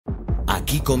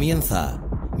Aquí comienza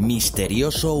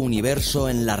Misterioso Universo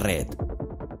en la Red.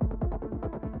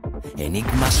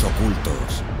 Enigmas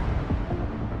ocultos.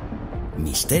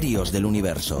 Misterios del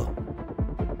universo.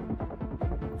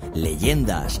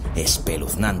 Leyendas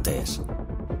espeluznantes.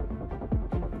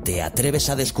 ¿Te atreves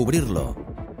a descubrirlo?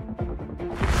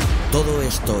 Todo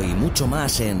esto y mucho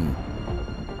más en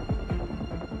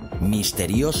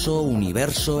Misterioso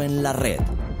Universo en la Red,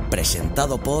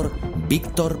 presentado por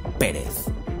Víctor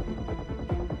Pérez.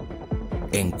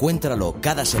 Encuéntralo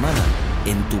cada semana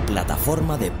en tu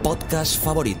plataforma de podcast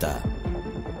favorita.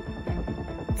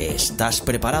 ¿Estás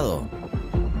preparado?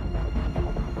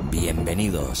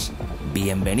 Bienvenidos,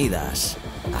 bienvenidas.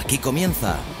 Aquí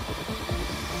comienza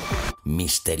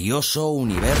Misterioso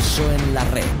Universo en la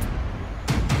Red.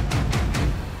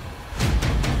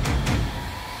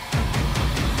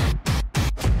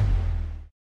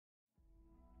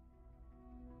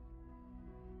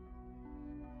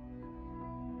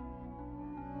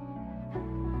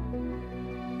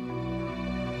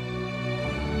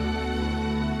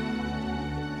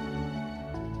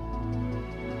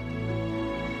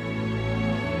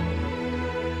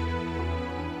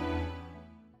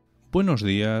 Buenos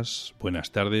días,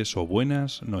 buenas tardes o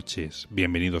buenas noches.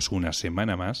 Bienvenidos una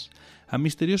semana más a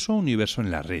Misterioso Universo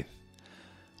en la Red.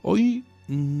 Hoy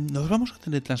nos vamos a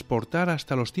teletransportar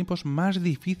hasta los tiempos más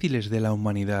difíciles de la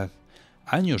humanidad.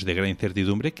 Años de gran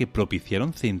incertidumbre que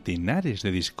propiciaron centenares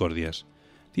de discordias.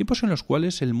 Tiempos en los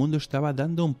cuales el mundo estaba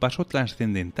dando un paso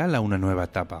trascendental a una nueva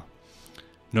etapa.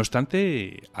 No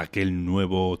obstante, aquel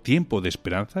nuevo tiempo de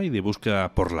esperanza y de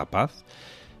búsqueda por la paz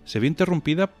se vio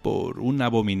interrumpida por un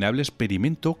abominable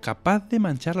experimento capaz de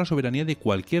manchar la soberanía de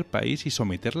cualquier país y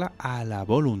someterla a la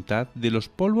voluntad de los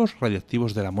polvos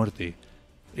radiactivos de la muerte.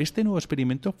 Este nuevo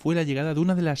experimento fue la llegada de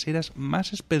una de las eras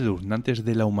más espeluznantes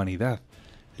de la humanidad,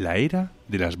 la era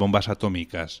de las bombas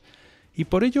atómicas. Y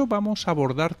por ello vamos a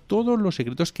abordar todos los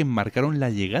secretos que enmarcaron la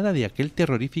llegada de aquel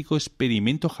terrorífico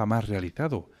experimento jamás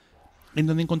realizado, en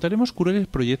donde encontraremos crueles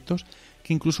proyectos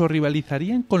que incluso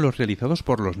rivalizarían con los realizados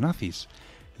por los nazis,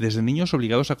 desde niños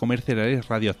obligados a comer cereales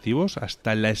radioactivos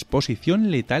hasta la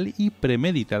exposición letal y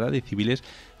premeditada de civiles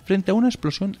frente a una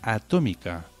explosión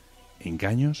atómica.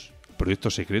 Engaños,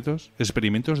 proyectos secretos,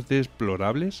 experimentos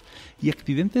deplorables y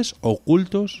accidentes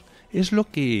ocultos es lo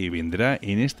que vendrá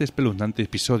en este espeluznante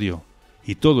episodio.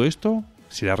 Y todo esto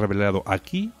será revelado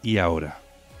aquí y ahora.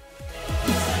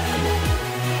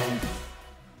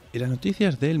 En las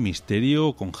noticias del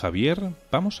misterio con Javier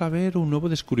vamos a ver un nuevo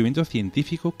descubrimiento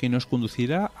científico que nos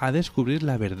conducirá a descubrir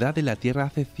la verdad de la Tierra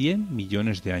hace 100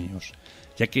 millones de años,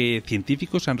 ya que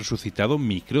científicos han resucitado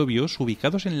microbios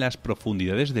ubicados en las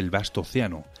profundidades del vasto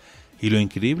océano. Y lo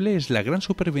increíble es la gran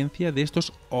supervivencia de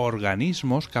estos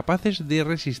organismos capaces de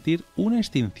resistir una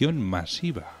extinción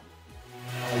masiva.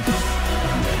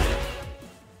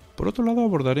 Por otro lado,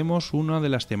 abordaremos una de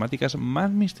las temáticas más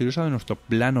misteriosas de nuestro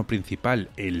plano principal,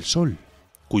 el Sol,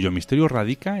 cuyo misterio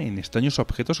radica en extraños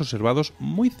objetos observados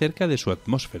muy cerca de su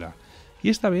atmósfera. Y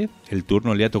esta vez, el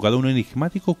turno le ha tocado a un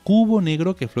enigmático cubo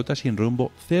negro que flota sin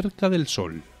rumbo cerca del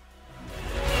Sol.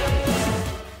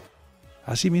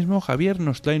 Asimismo, Javier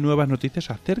nos trae nuevas noticias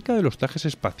acerca de los trajes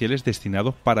espaciales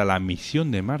destinados para la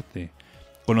misión de Marte.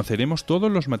 Conoceremos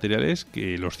todos los materiales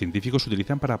que los científicos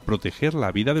utilizan para proteger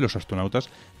la vida de los astronautas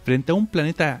frente a un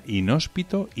planeta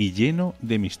inhóspito y lleno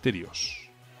de misterios.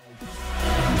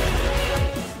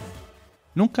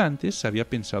 Nunca antes se había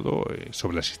pensado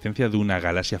sobre la existencia de una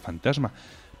galaxia fantasma,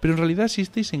 pero en realidad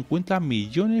existe y se encuentra a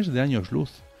millones de años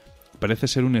luz. Parece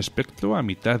ser un espectro a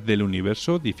mitad del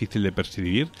universo difícil de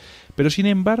percibir, pero sin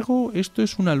embargo esto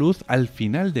es una luz al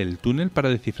final del túnel para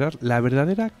descifrar la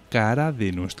verdadera cara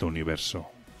de nuestro universo.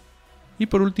 Y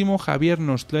por último, Javier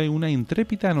nos trae una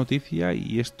intrépida noticia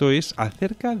y esto es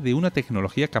acerca de una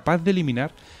tecnología capaz de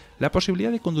eliminar la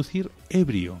posibilidad de conducir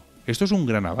ebrio. Esto es un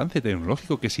gran avance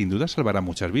tecnológico que sin duda salvará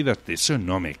muchas vidas, de eso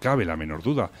no me cabe la menor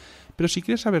duda. Pero si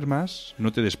quieres saber más,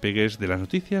 no te despegues de las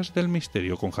noticias del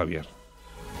misterio con Javier.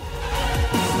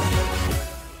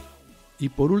 Y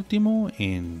por último,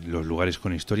 en los lugares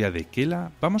con historia de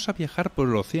Kela, vamos a viajar por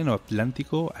el océano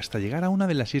Atlántico hasta llegar a una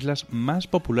de las islas más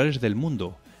populares del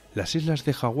mundo, las islas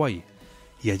de Hawái,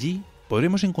 y allí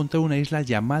podremos encontrar una isla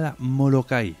llamada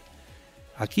Molokai.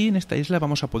 Aquí en esta isla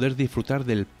vamos a poder disfrutar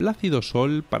del plácido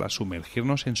sol para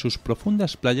sumergirnos en sus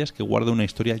profundas playas que guarda una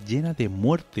historia llena de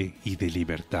muerte y de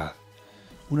libertad.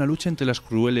 Una lucha entre las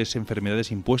crueles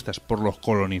enfermedades impuestas por los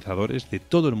colonizadores de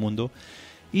todo el mundo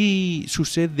y su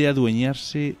sed de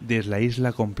adueñarse de la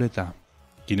isla completa.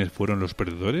 ¿Quiénes fueron los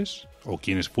perdedores? ¿O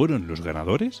quiénes fueron los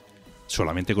ganadores?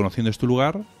 Solamente conociendo este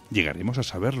lugar llegaremos a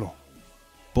saberlo.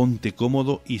 ponte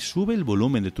cómodo y sube el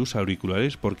volumen de tus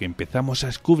auriculares porque empezamos a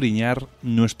escudriñar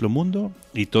nuestro mundo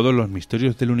y todos los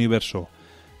misterios del universo.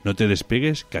 No te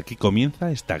despegues, que aquí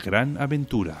comienza esta gran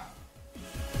aventura.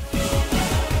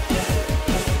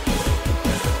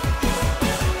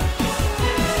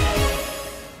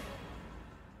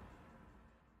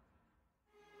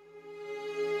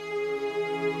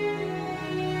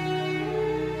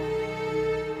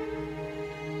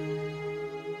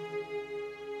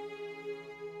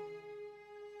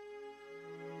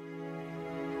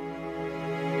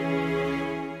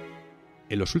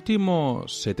 En los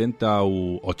últimos 70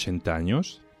 u 80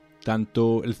 años,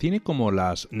 tanto el cine como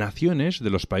las naciones de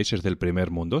los países del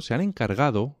primer mundo se han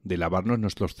encargado de lavarnos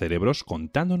nuestros cerebros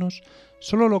contándonos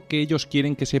solo lo que ellos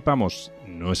quieren que sepamos.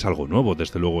 No es algo nuevo,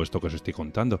 desde luego, esto que os estoy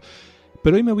contando.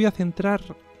 Pero hoy me voy a centrar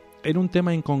en un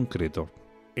tema en concreto,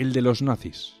 el de los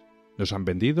nazis. Nos han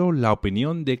vendido la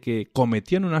opinión de que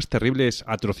cometían unas terribles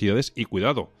atrocidades y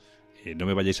cuidado, no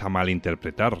me vayáis a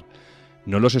malinterpretar.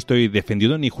 No los estoy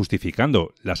defendiendo ni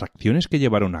justificando. Las acciones que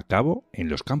llevaron a cabo en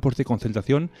los campos de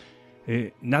concentración,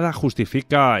 nada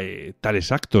justifica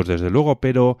tales actos, desde luego,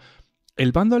 pero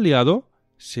el bando aliado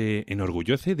se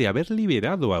enorgullece de haber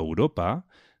liberado a Europa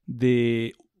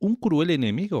de un cruel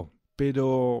enemigo.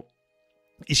 Pero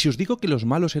 ¿y si os digo que los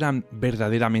malos eran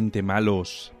verdaderamente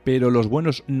malos, pero los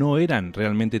buenos no eran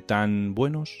realmente tan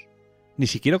buenos? Ni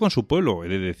siquiera con su pueblo, he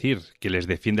de decir, que les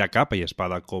defiende a capa y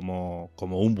espada como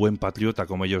un buen patriota,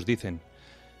 como ellos dicen.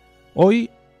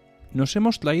 Hoy nos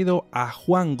hemos traído a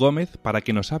Juan Gómez para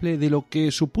que nos hable de lo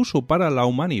que supuso para la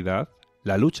humanidad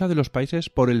la lucha de los países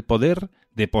por el poder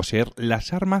de poseer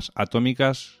las armas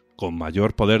atómicas con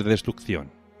mayor poder de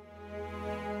destrucción.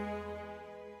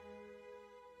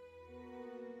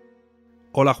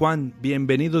 Hola Juan,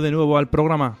 bienvenido de nuevo al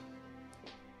programa.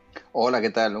 Hola, ¿qué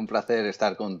tal? Un placer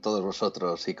estar con todos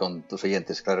vosotros y con tus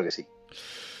oyentes, claro que sí.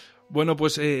 Bueno,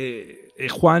 pues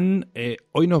Juan,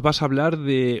 hoy nos vas a hablar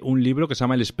de un libro que se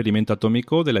llama El experimento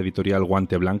atómico, de la editorial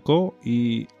Guante Blanco,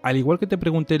 y al igual que te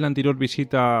pregunté en la anterior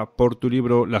visita por tu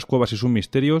libro Las cuevas y sus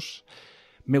misterios,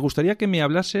 me gustaría que me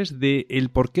hablases de el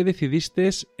por qué decidiste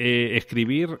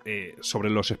escribir sobre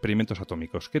los experimentos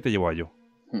atómicos. ¿Qué te llevó a ello?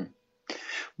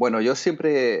 Bueno, yo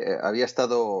siempre había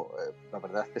estado, la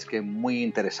verdad es que muy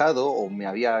interesado, o me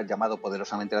había llamado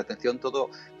poderosamente la atención todo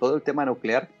el tema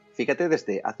nuclear. Fíjate,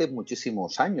 desde hace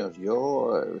muchísimos años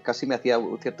yo casi me hacía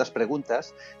ciertas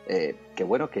preguntas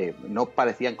que no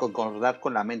parecían concordar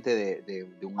con la mente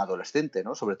de un adolescente,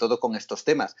 ¿no? Sobre todo con estos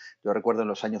temas. Yo recuerdo en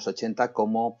los años 80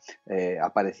 cómo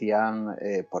aparecían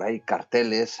por ahí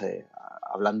carteles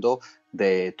hablando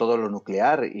de todo lo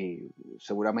nuclear, y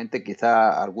seguramente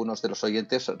quizá algunos de los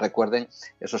oyentes recuerden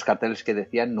esos carteles que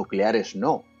decían nucleares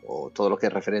no, o todo lo que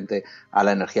es referente a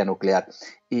la energía nuclear.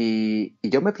 Y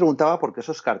yo me preguntaba por qué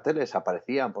esos carteles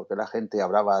aparecían, por qué la gente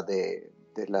hablaba de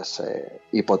las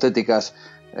hipotéticas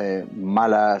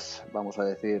malas, vamos a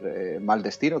decir, mal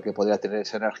destino que podría tener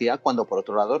esa energía, cuando por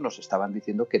otro lado nos estaban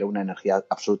diciendo que era una energía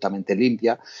absolutamente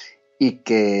limpia y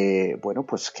que, bueno,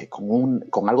 pues que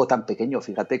con algo tan pequeño,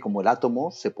 fíjate, como el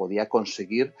átomo, se podía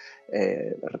conseguir,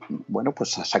 pues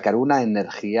sacar una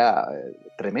energía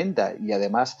tremenda, y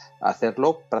además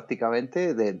hacerlo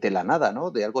prácticamente de la nada, ¿no?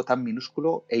 De algo tan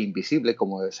minúsculo e invisible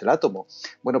como es el átomo.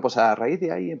 Bueno, pues a raíz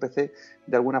de ahí empecé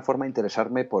de alguna forma a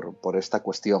interesarme por esta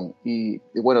cuestión, y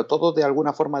bueno, todo de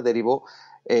alguna forma derivó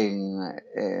en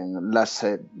las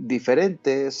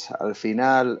diferentes, al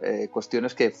final,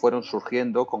 cuestiones que fueron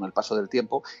surgiendo con el paso del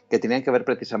tiempo, que tenían que ver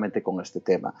precisamente con este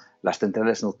tema. Las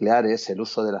centrales nucleares, el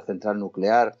uso de la central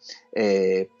nuclear,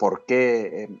 por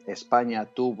qué España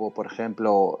tuvo, por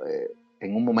ejemplo,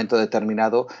 en un momento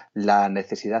determinado, la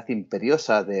necesidad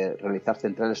imperiosa de realizar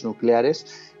centrales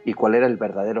nucleares, y cuál era el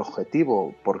verdadero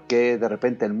objetivo, por qué de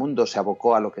repente el mundo se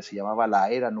abocó a lo que se llamaba la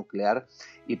era nuclear,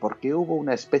 y por qué hubo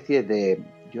una especie de,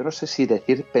 yo no sé si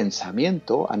decir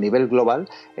pensamiento a nivel global,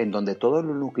 en donde todo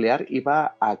lo nuclear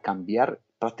iba a cambiar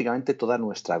prácticamente toda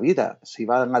nuestra vida. Se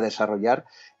iban a desarrollar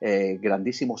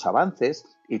grandísimos avances,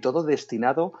 y todo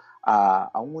destinado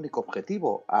a un único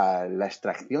objetivo, a la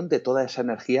extracción de toda esa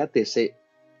energía de ese,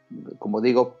 como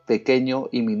digo, pequeño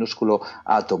y minúsculo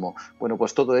átomo. Bueno,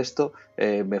 pues todo esto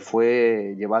me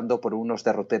fue llevando por unos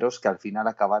derroteros que al final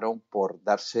acabaron por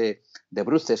darse de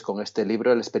bruces con este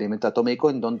libro, El experimento atómico,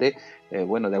 en donde,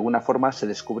 de alguna forma se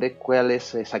descubre cuál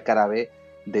es esa cara B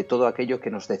de todo aquello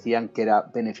que nos decían que era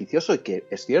beneficioso, y que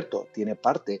es cierto, tiene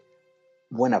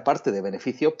buena parte de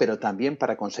beneficio, pero también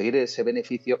para conseguir ese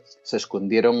beneficio se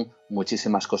escondieron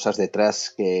muchísimas cosas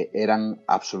detrás que eran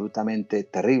absolutamente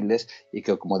terribles, y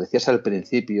que, como decías al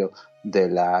principio de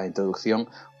la introducción,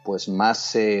 pues más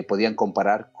se podían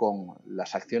comparar con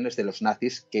las acciones de los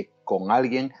nazis que con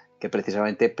alguien que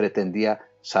precisamente pretendía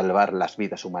salvar las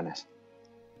vidas humanas.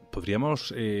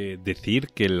 ¿Podríamos decir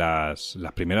que las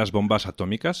primeras bombas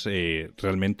atómicas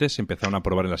realmente se empezaron a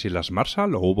probar en las Islas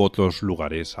Marshall o hubo otros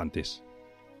lugares antes?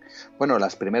 Bueno,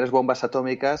 las primeras bombas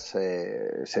atómicas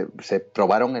se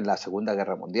probaron en la Segunda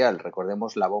Guerra Mundial.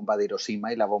 Recordemos la bomba de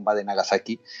Hiroshima y la bomba de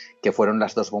Nagasaki, que fueron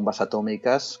las dos bombas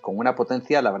atómicas con una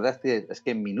potencia, la verdad es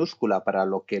que minúscula para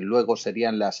lo que luego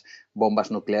serían las bombas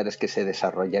nucleares que se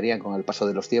desarrollarían con el paso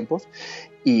de los tiempos.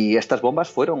 Y estas bombas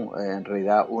fueron en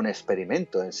realidad un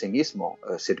experimento en sí mismo.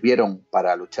 Sirvieron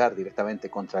para luchar directamente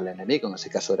contra el enemigo, en ese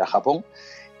caso era Japón.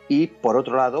 Y por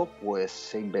otro lado, pues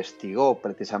se investigó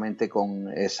precisamente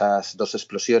con esas dos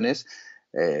explosiones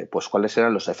pues cuáles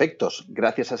eran los efectos.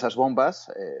 Gracias a esas bombas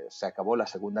se acabó la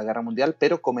Segunda Guerra Mundial,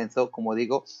 pero comenzó, como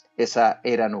digo, esa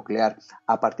era nuclear.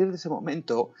 A partir de ese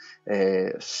momento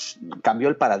cambió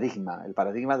el paradigma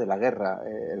de la guerra,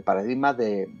 el paradigma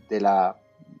de la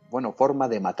forma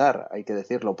de matar, hay que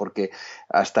decirlo, porque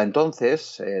hasta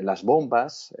entonces las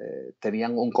bombas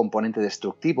tenían un componente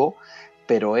destructivo,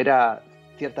 pero era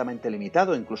ciertamente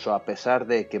limitado, incluso a pesar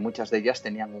de que muchas de ellas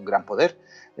tenían un gran poder.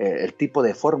 El tipo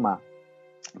de forma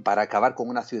para acabar con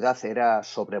una ciudad era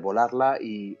sobrevolarla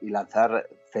y lanzar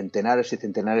centenares y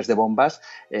centenares de bombas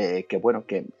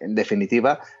que en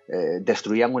definitiva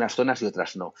destruían unas zonas y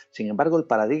otras no. Sin embargo, el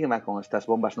paradigma con estas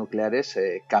bombas nucleares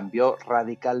cambió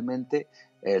radicalmente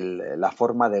la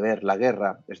forma de ver la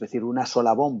guerra. Es decir, una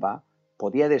sola bomba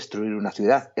podía destruir una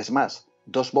ciudad. Es más,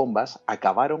 dos bombas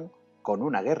acabaron con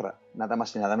una guerra, nada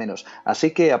más y nada menos.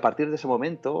 Así que a partir de ese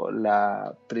momento,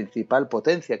 la principal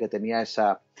potencia que tenía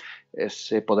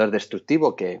ese poder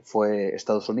destructivo, que fue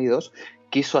Estados Unidos,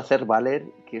 quiso hacer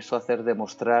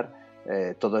demostrar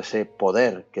todo ese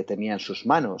poder que tenía en sus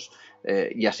manos.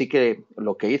 Y así que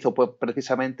lo que hizo fue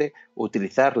precisamente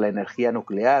utilizar la energía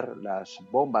nuclear, las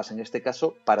bombas en este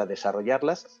caso, para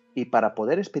desarrollarlas y para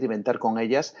poder experimentar con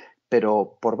ellas,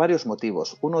 pero por varios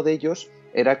motivos. Uno de ellos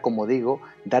era, como digo,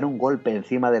 dar un golpe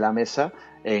encima de la mesa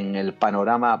en el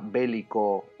panorama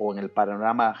bélico o en el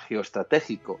panorama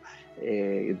geoestratégico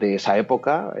de esa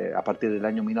época, a partir del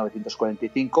año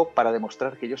 1945, para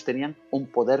demostrar que ellos tenían un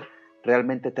poder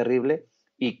realmente terrible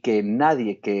y que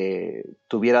nadie que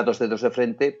tuviera dos dedos de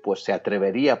frente pues se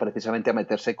atrevería precisamente a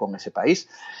meterse con ese país.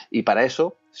 Y para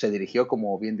eso se dirigió,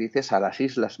 como bien dices, a las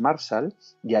Islas Marshall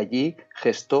y allí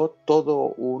gestó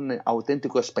todo un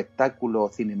auténtico espectáculo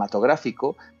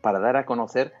cinematográfico para dar a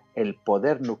conocer el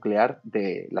poder nuclear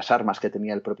de las armas que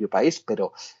tenía el propio país.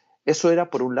 Pero eso era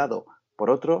por un lado. Por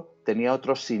otro, tenía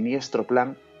otro siniestro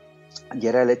plan, y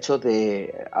era el hecho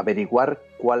de averiguar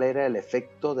cuál era el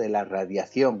efecto de la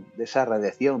radiación, de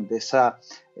esa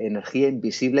energía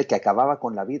invisible que acababa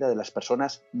con la vida de las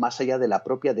personas más allá de la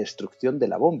propia destrucción de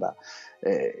la bomba.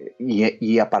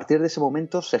 Y a partir de ese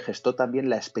momento se gestó también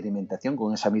la experimentación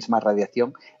con esa misma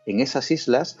radiación en esas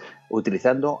islas,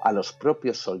 utilizando a los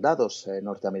propios soldados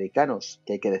norteamericanos,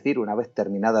 que hay que decir, una vez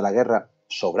terminada la guerra,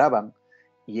 sobraban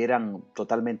y eran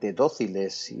totalmente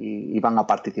dóciles y iban a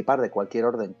participar de cualquier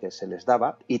orden que se les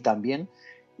daba, y también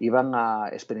iban a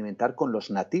experimentar con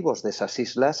los nativos de esas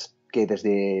islas que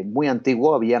desde muy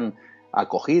antiguo habían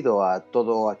acogido a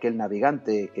todo aquel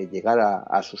navegante que llegara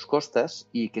a sus costas,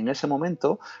 y que en ese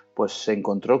momento pues se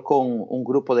encontró con un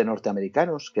grupo de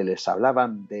norteamericanos que les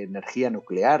hablaban de energía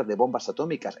nuclear, de bombas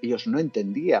atómicas. Ellos no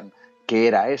entendían qué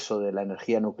era eso de la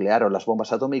energía nuclear o las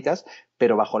bombas atómicas,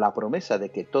 pero bajo la promesa de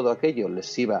que todo aquello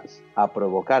les iba a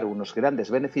provocar unos grandes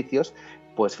beneficios,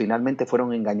 pues finalmente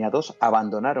fueron engañados,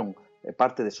 abandonaron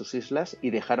parte de sus islas y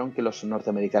dejaron que los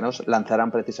norteamericanos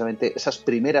lanzaran precisamente esas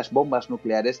primeras bombas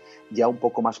nucleares ya un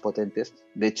poco más potentes.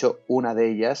 De hecho, una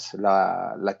de ellas,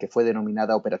 la que fue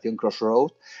denominada Operación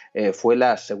Crossroads, fue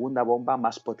la segunda bomba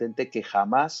más potente que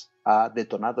jamás ha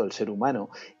detonado el ser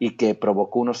humano y que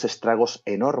provocó unos estragos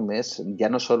enormes, ya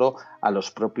no solo a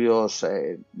los propios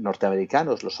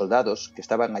norteamericanos, los soldados que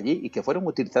estaban allí y que fueron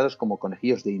utilizados como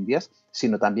conejillos de indias,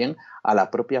 sino también a la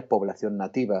propia población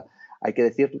nativa. Hay que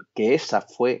decir que esa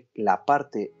fue la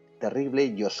parte terrible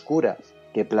y oscura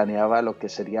que planeaba lo que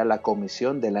sería la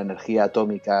Comisión de la Energía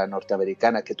Atómica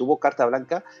norteamericana, que tuvo carta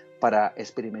blanca para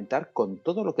experimentar con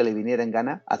todo lo que le viniera en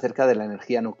gana acerca de la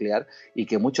energía nuclear, y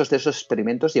que muchos de esos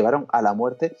experimentos llevaron a la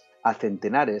muerte a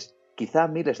centenares, quizá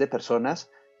miles de personas,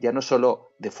 ya no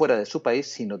solo de fuera de su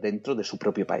país, sino dentro de su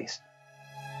propio país.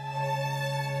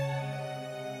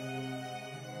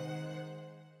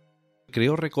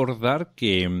 Creo recordar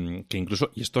que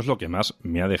incluso, y esto es lo que más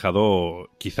me ha dejado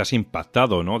quizás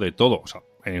impactado, ¿no?, de todo. O sea,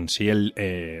 en sí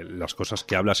las cosas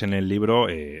que hablas en el libro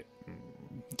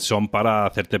son para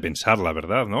hacerte pensar, la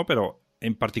verdad, ¿no? Pero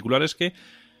en particular es que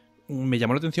me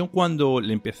llamó la atención cuando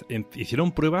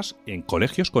hicieron pruebas en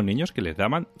colegios con niños que les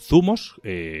daban zumos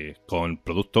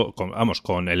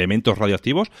con elementos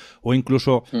radioactivos, o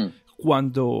incluso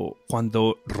cuando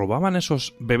robaban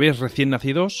esos bebés recién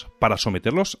nacidos para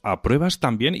someterlos a pruebas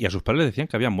también, y a sus padres les decían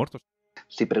que habían muerto.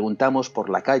 Si preguntamos por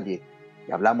la calle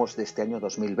y hablamos de este año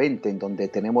 2020, en donde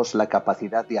tenemos la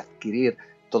capacidad de adquirir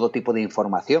todo tipo de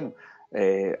información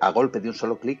a golpe de un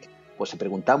solo clic, pues si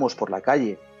preguntamos por la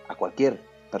calle a cualquier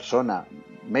persona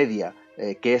media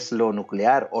qué es lo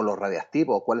nuclear o lo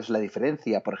radiactivo, cuál es la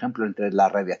diferencia, por ejemplo, entre la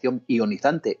radiación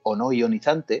ionizante o no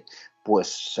ionizante,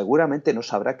 pues seguramente no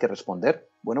sabrá qué responder.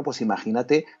 Bueno, pues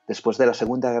imagínate, después de la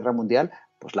Segunda Guerra Mundial,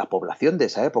 pues la población de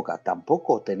esa época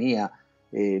tampoco tenía,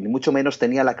 ni mucho menos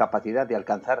tenía la capacidad de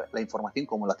alcanzar la información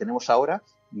como la tenemos ahora,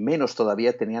 menos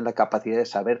todavía tenían la capacidad de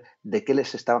saber de qué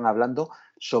les estaban hablando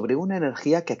sobre una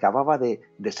energía que acababa de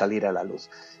salir a la luz.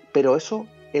 Pero eso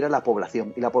era la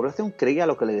población, y la población creía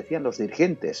lo que le decían los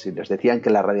dirigentes. Si les decían que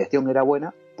la radiación era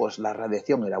buena, pues la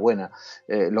radiación era buena.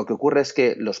 Lo que ocurre es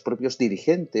que los propios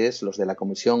dirigentes, los de la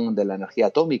Comisión de la Energía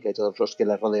Atómica y todos los que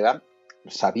les rodeaban,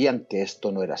 sabían que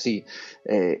esto no era así.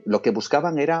 Lo que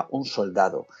buscaban era un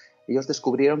soldado. Ellos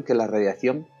descubrieron que la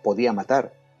radiación podía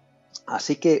matar.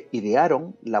 Así que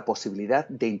idearon la posibilidad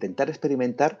de intentar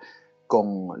experimentar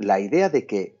con la idea de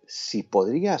que si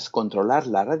podrías controlar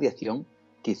la radiación,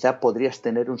 quizá podrías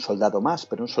tener un soldado más,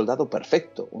 pero un soldado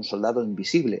perfecto, un soldado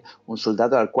invisible, un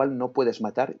soldado al cual no puedes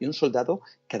matar, y un soldado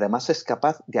que además es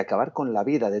capaz de acabar con la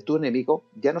vida de tu enemigo,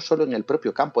 ya no solo en el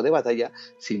propio campo de batalla,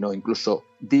 sino incluso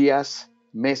días,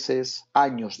 meses,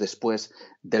 años después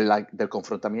del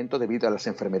confrontamiento debido a las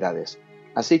enfermedades.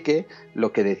 Así que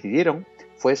lo que decidieron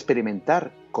fue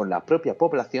experimentar con la propia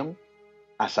población,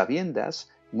 a sabiendas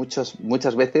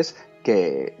muchas veces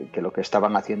que lo que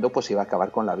estaban haciendo pues iba a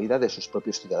acabar con la vida de sus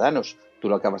propios ciudadanos. Tú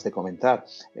lo acabas de comentar.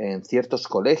 En ciertos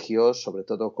colegios, sobre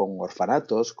todo con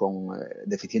orfanatos, con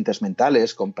deficientes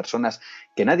mentales, con personas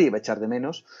que nadie iba a echar de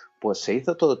menos, pues se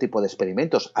hizo todo tipo de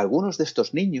experimentos. Algunos de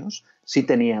estos niños sí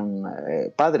tenían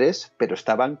padres, pero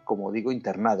estaban, como digo,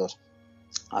 internados.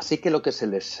 Así que lo que se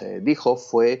les dijo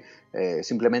fue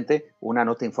simplemente una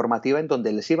nota informativa en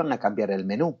donde les iban a cambiar el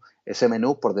menú. Ese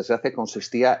menú, por desgracia,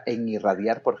 consistía en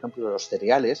irradiar, por ejemplo, los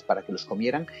cereales para que los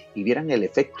comieran y vieran el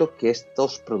efecto que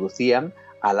estos producían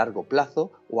a largo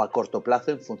plazo o a corto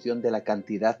plazo en función de la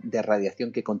cantidad de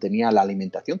radiación que contenía la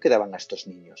alimentación que daban a estos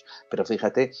niños. Pero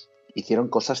fíjate, hicieron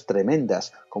cosas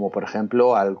tremendas, como por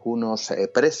ejemplo algunos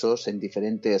presos en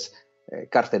diferentes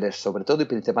cárceles, sobre todo y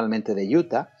principalmente de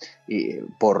Utah, y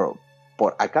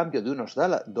a cambio de unos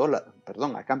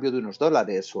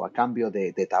dólares o a cambio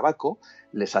de tabaco,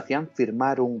 les hacían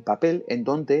firmar un papel en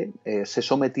donde se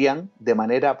sometían de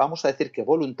manera, vamos a decir que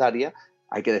voluntaria.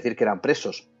 Hay que decir que eran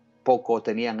presos, poco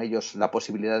tenían ellos la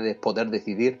posibilidad de poder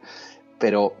decidir,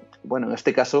 pero bueno, en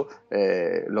este caso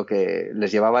lo que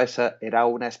les llevaba era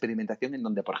una experimentación en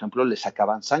donde, por ejemplo, les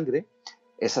sacaban sangre,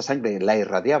 esa sangre la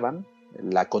irradiaban,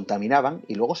 la contaminaban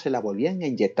y luego se la volvían a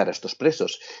inyectar a estos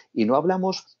presos. Y no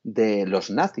hablamos de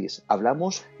los nazis,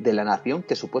 hablamos de la nación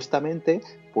que supuestamente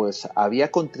pues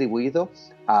había contribuido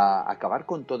a acabar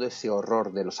con todo ese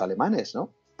horror de los alemanes, ¿no?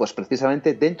 Pues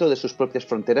precisamente dentro de sus propias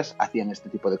fronteras hacían este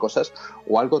tipo de cosas,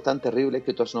 o algo tan terrible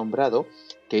que tú has nombrado,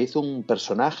 que hizo un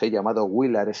personaje llamado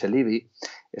Willard S. Levy.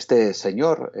 Este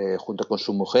señor, junto con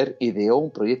su mujer, ideó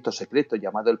un proyecto secreto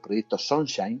llamado el Proyecto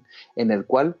Sunshine, en el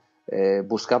cual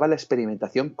buscaba la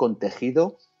experimentación con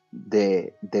tejido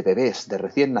de bebés, de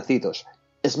recién nacidos.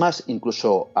 Es más,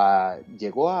 incluso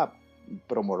llegó a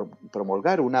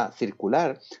promulgar una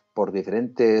circular por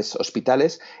diferentes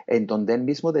hospitales en donde él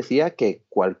mismo decía que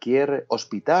cualquier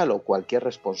hospital o cualquier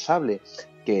responsable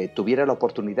que tuviera la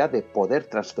oportunidad de poder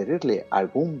transferirle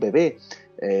algún bebé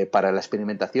para la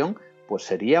experimentación, pues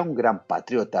sería un gran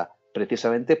patriota,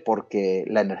 precisamente porque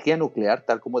la energía nuclear,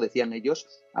 tal como decían ellos,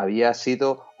 había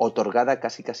sido otorgada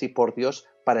casi por Dios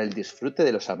para el disfrute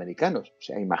de los americanos. O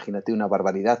sea, imagínate una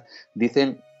barbaridad.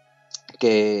 Dicen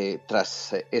que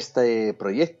tras este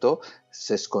proyecto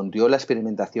se escondió la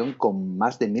experimentación con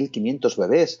más de 1.500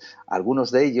 bebés.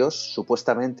 Algunos de ellos,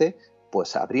 supuestamente,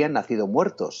 pues habrían nacido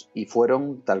muertos y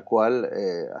fueron tal cual,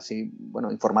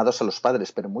 informados a los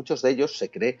padres, pero muchos de ellos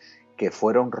se cree que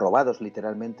fueron robados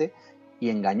literalmente y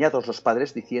engañados los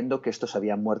padres diciendo que estos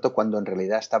habían muerto cuando en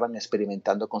realidad estaban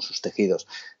experimentando con sus tejidos.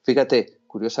 Fíjate,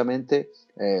 curiosamente,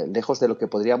 lejos de lo que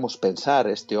podríamos pensar,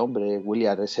 este hombre,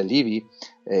 William S. Levy,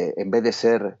 en vez de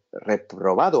ser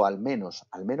reprobado, al menos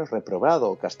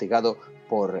reprobado o castigado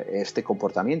por este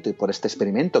comportamiento y por este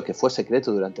experimento que fue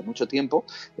secreto durante mucho tiempo,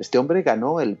 este hombre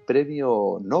ganó el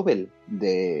premio Nobel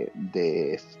de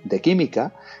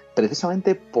química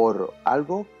precisamente por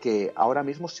algo que ahora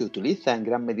mismo se utiliza en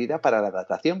gran medida para la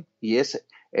datación, y es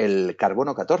el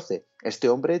carbono 14. Este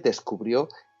hombre descubrió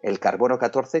el carbono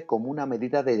 14 como una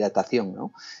medida de datación,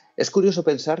 ¿no? Es curioso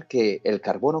pensar que el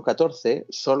carbono 14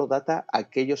 solo data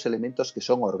aquellos elementos que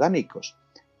son orgánicos,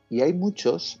 y hay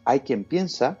quien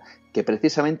piensa que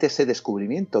precisamente ese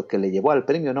descubrimiento que le llevó al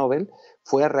premio Nobel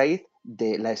fue a raíz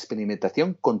de la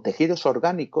experimentación con tejidos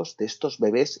orgánicos de estos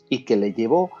bebés y que le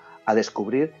llevó a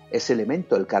descubrir ese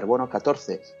elemento, el carbono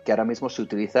 14, que ahora mismo se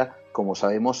utiliza, como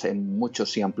sabemos, en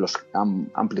muchos y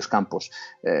amplios campos.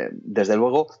 Desde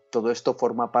luego, todo esto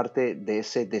forma parte de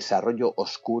ese desarrollo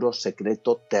oscuro,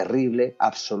 secreto, terrible,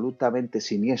 absolutamente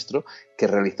siniestro, que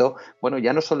realizó, bueno,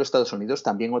 ya no solo Estados Unidos,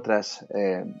 también otras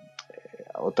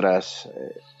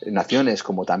naciones,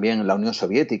 como también la Unión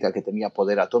Soviética, que tenía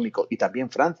poder atómico, y también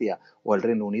Francia o el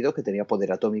Reino Unido, que tenía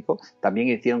poder atómico, también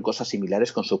hicieron cosas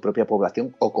similares con su propia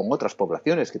población o con otras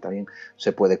poblaciones, que también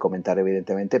se puede comentar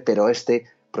evidentemente, pero este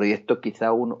proyecto quizá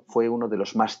fue uno de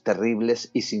los más terribles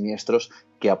y siniestros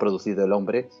que ha producido el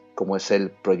hombre, como es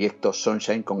el proyecto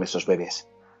Sunshine con esos bebés.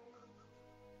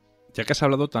 Ya que has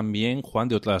hablado también, Juan,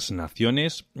 de otras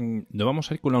naciones, nos vamos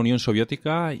a ir con la Unión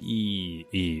Soviética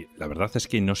y la verdad es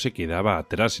que no se quedaba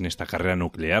atrás en esta carrera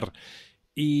nuclear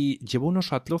y llevó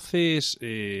unos atroces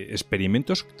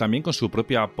experimentos también con su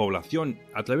propia población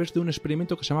a través de un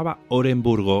experimento que se llamaba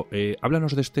Orenburgo.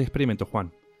 Háblanos de este experimento,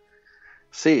 Juan.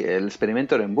 Sí, el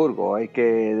experimento Orenburgo. Hay que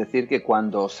decir que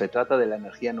cuando se trata de la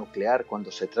energía nuclear,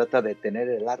 cuando se trata de tener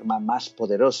el arma más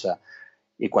poderosa,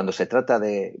 y cuando se trata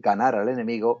de ganar al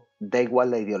enemigo, da igual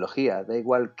la ideología, da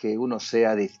igual que uno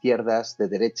sea de izquierdas, de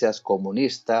derechas,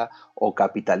 comunista o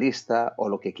capitalista o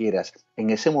lo que quieras.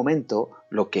 En ese momento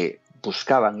lo que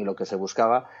buscaban y lo que se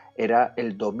buscaba era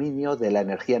el dominio de la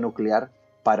energía nuclear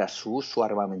para su uso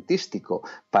armamentístico,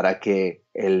 para que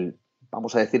el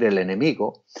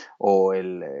enemigo o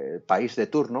el país de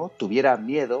turno tuviera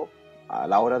miedo a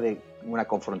la hora de una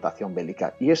confrontación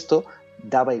bélica. Y esto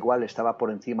daba igual, estaba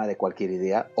por encima de cualquier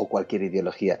idea o cualquier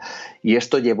ideología. Y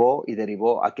esto llevó y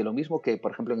derivó a que lo mismo que,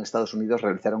 por ejemplo, en Estados Unidos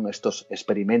realizaron estos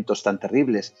experimentos tan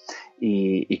terribles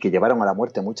y que llevaron a la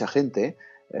muerte a mucha gente,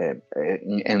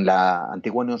 en la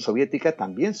antigua Unión Soviética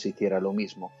también se hiciera lo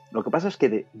mismo. Lo que pasa es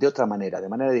que de otra manera, de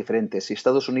manera diferente. Si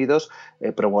Estados Unidos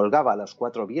promulgaba a los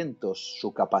cuatro vientos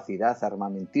su capacidad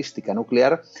armamentística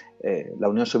nuclear, la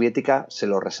Unión Soviética se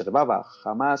lo reservaba.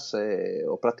 Jamás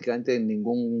o prácticamente en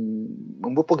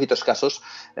muy poquitos casos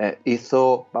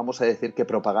hizo, vamos a decir, que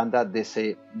propaganda de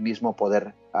ese mismo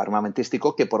poder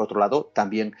armamentístico que, por otro lado,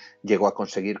 también llegó a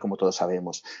conseguir, como todos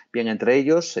sabemos. Bien, entre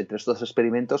estos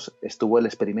experimentos, estuvo el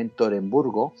experimento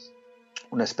Orenburgo,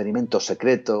 un experimento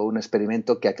secreto, un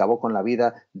experimento que acabó con la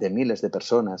vida de miles de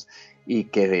personas y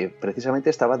que precisamente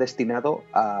estaba destinado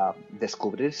a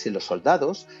descubrir si los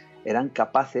soldados eran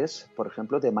capaces, por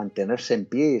ejemplo, de mantenerse en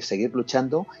pie y seguir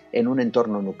luchando en un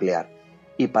entorno nuclear.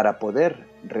 Y para poder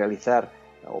realizar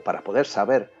o para poder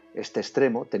saber este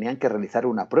extremo, tenían que realizar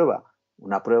una prueba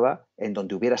en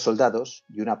donde hubiera soldados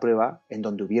y una prueba en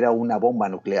donde hubiera una bomba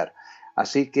nuclear.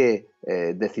 Así que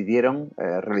decidieron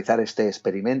realizar este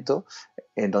experimento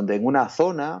en donde en una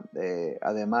zona,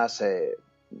 además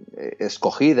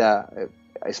escogida,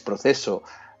 es proceso,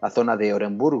 la zona de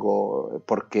Orenburgo,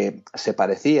 porque se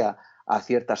parecía a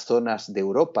ciertas zonas de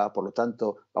Europa, por lo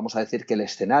tanto, vamos a decir que el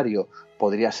escenario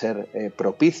podría ser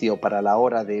propicio para la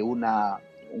hora de una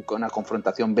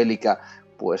confrontación bélica,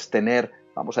 pues tener,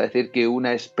 vamos a decir, que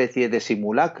una especie de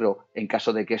simulacro en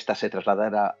caso de que ésta se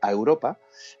trasladara a Europa.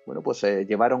 Bueno, pues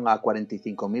llevaron a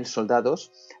 45.000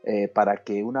 soldados para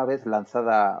que una vez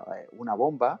lanzada una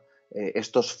bomba,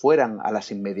 estos fueran a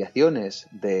las inmediaciones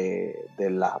de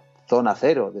la zona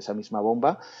cero de esa misma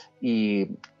bomba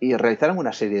y realizaran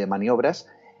una serie de maniobras,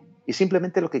 y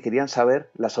simplemente lo que querían saber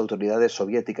las autoridades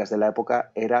soviéticas de la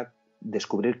época era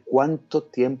descubrir cuánto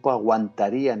tiempo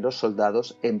aguantarían los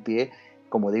soldados en pie,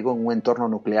 como digo, en un entorno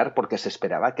nuclear, porque se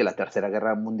esperaba que la Tercera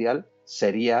Guerra Mundial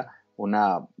sería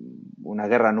una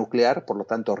guerra nuclear, por lo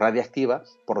tanto radiactiva,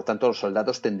 por lo tanto los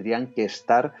soldados tendrían que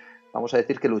estar, vamos a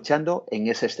decir, que luchando en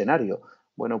ese escenario.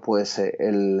 Bueno, pues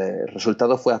el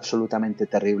resultado fue absolutamente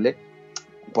terrible,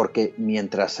 porque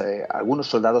mientras algunos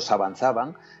soldados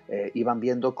avanzaban, iban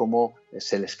viendo cómo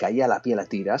se les caía la piel a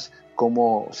tiras,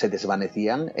 cómo se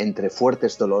desvanecían entre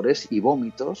fuertes dolores y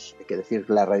vómitos. Hay que decir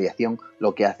que la radiación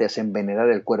lo que hace es envenenar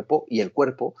el cuerpo, y el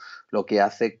cuerpo lo que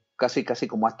hace casi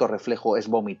como acto reflejo es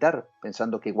vomitar,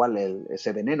 pensando que igual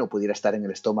ese veneno pudiera estar en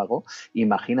el estómago.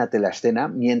 Imagínate la escena,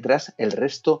 mientras el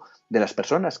resto de las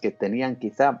personas que tenían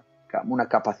quizá una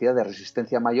capacidad de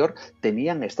resistencia mayor,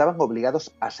 estaban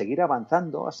obligados a seguir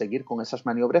avanzando, a seguir con esas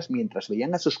maniobras mientras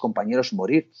veían a sus compañeros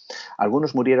morir.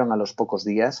 Algunos murieron a los pocos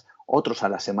días, otros a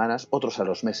las semanas, otros a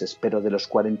los meses, pero de los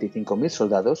 45.000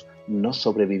 soldados no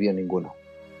sobrevivió ninguno.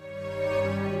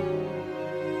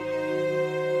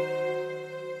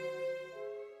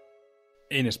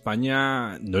 En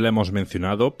España no la hemos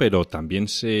mencionado, pero también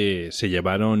se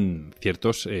llevaron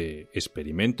ciertos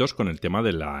experimentos con el tema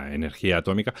de la energía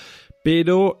atómica,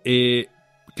 pero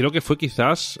creo que fue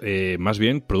quizás más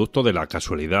bien producto de la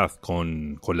casualidad,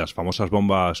 con las famosas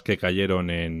bombas que cayeron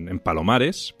en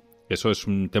Palomares. Eso es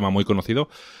un tema muy conocido,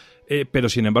 pero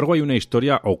sin embargo hay una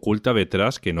historia oculta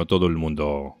detrás que no todo el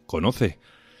mundo conoce.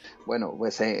 Bueno,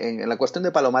 pues en la cuestión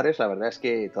de Palomares, la verdad es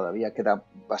que todavía queda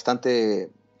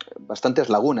bastantes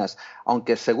lagunas,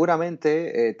 aunque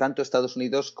seguramente tanto Estados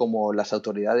Unidos como las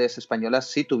autoridades españolas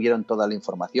sí tuvieron toda la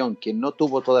información. Quien no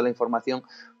tuvo toda la información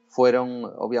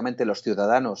fueron obviamente los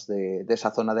ciudadanos de esa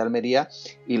zona de Almería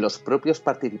y los propios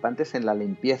participantes en la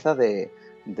limpieza de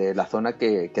la zona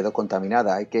que quedó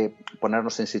contaminada. Hay que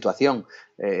ponernos en situación.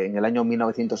 En el año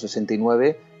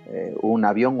 1969 un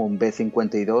avión, un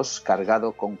B-52,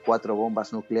 cargado con 4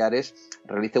 bombas nucleares,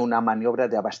 realiza una maniobra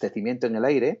de abastecimiento en el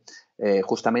aire,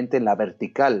 justamente en la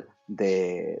vertical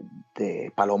de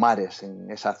Palomares, en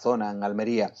esa zona, en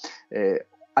Almería.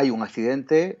 Hay un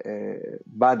accidente,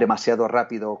 va demasiado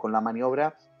rápido con la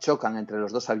maniobra, chocan entre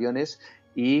los dos aviones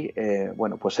y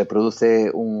pues se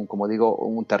produce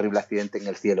un terrible accidente en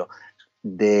el cielo.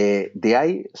 De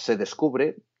ahí se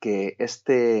descubre que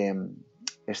este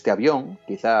avión,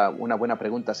 quizá una buena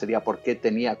pregunta sería por qué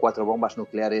tenía 4 bombas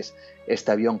nucleares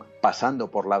este avión pasando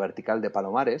por la vertical de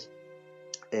Palomares,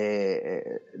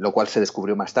 lo cual se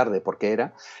descubrió más tarde por qué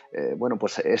era.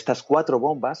 Pues estas 4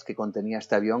 bombas que contenía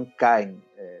este avión caen,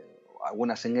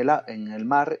 algunas en el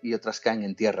mar y otras caen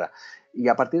en tierra. Y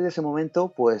a partir de ese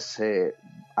momento, pues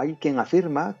hay quien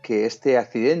afirma que este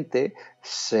accidente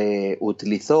se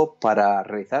utilizó para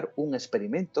realizar un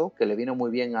experimento que le vino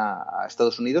muy bien a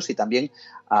Estados Unidos y también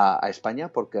a España,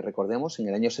 porque recordemos, en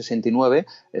el año 69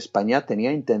 España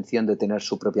tenía intención de tener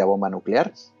su propia bomba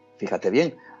nuclear. Fíjate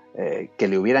bien, que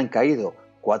le hubieran caído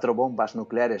 4 bombas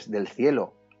nucleares del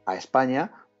cielo a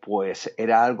España, pues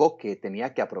era algo que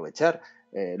tenía que aprovechar.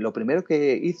 Lo primero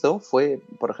que hizo fue,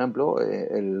 por ejemplo,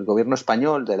 el gobierno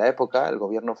español de la época, el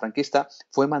gobierno franquista,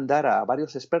 fue mandar a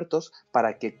varios expertos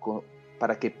para que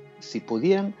si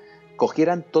podían,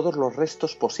 cogieran todos los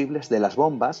restos posibles de las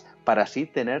bombas para así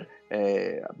tener,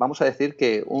 vamos a decir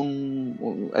que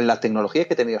la tecnología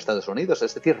que tenía Estados Unidos,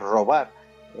 es decir, robar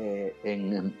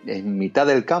en mitad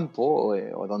del campo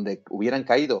o donde hubieran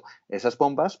caído esas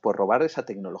bombas, pues robar esa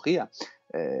tecnología.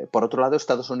 Por otro lado,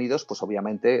 Estados Unidos, pues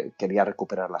obviamente quería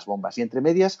recuperar las bombas. Y entre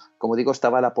medias, como digo,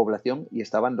 estaba la población y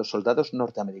estaban los soldados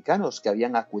norteamericanos que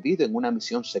habían acudido en una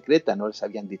misión secreta, no les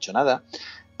habían dicho nada,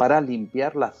 para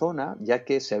limpiar la zona, ya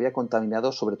que se había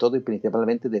contaminado sobre todo y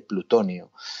principalmente de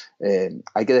plutonio.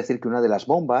 Hay que decir que una de las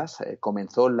bombas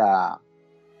comenzó la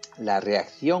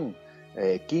reacción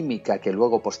química que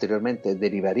luego posteriormente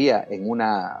derivaría en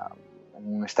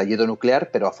un estallido nuclear,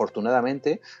 pero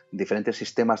afortunadamente diferentes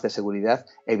sistemas de seguridad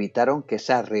evitaron que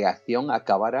esa reacción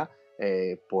acabara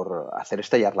por hacer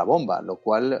estallar la bomba, lo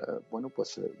cual,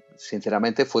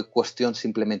 sinceramente fue cuestión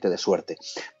simplemente de suerte.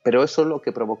 Pero eso lo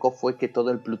que provocó fue que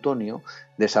todo el plutonio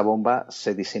de esa bomba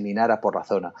se diseminara por la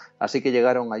zona. Así que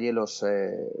llegaron allí los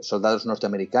soldados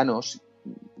norteamericanos,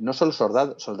 no solo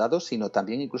soldados, sino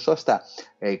también incluso hasta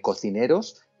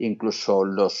cocineros, incluso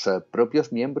los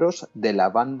propios miembros de la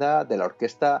banda, de la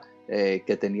orquesta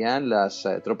que tenían las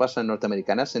tropas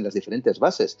norteamericanas en las diferentes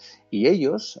bases. Y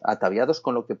ellos, ataviados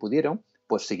con lo que pudieron,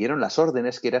 pues siguieron las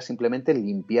órdenes, que era simplemente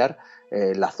limpiar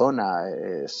la zona,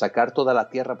 sacar toda la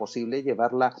tierra posible,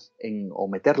 llevarla o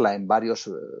meterla en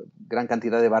gran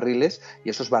cantidad de barriles, y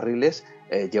esos barriles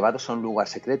llevados a un lugar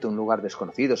secreto, un lugar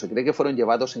desconocido. Se cree que fueron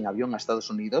llevados en avión a Estados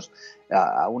Unidos,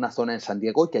 a una zona en San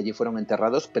Diego, y que allí fueron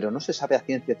enterrados, pero no se sabe a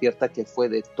ciencia cierta qué fue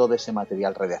de todo ese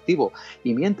material radiactivo.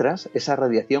 Y mientras, esa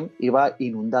radiación iba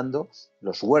inundando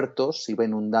los huertos, iba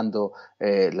inundando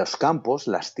los campos,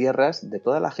 las tierras de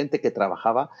toda la gente que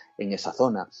trabajaba en esa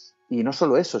zona. Y no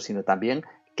solo eso, sino también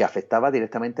que afectaba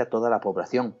directamente a toda la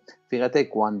población. Fíjate,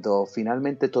 cuando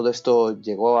finalmente todo esto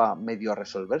llegó a medio a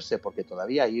resolverse, porque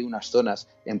todavía hay unas zonas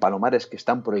en Palomares que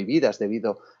están prohibidas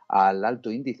debido al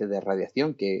alto índice de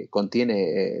radiación que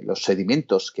contiene los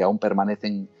sedimentos que aún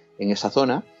permanecen en esa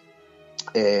zona,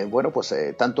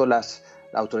 tanto las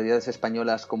autoridades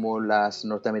españolas como las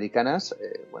norteamericanas,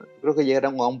 creo que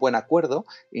llegaron a un buen acuerdo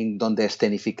en donde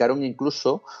escenificaron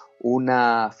incluso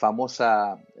una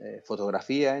famosa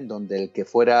fotografía en donde el que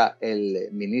fuera el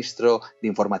ministro de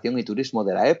Información y Turismo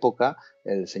de la época,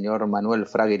 el señor Manuel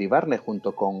Fraga Iribarne,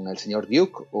 junto con el señor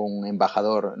Duke, un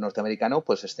embajador norteamericano,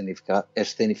 pues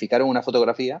escenificaron una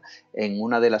fotografía en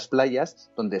una de las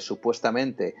playas donde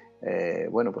supuestamente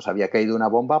había caído una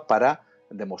bomba para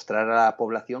demostrar a la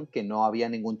población que no había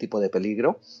ningún tipo de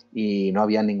peligro y no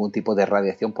había ningún tipo de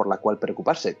radiación por la cual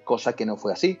preocuparse, cosa que no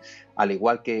fue así. Al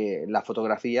igual que la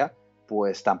fotografía,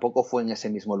 pues tampoco fue en ese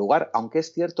mismo lugar, aunque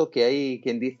es cierto que hay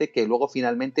quien dice que luego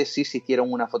finalmente sí se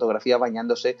hicieron una fotografía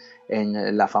bañándose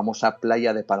en la famosa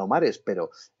playa de Palomares,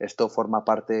 pero esto forma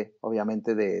parte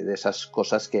obviamente de esas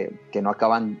cosas que no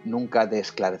acaban nunca de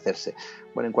esclarecerse.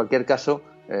 Bueno, en cualquier caso,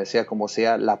 sea como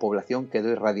sea, la población quedó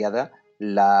irradiada,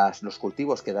 los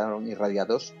cultivos quedaron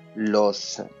irradiados,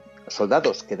 los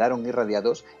soldados quedaron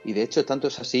irradiados, y de hecho tanto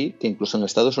es así que incluso en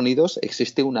Estados Unidos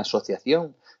existe una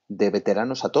asociación de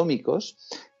veteranos atómicos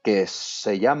que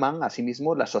se llaman a sí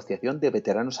mismo la Asociación de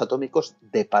Veteranos Atómicos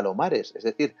de Palomares, es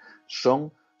decir,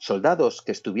 son soldados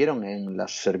que estuvieron en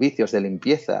los servicios de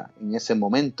limpieza en ese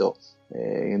momento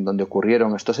en donde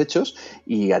ocurrieron estos hechos,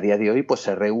 y a día de hoy pues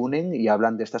se reúnen y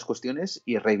hablan de estas cuestiones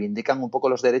y reivindican un poco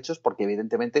los derechos, porque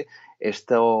evidentemente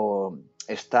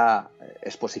esta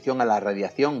exposición a la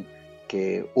radiación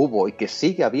que hubo y que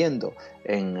sigue habiendo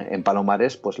en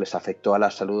Palomares pues les afectó a la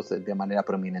salud de manera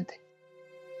prominente.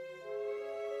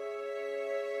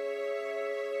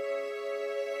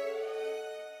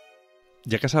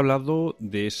 Ya que has hablado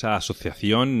de esa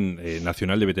Asociación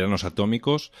Nacional de Veteranos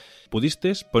Atómicos,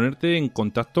 ¿pudiste ponerte en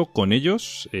contacto con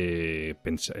ellos y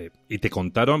te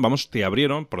contaron, te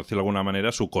abrieron, por decirlo de alguna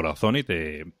manera, su corazón y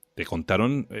te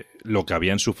contaron lo que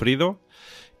habían sufrido?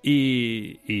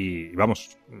 Y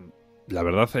la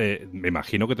verdad, me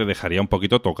imagino que te dejaría un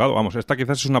poquito tocado. Esta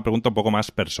quizás es una pregunta un poco más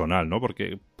personal, ¿no?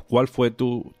 Porque ¿cuál fue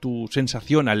tu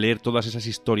sensación al leer todas esas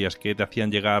historias que te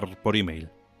hacían llegar por email?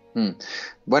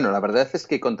 Bueno, la verdad es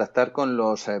que contactar con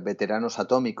los veteranos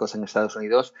atómicos en Estados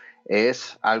Unidos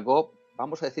es algo,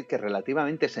 vamos a decir que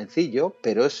relativamente sencillo,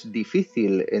 pero es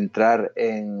difícil entrar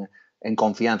en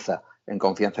confianza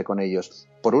con ellos.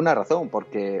 Por una razón,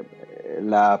 porque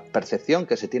la percepción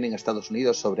que se tiene en Estados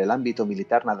Unidos sobre el ámbito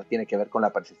militar nada tiene que ver con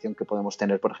la percepción que podemos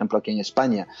tener, por ejemplo, aquí en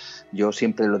España. Yo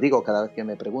siempre lo digo cada vez que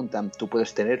me preguntan, tú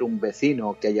puedes tener un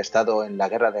vecino que haya estado en la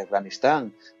guerra de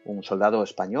Afganistán, un soldado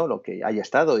español o que haya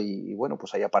estado y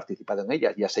pues haya participado en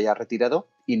ella, ya se haya retirado,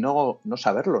 y no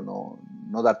saberlo,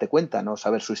 no darte cuenta, no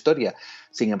saber su historia.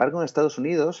 Sin embargo, en Estados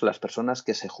Unidos, las personas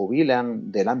que se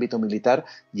jubilan del ámbito militar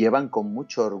llevan con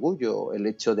mucho orgullo el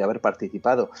hecho de haber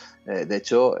participado. De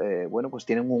hecho, pues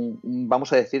tienen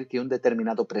vamos a decir que un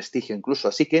determinado prestigio incluso.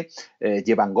 Así que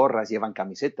llevan gorras, llevan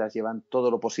camisetas, llevan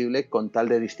todo lo posible con tal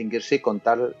de distinguirse y con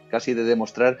tal casi de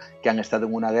demostrar que han estado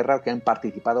en una guerra o que han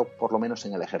participado por lo menos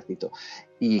en el ejército.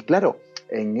 Y claro,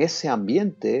 en ese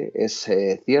ambiente es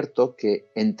cierto que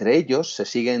entre ellos se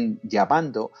siguen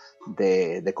llamando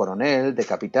de coronel, de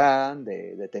capitán,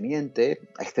 de teniente,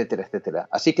 etcétera, etcétera.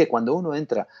 Así que cuando uno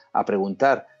entra a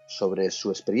preguntar sobre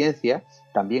su experiencia,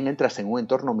 también entras en un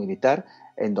entorno militar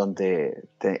en donde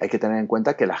hay que tener en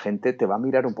cuenta que la gente te va a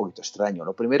mirar un poquito extraño.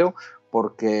 Lo primero,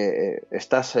 porque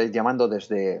estás llamando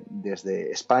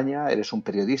desde España, eres un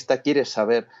periodista, quieres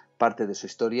saber parte de su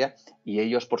historia, y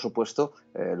ellos, por supuesto,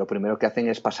 lo primero que hacen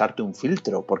es pasarte un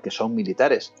filtro, porque son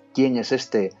militares. ¿Quién es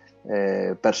este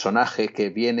personaje que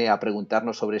viene a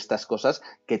preguntarnos sobre estas cosas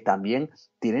que también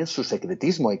tienen su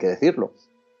secretismo, hay que decirlo?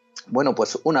 Bueno,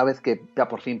 pues una vez que ya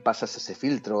por fin pasas ese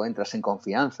filtro, entras en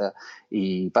confianza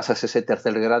y pasas ese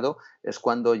tercer grado, es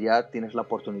cuando ya tienes la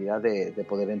oportunidad de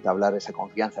poder entablar esa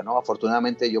confianza, ¿no?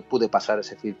 Afortunadamente yo pude pasar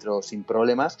ese filtro sin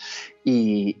problemas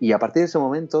y a partir de ese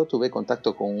momento tuve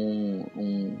contacto con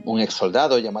un ex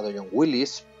soldado llamado John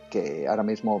Willis, que ahora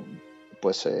mismo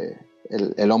pues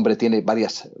el hombre tiene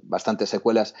bastantes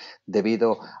secuelas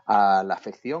debido a la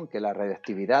afección que la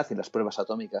radiactividad y las pruebas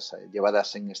atómicas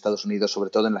llevadas en Estados Unidos, sobre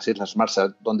todo en las Islas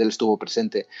Marshall, donde él estuvo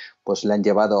presente, pues le han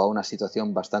llevado a una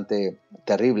situación bastante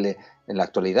terrible en la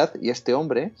actualidad. Y este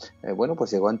hombre, bueno,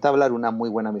 pues llegó a entablar una muy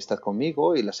buena amistad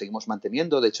conmigo y la seguimos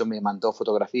manteniendo. De hecho, me mandó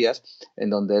fotografías en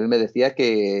donde él me decía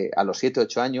que a los 7 o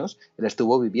 8 años él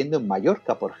estuvo viviendo en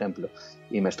Mallorca, por ejemplo,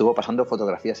 y me estuvo pasando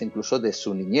fotografías incluso de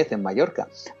su niñez en Mallorca,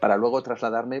 para luego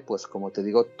trasladarme, pues como te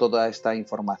digo, toda esta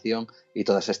información y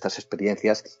todas estas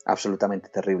experiencias absolutamente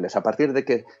terribles. A partir de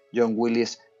que John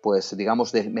Willis, pues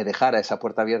digamos, me dejara esa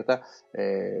puerta abierta,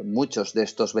 muchos de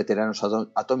estos veteranos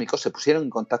atómicos se pusieron en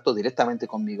contacto directamente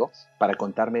conmigo para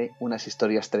contarme unas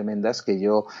historias tremendas que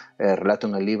yo relato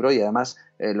en el libro, y además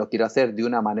lo quiero hacer de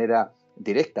una manera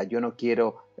directa. Yo no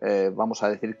quiero, vamos a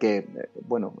decir que,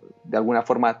 bueno, de alguna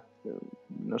forma,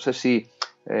 no sé si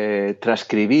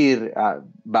transcribir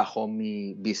bajo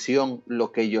mi visión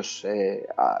lo que ellos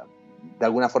de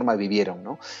alguna forma vivieron,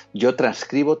 ¿no? Yo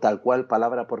transcribo tal cual,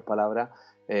 palabra por palabra,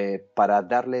 para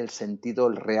darle el sentido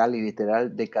real y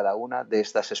literal de cada una de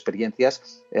estas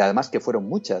experiencias, además que fueron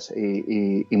muchas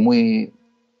y muy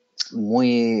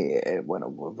bueno,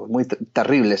 muy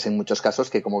terribles en muchos casos,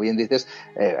 que como bien dices,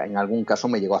 en algún caso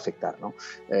me llegó a afectar, ¿no?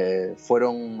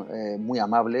 Fueron muy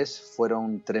amables,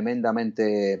 fueron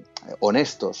tremendamente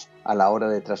honestos a la hora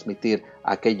de transmitir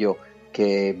aquello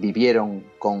que vivieron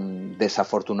con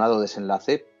desafortunado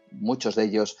desenlace. Muchos de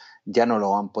ellos ya no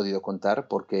lo han podido contar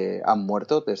porque han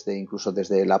muerto incluso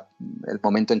desde el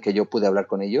momento en que yo pude hablar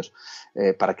con ellos,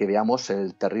 para que veamos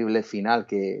el terrible final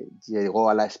que llegó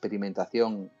a la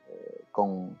experimentación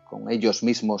con ellos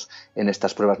mismos en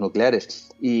estas pruebas nucleares.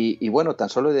 Y bueno, tan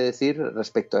solo he de decir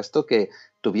respecto a esto que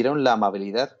tuvieron la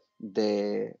amabilidad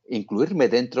de incluirme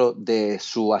dentro de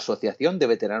su asociación de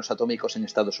veteranos atómicos en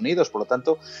Estados Unidos. Por lo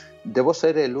tanto, debo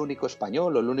ser el único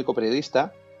español o el único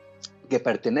periodista que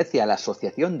pertenece a la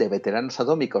Asociación de Veteranos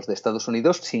Atómicos de Estados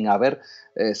Unidos sin haber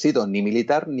sido ni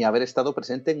militar ni haber estado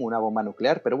presente en una bomba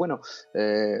nuclear. Pero bueno,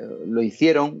 lo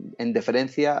hicieron en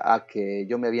deferencia a que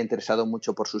yo me había interesado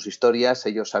mucho por sus historias.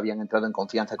 Ellos habían entrado en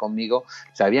confianza conmigo,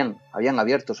 habían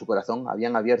abierto su corazón,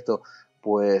 habían abierto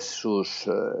pues sus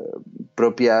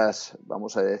propias,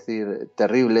 vamos a decir,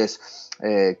 terribles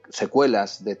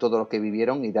secuelas de todo lo que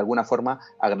vivieron, y de alguna forma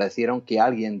agradecieron que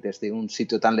alguien desde un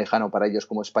sitio tan lejano para ellos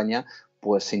como España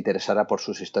pues se interesara por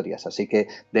sus historias. Así que,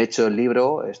 de hecho, el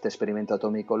libro, este experimento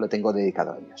atómico, lo tengo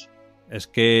dedicado a ellos. Es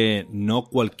que no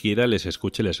cualquiera les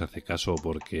escuche y les hace caso,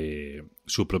 porque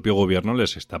su propio gobierno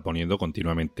les está poniendo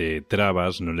continuamente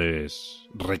trabas, no les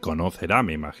reconocerá,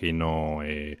 me imagino,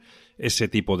 ese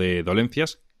tipo de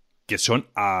dolencias que son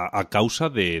a causa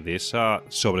de esa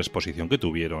sobreexposición que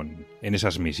tuvieron en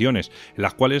esas misiones, en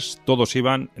las cuales todos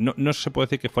iban, no se puede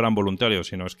decir que fueran voluntarios,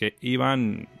 sino es que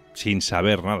iban sin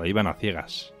saber nada, iban a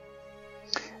ciegas.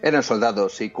 Eran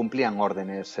soldados y cumplían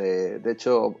órdenes. De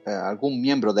hecho, algún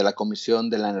miembro de la Comisión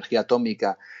de la Energía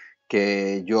Atómica,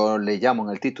 que yo le llamo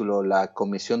en el título la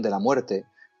Comisión de la Muerte,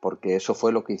 porque eso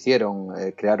fue lo que hicieron,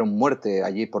 crearon muerte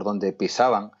allí por donde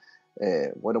pisaban.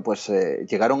 Bueno, pues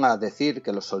llegaron a decir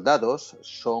que los soldados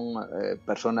son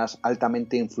personas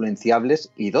altamente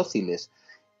influenciables y dóciles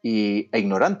e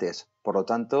ignorantes. Por lo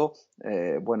tanto,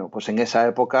 bueno, pues en esa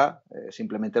época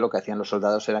simplemente lo que hacían los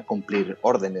soldados era cumplir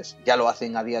órdenes. Ya lo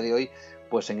hacen a día de hoy,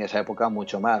 pues en esa época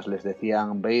mucho más. Les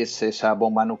decían, ¿veis esa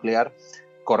bomba nuclear?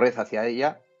 Corred hacia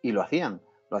ella, y lo hacían.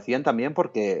 Lo hacían también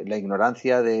porque la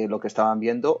ignorancia de lo que estaban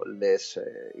viendo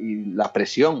y la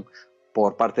presión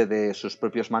por parte de sus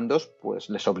propios mandos, pues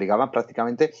les obligaban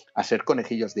prácticamente a ser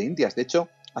conejillos de indias. De hecho,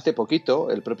 hace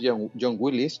poquito el propio John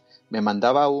Willis me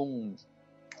mandaba un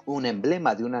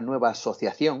emblema de una nueva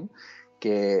asociación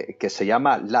que se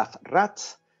llama Lab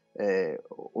Rats.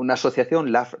 Una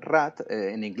asociación Lab Rat,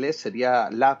 en inglés sería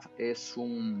Lab, es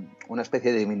una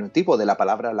especie de diminutivo de la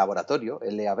palabra laboratorio,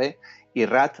 LAB, y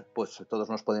Rat, pues todos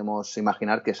nos podemos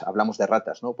imaginar que hablamos de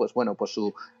ratas, ¿no? Pues bueno, pues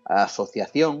su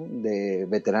asociación de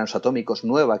veteranos atómicos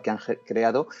nueva que han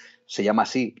creado se llama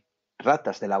así,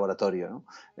 ratas de laboratorio, ¿no?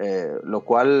 Lo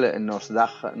cual nos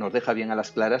deja bien a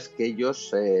las claras que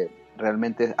ellos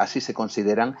realmente así se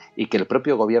consideran, y que el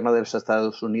propio gobierno de los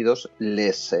Estados Unidos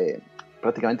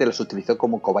prácticamente les utilizó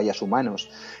como cobayas humanos.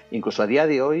 Incluso a día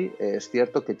de hoy es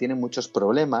cierto que tienen muchos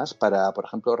problemas para, por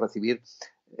ejemplo, recibir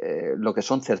lo que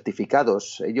son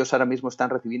certificados. Ellos ahora mismo están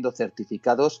recibiendo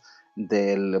certificados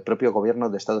del propio gobierno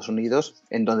de Estados Unidos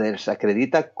en donde les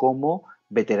acredita como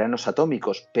veteranos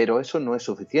atómicos, pero eso no es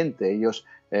suficiente. Ellos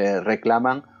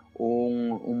reclaman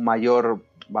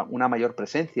una mayor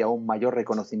presencia, un mayor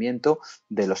reconocimiento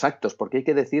de los actos, porque hay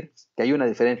que decir que hay una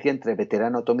diferencia entre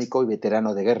veterano atómico y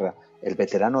veterano de guerra. El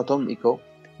veterano atómico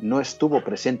no estuvo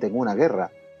presente en una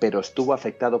guerra, pero estuvo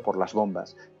afectado por las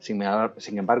bombas. Sin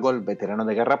embargo, el veterano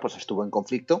de guerra pues estuvo en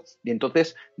conflicto, y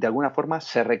entonces de alguna forma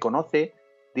se reconoce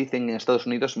dicen en Estados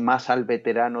Unidos, más al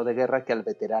veterano de guerra que al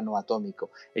veterano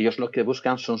atómico. Ellos lo que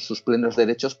buscan son sus plenos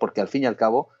derechos porque al fin y al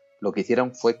cabo lo que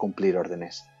hicieron fue cumplir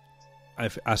órdenes.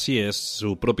 Así es,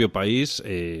 su propio país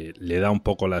le da un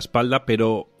poco la espalda,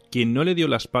 pero quien no le dio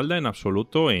la espalda en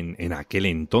absoluto en aquel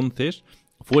entonces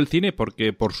fue el cine,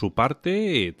 porque por su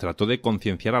parte trató de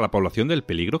concienciar a la población del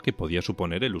peligro que podía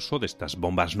suponer el uso de estas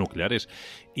bombas nucleares.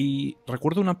 Y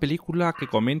recuerdo una película que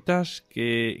comentas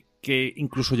que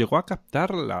incluso llegó a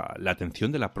captar la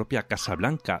atención de la propia Casa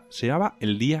Blanca. Se llamaba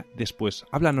El día después.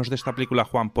 Háblanos de esta película,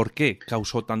 Juan. ¿Por qué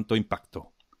causó tanto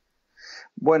impacto?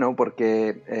 Bueno,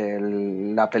 porque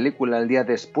la película El día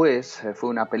después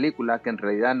fue una película que en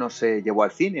realidad no se llevó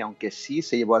al cine, aunque sí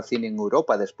se llevó al cine en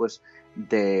Europa después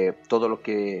de todo lo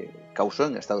que causó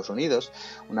en Estados Unidos.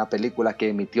 Una película que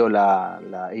emitió la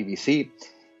ABC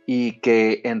y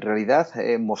que en realidad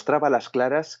mostraba a las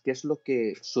claras qué es lo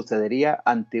que sucedería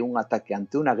ante un ataque,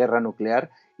 ante una guerra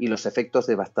nuclear y los efectos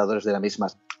devastadores de la misma.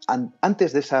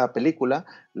 Antes de esa película,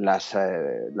 las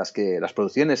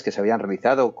producciones que se habían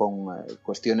realizado con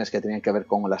cuestiones que tenían que ver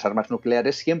con las armas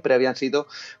nucleares siempre habían sido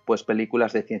pues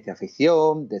películas de ciencia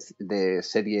ficción, de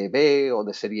serie B o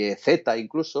de serie Z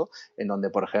incluso, en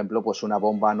donde, por ejemplo, pues una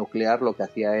bomba nuclear lo que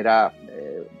hacía era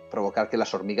provocar que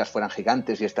las hormigas fueran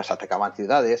gigantes y estas atacaban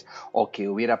ciudades, o que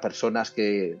hubiera personas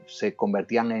que se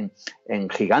convertían en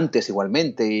gigantes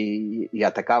igualmente y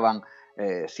atacaban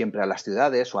siempre a las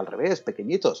ciudades, o al revés,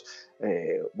 pequeñitos.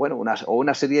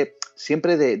 Una serie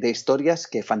siempre de historias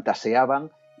que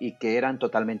fantaseaban y que eran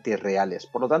totalmente irreales.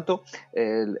 Por lo tanto,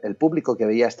 el público que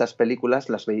veía estas películas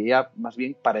las veía más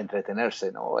bien para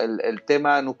entretenerse, ¿no? El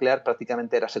tema nuclear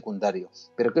prácticamente era secundario.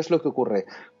 Pero ¿qué es lo que ocurre?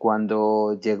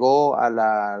 Cuando llegó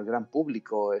al gran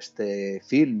público este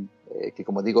film, que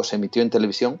como digo se emitió en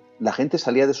televisión, la gente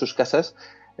salía de sus casas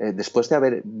después de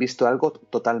haber visto algo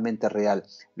totalmente real.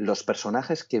 Los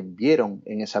personajes que vieron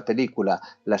en esa película,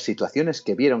 las situaciones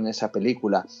que vieron en esa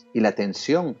película y la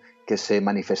tensión que se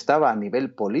manifestaba a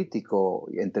nivel político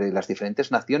entre las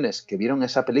diferentes naciones que vieron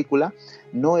esa película,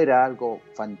 no era algo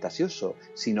fantasioso,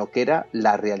 sino que era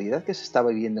la realidad que se estaba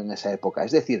viviendo en esa época.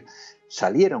 Es decir,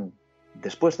 salieron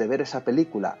después de ver esa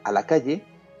película a la calle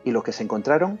y lo que se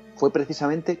encontraron fue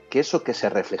precisamente que eso que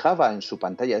se reflejaba en su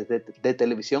pantalla de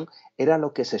televisión era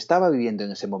lo que se estaba viviendo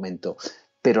en ese momento.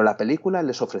 Pero la película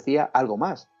les ofrecía algo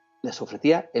más. Les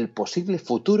ofrecía el posible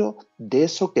futuro de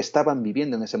eso que estaban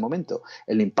viviendo en ese momento.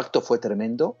 El impacto fue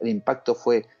tremendo, el impacto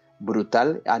fue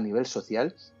brutal a nivel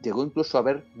social. Llegó incluso a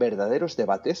haber verdaderos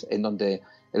debates en donde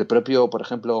el propio, por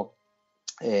ejemplo,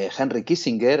 Henry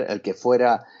Kissinger, el que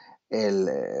fuera el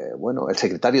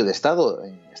secretario de Estado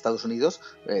en Estados Unidos,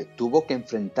 tuvo que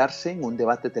enfrentarse en un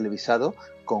debate televisado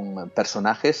con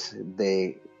personajes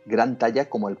de gran talla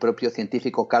como el propio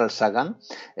científico Carl Sagan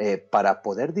para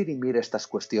poder dirimir estas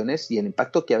cuestiones y el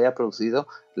impacto que había producido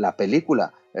la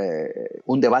película.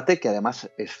 Un debate que además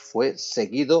fue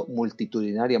seguido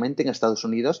multitudinariamente en Estados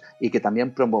Unidos y que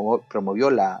también promovió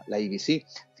la ABC.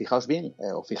 Fijaos bien,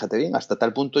 o fíjate bien, hasta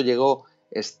tal punto llegó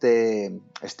este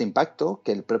impacto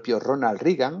que el propio Ronald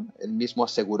Reagan, él mismo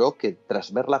aseguró que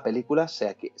tras ver la película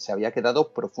se había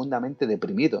quedado profundamente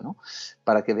deprimido, ¿no?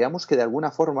 Para que veamos que de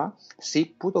alguna forma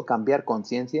sí pudo cambiar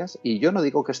conciencias, y yo no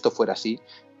digo que esto fuera así,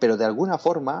 pero de alguna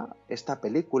forma esta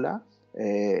película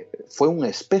fue un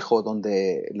espejo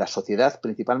donde la sociedad,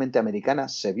 principalmente americana,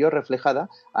 se vio reflejada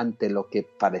ante lo que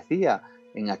parecía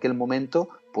en aquel momento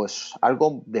pues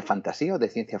algo de fantasía o de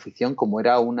ciencia ficción, como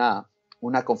era una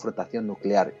confrontación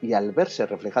nuclear. Y al verse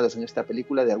reflejados en esta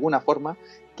película, de alguna forma,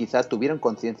 quizá tuvieron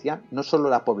conciencia no solo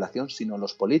la población, sino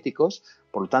los políticos.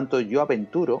 Por lo tanto, yo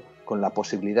aventuro con la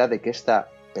posibilidad de que esta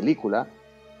película,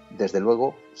 desde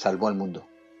luego, salvó al mundo.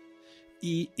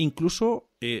 Y incluso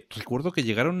recuerdo que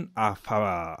llegaron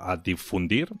a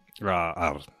difundir,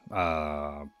 a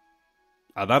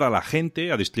dar a la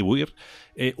gente, a distribuir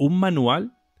un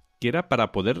manual que era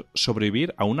para poder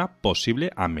sobrevivir a una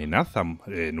posible amenaza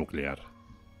nuclear.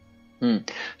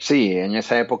 Sí, en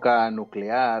esa época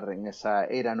nuclear, en esa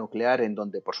era nuclear, en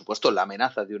donde, por supuesto, la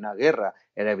amenaza de una guerra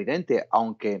era evidente,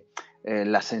 aunque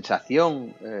la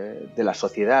sensación de la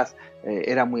sociedad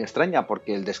era muy extraña,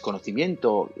 porque el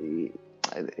desconocimiento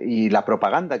y la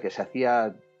propaganda que se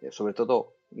hacía, sobre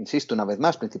todo, insisto una vez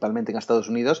más, principalmente en Estados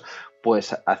Unidos,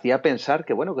 pues hacía pensar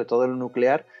que, bueno, que todo lo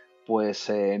nuclear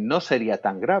pues no sería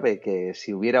tan grave, que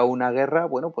si hubiera una guerra,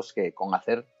 bueno, pues que con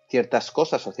hacer ciertas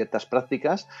cosas o ciertas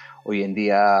prácticas, hoy en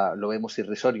día lo vemos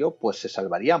irrisorio, pues se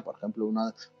salvarían. Por ejemplo,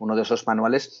 uno de esos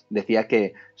manuales decía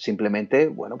que simplemente,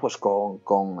 bueno, pues con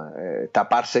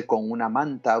taparse con una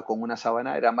manta o con una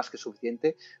sábana era más que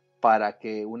suficiente para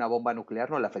que una bomba nuclear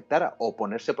no le afectara, o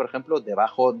ponerse, por ejemplo,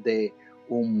 debajo de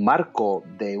un marco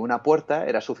de una puerta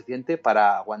era suficiente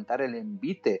para aguantar el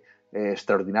envite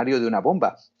extraordinario de una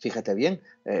bomba. Fíjate bien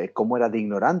cómo era de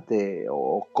ignorante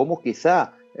o cómo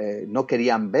quizá no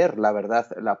querían ver la verdad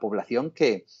la población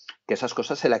que esas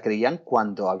cosas se la creían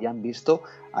cuando habían visto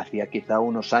hacía quizá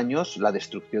unos años la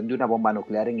destrucción de una bomba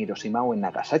nuclear en Hiroshima o en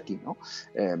Nagasaki, ¿no?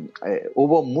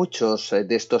 Hubo muchos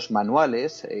de estos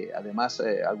manuales, además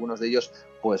algunos de ellos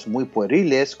pues muy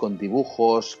pueriles, con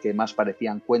dibujos que más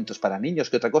parecían cuentos para niños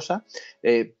que otra cosa,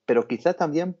 pero quizá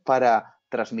también para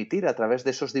transmitir a través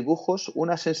de esos dibujos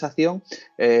una sensación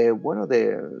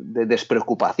de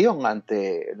despreocupación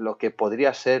ante lo que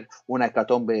podría ser una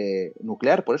hecatombe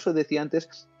nuclear. Por eso decía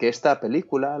antes que esta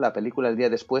película, la película El día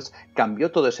después,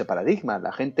 cambió todo ese paradigma.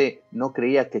 La gente no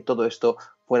creía que todo esto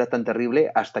fuera tan terrible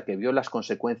hasta que vio las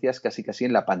consecuencias casi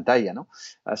en la pantalla, ¿no?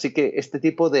 Así que este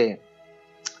tipo de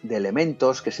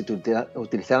elementos que se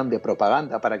utilizaron de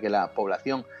propaganda para que la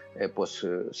población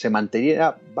se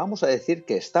mantuviera, vamos a decir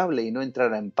que estable y no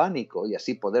entrara en pánico y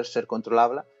así poder ser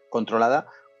controlada,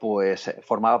 pues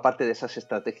formaba parte de esas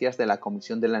estrategias de la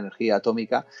Comisión de la Energía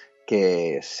Atómica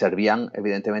que servían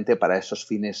evidentemente para esos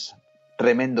fines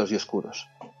tremendos y oscuros.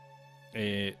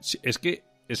 Es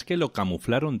que lo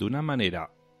camuflaron de una manera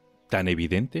tan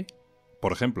evidente,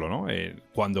 por ejemplo, ¿no?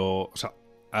 Cuando... O sea,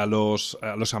 a los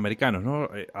americanos, ¿no?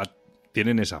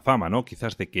 Tienen esa fama, ¿no?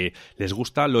 Quizás de que les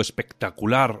gusta lo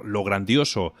espectacular, lo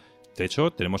grandioso. De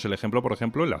hecho, tenemos el ejemplo, por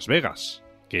ejemplo, en Las Vegas,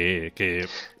 que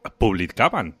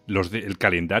publicaban el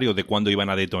calendario de cuándo iban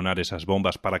a detonar esas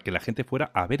bombas para que la gente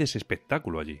fuera a ver ese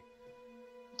espectáculo allí.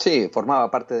 Sí,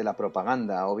 formaba parte de la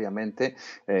propaganda, obviamente.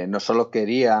 No solo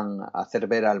querían hacer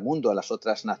ver al mundo, a las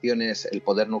otras naciones, el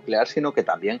poder nuclear, sino que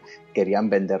también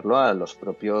querían venderlo a los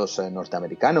propios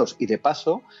norteamericanos. Y de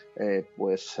paso,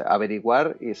 pues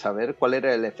averiguar y saber cuál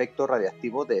era el efecto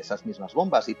radiactivo de esas mismas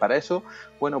bombas. Y para eso,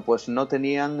 bueno, pues no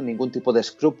tenían ningún tipo de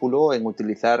escrúpulo en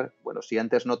utilizar, bueno, si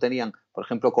antes no tenían, por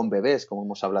ejemplo, con bebés, como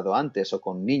hemos hablado antes, o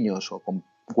con niños, o con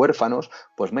huérfanos,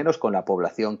 pues menos con la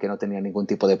población que no tenía ningún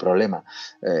tipo de problema.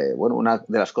 Una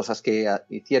de las cosas que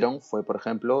hicieron fue, por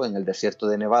ejemplo, en el desierto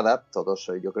de Nevada,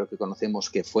 todos yo creo que conocemos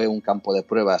que fue un campo de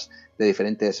pruebas de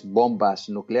diferentes bombas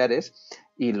nucleares,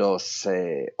 y los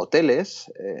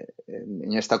hoteles,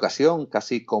 en esta ocasión,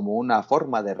 casi como una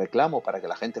forma de reclamo para que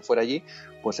la gente fuera allí,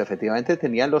 pues efectivamente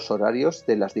tenían los horarios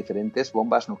de las diferentes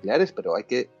bombas nucleares, pero hay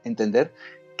que entender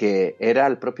que era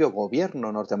el propio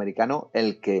gobierno norteamericano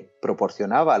el que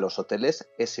proporcionaba a los hoteles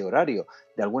ese horario.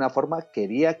 De alguna forma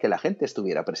quería que la gente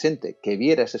estuviera presente, que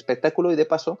viera ese espectáculo y de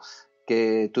paso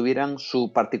que tuvieran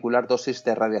su particular dosis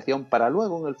de radiación para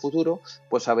luego en el futuro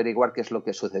pues averiguar qué es lo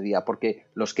que sucedía, porque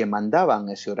los que mandaban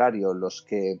ese horario, los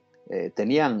que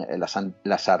tenían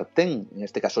la sartén, en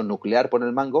este caso nuclear por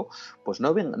el mango, pues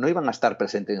no iban a estar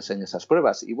presentes en esas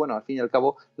pruebas. Y bueno, al fin y al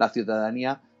cabo la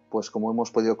ciudadanía, pues como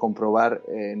hemos podido comprobar,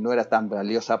 no era tan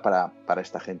valiosa para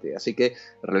esta gente. Así que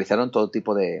realizaron todo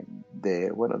tipo de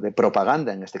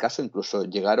propaganda en este caso, incluso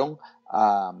llegaron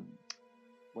a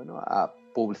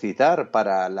publicitar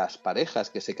para las parejas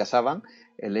que se casaban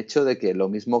el hecho de que lo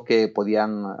mismo que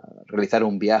podían realizar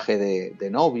un viaje de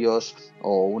novios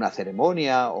o una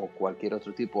ceremonia o cualquier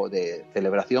otro tipo de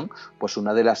celebración, pues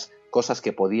una de las cosas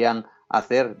que podían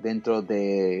hacer dentro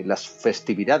de las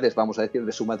festividades, vamos a decir,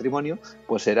 de su matrimonio,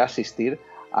 pues era asistir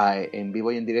en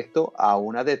vivo y en directo a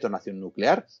una detonación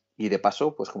nuclear y de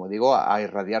paso, pues como digo, a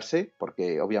irradiarse,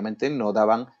 porque obviamente no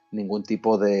daban ningún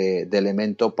tipo de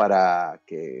elemento para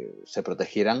que se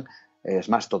protegieran. Es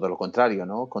más, todo lo contrario,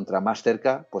 ¿no? Contra más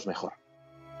cerca, pues mejor.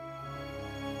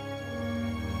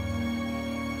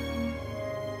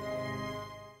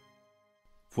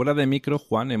 Fuera de micro,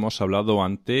 Juan, hemos hablado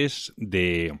antes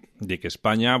de que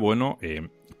España,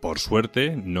 por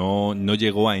suerte, no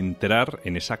llegó a entrar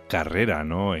en esa carrera,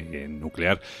 ¿no?,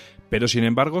 nuclear. Pero, sin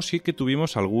embargo, sí que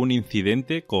tuvimos algún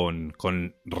incidente con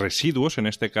residuos, en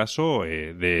este caso,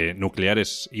 de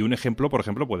nucleares. Y un ejemplo, por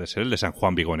ejemplo, puede ser el de San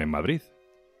Juan Vigón en Madrid.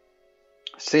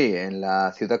 Sí, en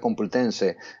la ciudad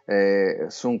complutense.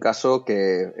 Es un caso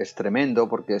que es tremendo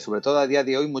porque sobre todo a día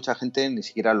de hoy mucha gente ni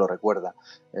siquiera lo recuerda.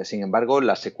 Sin embargo,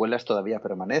 las secuelas todavía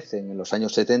permanecen. En los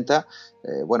años 70,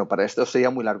 para esto sería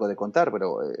muy largo de contar,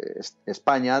 pero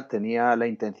España tenía la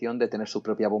intención de tener su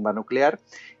propia bomba nuclear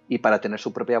y para tener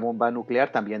su propia bomba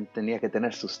nuclear también tenía que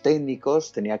tener sus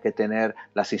técnicos, tenía que tener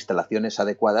las instalaciones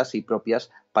adecuadas y propias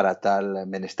para tal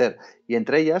menester. Y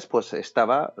entre ellas, pues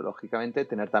estaba, lógicamente,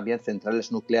 tener también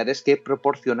centrales nucleares que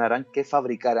proporcionaran, que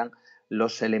fabricaran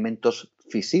los elementos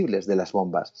fisibles de las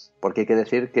bombas, porque hay que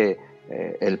decir que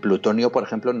el plutonio, por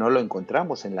ejemplo, no lo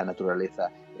encontramos en la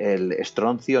naturaleza, el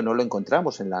estroncio no lo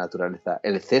encontramos en la naturaleza,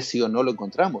 el cesio no lo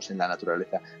encontramos en la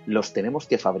naturaleza, los tenemos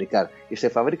que fabricar y se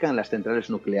fabrican en las centrales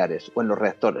nucleares o en los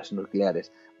reactores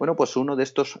nucleares. Bueno, pues uno de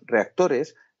estos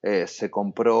reactores se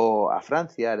compró a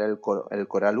Francia, era el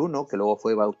Coral 1, que luego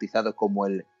fue bautizado como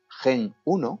el Gen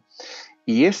 1,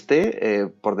 y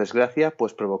por desgracia,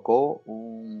 pues provocó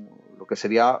lo que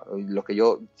sería lo que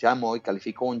yo llamo y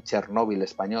califico un Chernóbil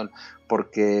español,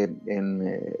 porque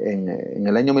en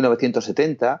el año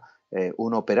 1970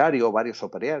 un operario, varios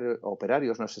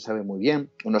operarios, no se sabe muy bien,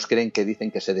 unos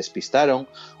dicen que se despistaron,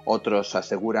 otros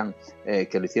aseguran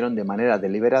que lo hicieron de manera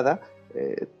deliberada,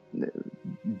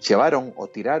 llevaron o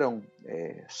tiraron,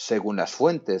 según las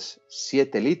fuentes,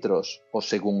 7 litros o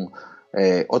según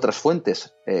otras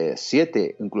fuentes,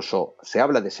 7, incluso se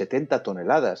habla de 70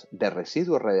 toneladas de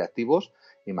residuos radiactivos.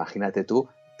 Imagínate tú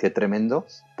qué tremendo,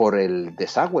 por el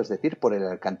desagüe, es decir, por el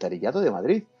alcantarillado de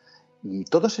Madrid. Y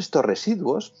todos estos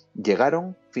residuos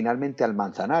llegaron finalmente al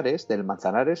Manzanares, del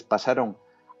Manzanares pasaron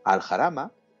al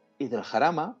Jarama y del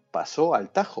Jarama pasó al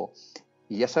Tajo.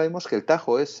 Y ya sabemos que el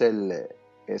Tajo es el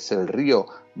río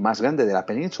más grande de la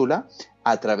península,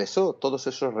 atravesó todos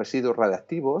esos residuos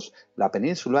radiactivos, la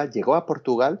península, llegó a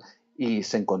Portugal y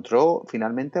se encontró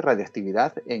finalmente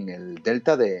radiactividad en el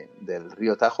delta del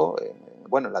río Tajo,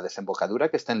 la desembocadura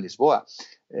que está en Lisboa.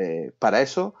 Para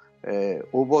eso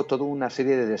hubo toda una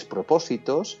serie de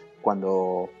despropósitos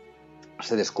cuando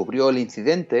se descubrió el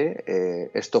incidente.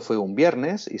 Esto fue un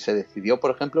viernes y se decidió,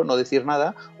 por ejemplo, no decir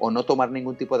nada o no tomar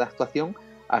ningún tipo de actuación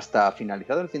hasta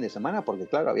finalizado el fin de semana, porque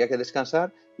claro, había que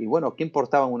descansar y bueno, ¿qué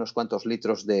importaban unos cuantos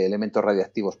litros de elementos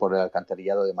radiactivos por el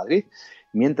alcantarillado de Madrid?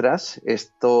 Mientras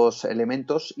estos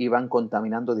elementos iban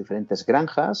contaminando diferentes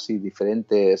granjas y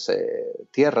diferentes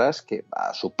tierras que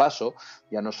a su paso,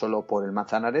 ya no solo por el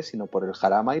Manzanares, sino por el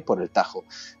Jarama y por el Tajo.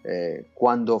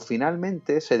 Cuando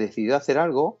finalmente se decidió hacer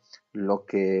algo, lo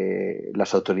que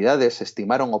las autoridades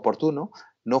estimaron oportuno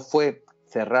no fue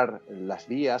cerrar las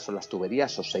vías o las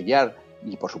tuberías o sellar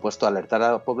y por supuesto alertar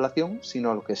a la población,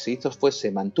 sino lo que se hizo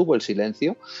se mantuvo el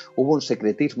silencio, hubo un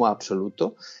secretismo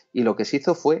absoluto y lo que se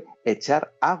hizo fue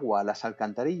echar agua a las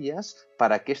alcantarillas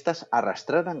para que éstas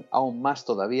arrastraran aún más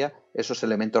todavía esos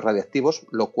elementos radiactivos,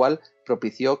 lo cual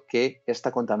propició que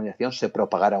esta contaminación se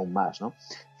propagara aún más, ¿no?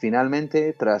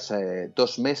 Finalmente, tras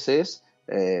 2 meses,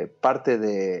 parte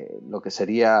de lo que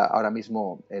sería ahora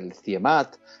mismo el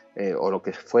CIEMAT, o lo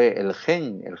que fue el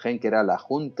GEN que era la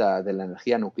Junta de la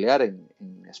Energía Nuclear en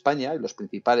España, y los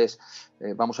principales,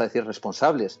 vamos a decir,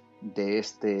 responsables de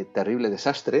este terrible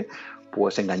desastre,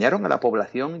 pues engañaron a la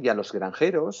población y a los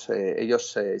granjeros.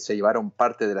 Ellos se llevaron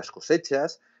parte de las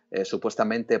cosechas,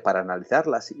 supuestamente para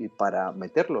analizarlas y para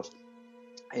meterlos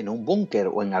en un búnker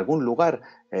o en algún lugar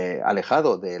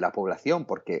alejado de la población,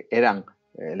 porque eran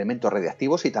elementos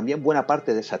radiactivos, y también buena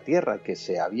parte de esa tierra que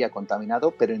se había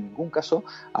contaminado, pero en ningún caso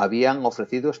habían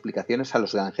ofrecido explicaciones a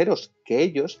los granjeros, que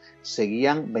ellos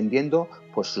seguían vendiendo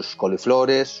pues sus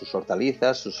coliflores, sus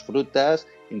hortalizas, sus frutas,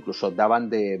 incluso daban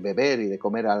de beber y de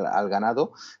comer al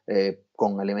ganado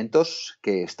con elementos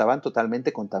que estaban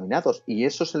totalmente contaminados, y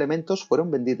esos elementos fueron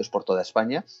vendidos por toda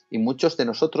España y muchos de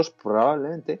nosotros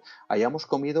probablemente hayamos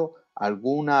comido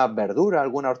alguna verdura,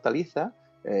 alguna hortaliza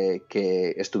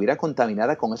que estuviera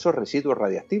contaminada con esos residuos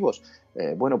radiactivos.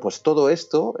 Pues todo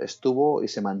esto estuvo y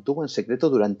se mantuvo en secreto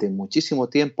durante muchísimo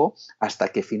tiempo, hasta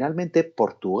que finalmente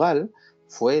Portugal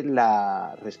fue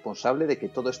la responsable de que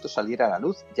todo esto saliera a la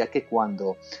luz, ya que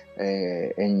cuando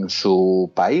en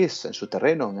su país, en su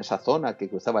terreno, en esa zona que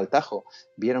cruzaba el Tajo,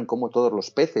 vieron cómo todos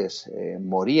los peces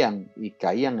morían y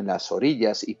caían en las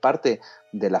orillas, y parte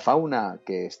de la fauna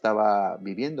que estaba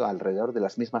viviendo alrededor de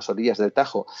las mismas orillas del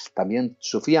Tajo también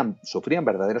sufrían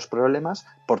verdaderos problemas,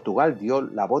 Portugal dio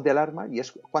la voz de alarma y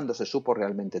es cuando se supo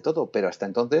realmente todo. Pero hasta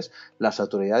entonces las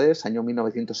autoridades, año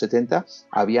 1970,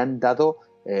 habían dado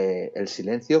el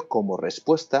silencio como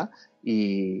respuesta,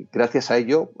 y gracias a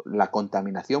ello la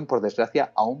contaminación, por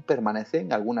desgracia, aún permanece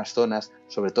en algunas zonas,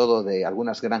 sobre todo de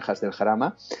algunas granjas del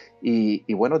Jarama,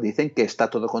 y bueno, dicen que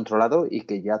está todo controlado y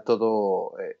que ya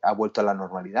todo ha vuelto a la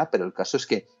normalidad, pero el caso es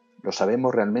que ¿lo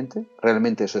sabemos realmente?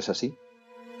 ¿Realmente eso es así?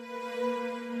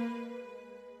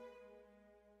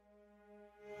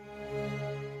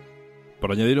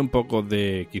 Por añadir un poco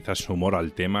de quizás humor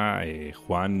al tema,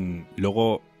 Juan,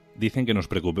 luego dicen que nos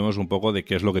preocupemos un poco de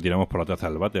qué es lo que tiramos por la taza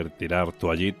del váter, tirar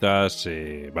toallitas,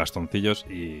 bastoncillos,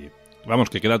 y vamos,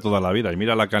 que queda toda la vida. Y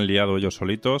mira la que han liado ellos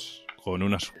solitos con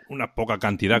una poca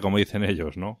cantidad, como dicen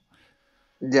ellos, ¿no?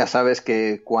 Ya sabes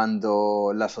que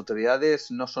cuando las autoridades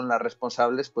no son las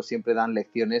responsables, pues siempre dan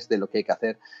lecciones de lo que hay que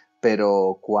hacer,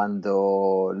 pero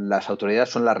cuando las autoridades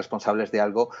son las responsables de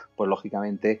algo, pues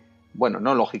lógicamente, bueno,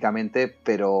 no lógicamente,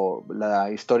 pero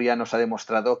la historia nos ha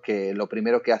demostrado que lo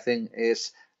primero que hacen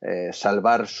es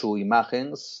salvar su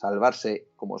imagen, salvarse,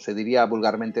 como se diría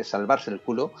vulgarmente, salvarse el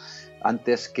culo,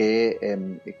 antes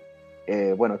que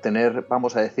bueno, tener,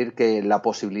 vamos a decir, que la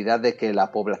posibilidad de que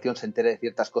la población se entere de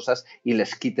ciertas cosas y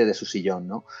les quite de su sillón,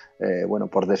 ¿no? Bueno,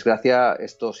 por desgracia,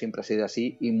 esto siempre ha sido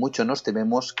así y mucho nos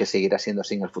tememos que seguirá siendo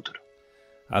así en el futuro.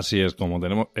 Así es, como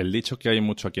tenemos el dicho que hay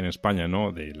mucho aquí en España,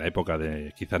 ¿no? De la época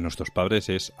de quizás nuestros padres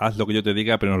es haz lo que yo te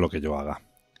diga, pero no lo que yo haga.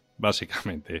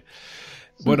 Básicamente.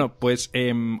 Bueno, pues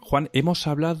Juan, hemos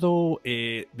hablado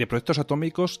de proyectos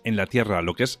atómicos en la Tierra,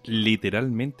 lo que es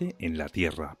literalmente en la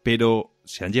Tierra, pero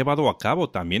se han llevado a cabo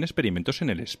también experimentos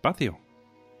en el espacio.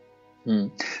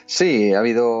 Sí, ha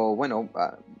habido, bueno,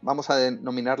 vamos a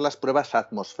denominarlas pruebas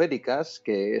atmosféricas,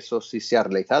 que eso sí se ha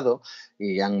realizado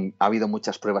y ha habido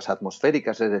muchas pruebas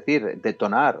atmosféricas, es decir,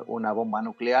 detonar una bomba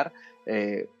nuclear,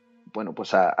 bueno,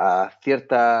 pues a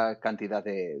cierta cantidad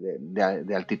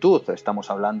de altitud. Estamos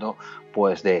hablando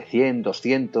pues de 100,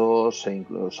 200 e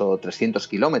incluso 300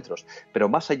 kilómetros. Pero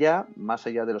más allá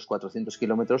de los 400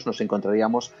 kilómetros, nos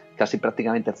encontraríamos casi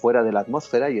prácticamente fuera de la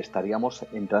atmósfera y estaríamos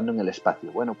entrando en el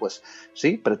espacio. Bueno, pues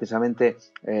sí, precisamente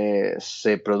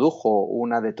se produjo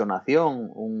una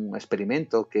detonación, un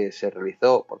experimento que se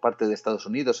realizó por parte de Estados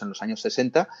Unidos en los años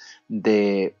 60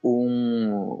 de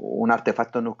un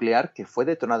artefacto nuclear que fue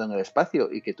detonado en el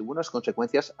espacio y que tuvo unas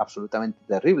consecuencias absolutamente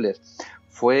terribles.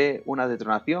 Fue una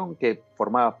detonación que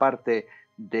formaba parte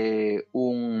de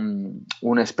un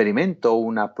experimento,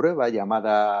 una prueba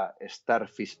llamada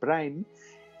Starfish Prime,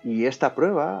 y esta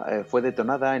prueba fue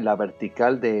detonada en la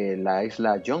vertical de la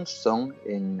isla Johnston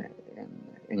en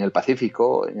el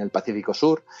Pacífico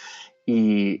Sur,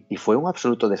 y fue un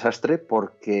absoluto desastre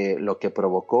porque lo que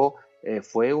provocó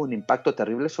fue un impacto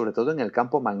terrible, sobre todo en el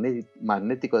campo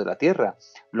magnético de la Tierra.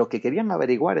 Lo que querían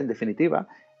averiguar, en definitiva,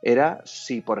 era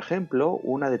si, por ejemplo,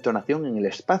 una detonación en el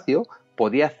espacio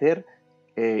podía hacer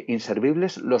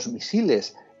inservibles los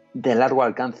misiles de largo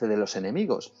alcance de los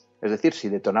enemigos. Es decir, si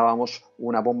detonábamos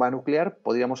una bomba nuclear,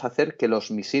 podríamos hacer que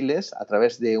los misiles, a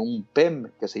través de un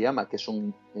PEM, que se llama, que es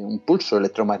un pulso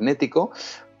electromagnético,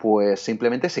 pues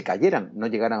simplemente se cayeran, no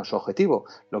llegaran a su objetivo.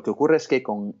 Lo que ocurre es que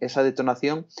con esa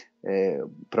detonación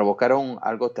provocaron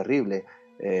algo terrible.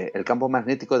 El campo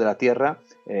magnético de la Tierra,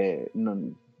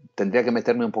 tendría que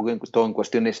meterme un poco en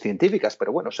cuestiones científicas,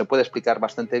 pero bueno, se puede explicar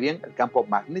bastante bien. El campo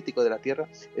magnético de la Tierra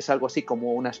es algo así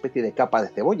como una especie de capa de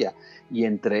cebolla, y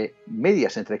entre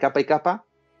capa y capa,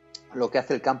 lo que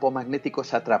hace el campo magnético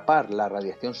es atrapar la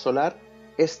radiación solar,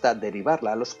 esta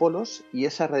derivarla a los polos, y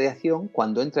esa radiación,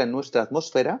 cuando entra en nuestra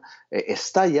atmósfera,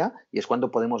 estalla, y es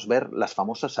cuando podemos ver las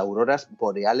famosas auroras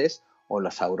boreales o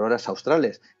las auroras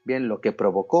australes. Bien, lo que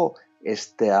provocó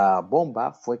esta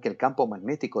bomba fue que el campo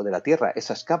magnético de la Tierra,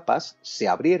 esas capas, se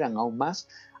abrieran aún más,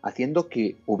 haciendo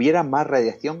que hubiera más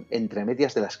radiación entre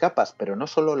medias de las capas, pero no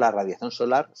solo la radiación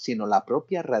solar, sino la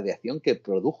propia radiación que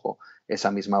produjo esa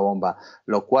misma bomba,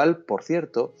 lo cual, por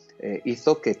cierto,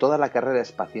 hizo que toda la carrera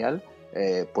espacial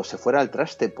pues se fuera al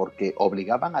traste, porque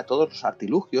obligaban a todos los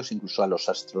artilugios, incluso a los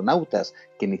astronautas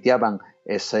que iniciaban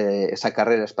esa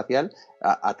carrera espacial,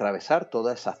 a atravesar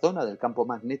toda esa zona del campo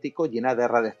magnético llena de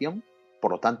radiación,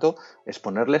 por lo tanto,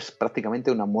 exponerles prácticamente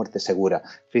una muerte segura.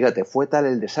 Fíjate, fue tal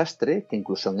el desastre que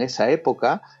incluso en esa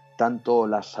época, tanto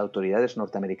las autoridades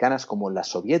norteamericanas como las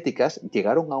soviéticas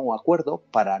llegaron a un acuerdo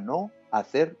para no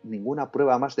hacer ninguna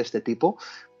prueba más de este tipo,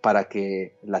 para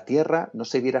que la Tierra no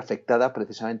se viera afectada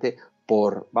precisamente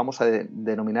por, vamos a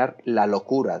denominar, la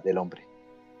locura del hombre.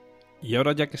 Y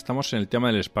ahora, ya que estamos en el tema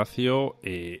del espacio,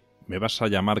 me vas a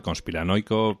llamar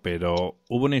conspiranoico, pero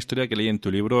hubo una historia que leí en tu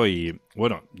libro y,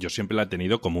 bueno, yo siempre la he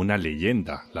tenido como una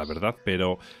leyenda, la verdad,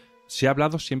 pero se ha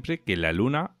hablado siempre que la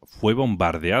Luna fue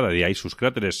bombardeada, de ahí sus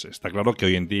cráteres. Está claro que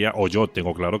hoy en día, o yo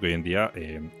tengo claro que hoy en día,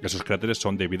 esos cráteres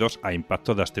son debidos a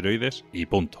impactos de asteroides y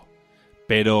punto.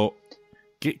 Pero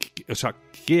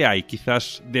 ¿qué hay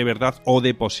quizás de verdad o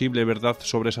de posible verdad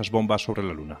sobre esas bombas sobre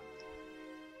la Luna?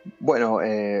 Bueno,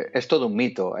 es todo un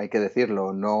mito, hay que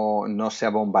decirlo, no se ha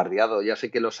bombardeado. Ya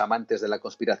sé que los amantes de la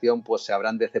conspiración pues se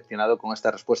habrán decepcionado con esta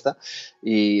respuesta,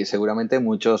 y seguramente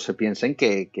muchos piensen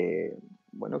que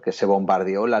se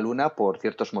bombardeó la Luna por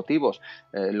ciertos motivos.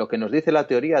 Lo que nos dice la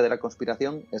teoría de la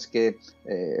conspiración es que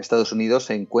Estados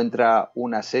Unidos encuentra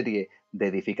una serie de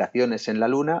edificaciones en la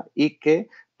Luna y que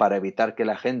para evitar que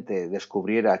la gente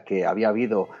descubriera que había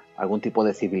habido algún tipo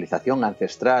de civilización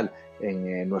ancestral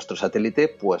en nuestro satélite,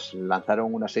 pues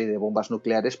lanzaron una serie de bombas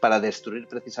nucleares para destruir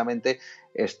precisamente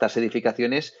estas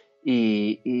edificaciones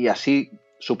y así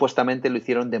supuestamente lo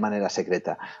hicieron de manera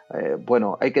secreta.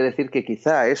 Bueno, hay que decir que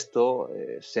quizá esto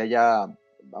se haya,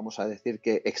 vamos a decir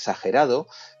que exagerado,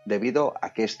 debido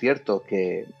a que es cierto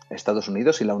que Estados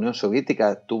Unidos y la Unión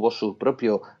Soviética tuvo su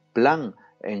propio plan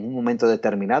en un momento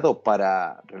determinado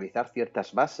para realizar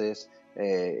ciertas bases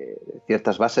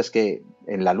que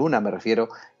en la Luna, me refiero,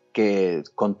 que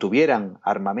contuvieran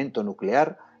armamento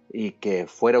nuclear y que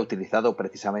fuera utilizado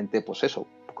precisamente, pues eso,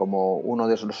 como uno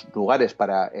de esos lugares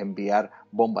para enviar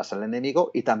bombas al enemigo,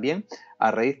 y también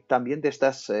a raíz también de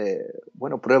estas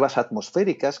pruebas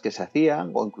atmosféricas que se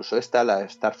hacían, o incluso la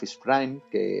Starfish Prime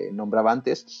que nombraba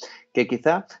antes, que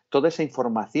quizá toda esa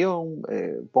información,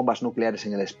 bombas nucleares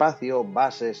en el espacio,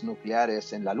 bases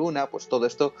nucleares en la Luna, pues todo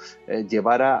esto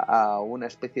llevara a una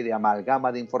especie de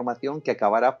amalgama de información que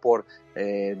acabara por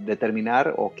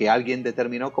determinar, o que alguien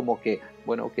determinó como que,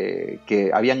 bueno,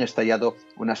 que habían estallado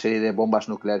una serie de bombas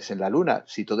nucleares en la Luna.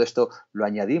 Si todo esto lo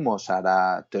añadimos a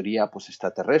la teoría pues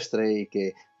extraterrestre y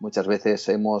que muchas veces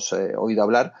hemos oído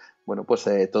hablar, bueno, pues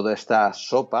toda esta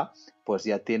sopa pues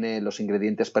ya tiene los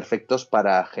ingredientes perfectos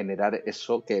para generar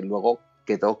eso que luego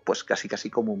quedó pues casi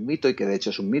como un mito, y que de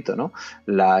hecho es un mito, ¿no?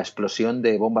 La explosión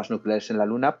de bombas nucleares en la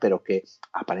Luna, pero que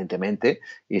aparentemente,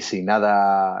 y si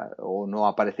nada o no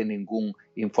aparece ningún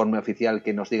informe oficial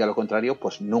que nos diga lo contrario,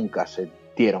 pues nunca se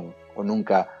dieron o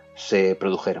nunca se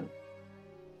produjeron.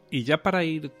 Y ya para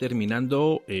ir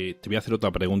terminando, te voy a hacer otra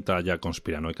pregunta ya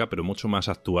conspiranoica, pero mucho más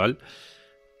actual.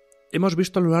 Hemos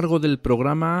visto a lo largo del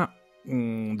programa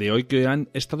de hoy que han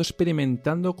estado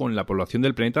experimentando con la población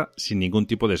del planeta sin ningún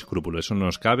tipo de escrúpulo. Eso no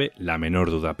nos cabe la menor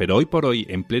duda. Pero hoy por hoy,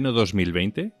 en pleno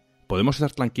 2020, ¿podemos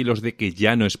estar tranquilos de que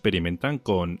ya no experimentan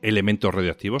con elementos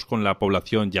radioactivos con la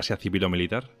población, ya sea civil o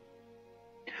militar?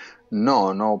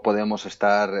 No podemos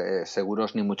estar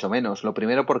seguros ni mucho menos. Lo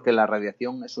primero porque la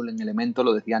radiación es un elemento,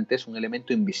 lo decía antes, un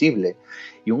elemento invisible,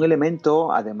 y un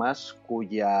elemento además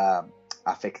cuya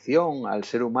afección al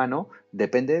ser humano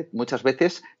depende muchas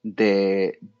veces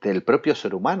del propio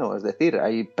ser humano. Es decir,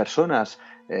 hay personas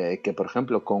que, por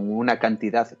ejemplo, con una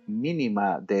cantidad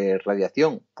mínima de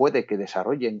radiación puede que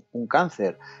desarrollen un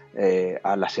cáncer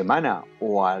a la semana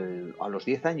o a los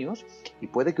 10 años, y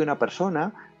puede que una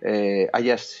persona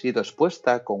haya sido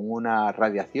expuesta con una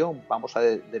radiación, vamos a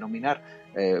denominar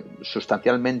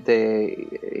sustancialmente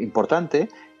importante,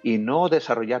 y no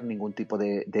desarrollar ningún tipo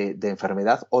de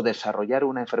enfermedad, o desarrollar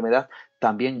una enfermedad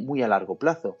también muy a largo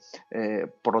plazo.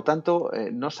 Por lo tanto,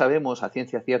 no sabemos a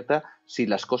ciencia cierta si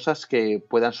las cosas que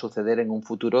puedan suceder en un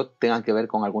futuro tengan que ver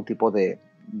con algún tipo de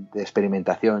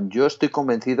experimentación. Yo estoy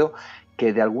convencido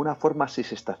que de alguna forma sí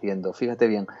se está haciendo. Fíjate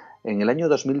bien, en el año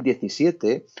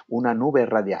 2017 una nube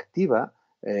radiactiva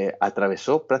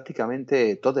atravesó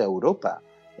prácticamente toda Europa.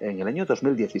 En el año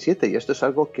 2017, y esto es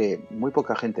algo que muy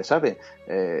poca gente sabe.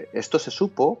 Esto se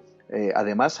supo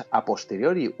además a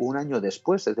posteriori, un año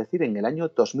después, es decir, en el año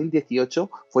 2018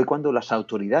 fue cuando las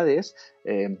autoridades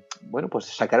pues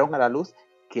sacaron a la luz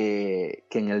que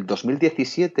en el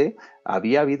 2017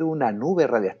 había habido una nube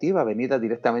radiactiva venida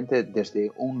directamente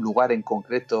desde un lugar en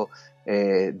concreto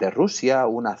de Rusia,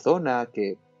 una zona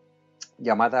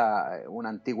llamada una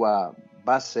antigua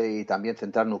base y también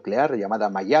central nuclear llamada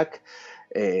Mayak,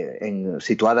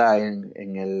 situada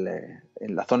en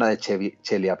la zona de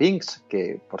Chelyabinsk,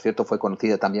 que por cierto fue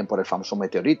conocida también por el famoso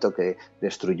meteorito que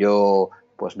destruyó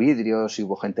pues vidrios y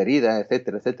hubo gente herida,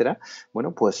 etcétera, etcétera.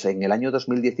 Bueno, pues en el año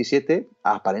 2017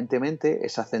 aparentemente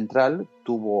esa central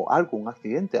tuvo algún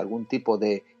accidente, algún tipo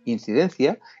de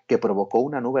incidencia que provocó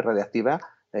una nube radiactiva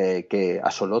que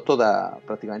asoló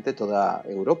prácticamente toda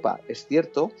Europa. Es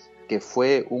cierto que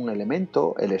fue un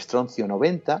elemento, el estroncio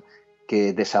 90,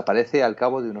 que desaparece al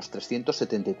cabo de unos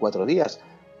 374 días.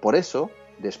 Por eso,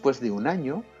 después de un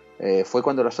año, fue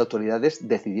cuando las autoridades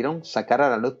decidieron sacar a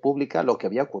la luz pública lo que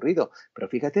había ocurrido. Pero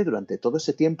fíjate, durante todo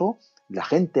ese tiempo, la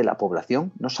gente, la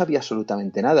población, no sabía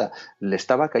absolutamente nada. Le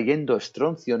estaba cayendo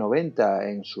estroncio 90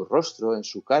 en su rostro, en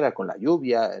su cara, con la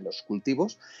lluvia, en los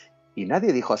cultivos, y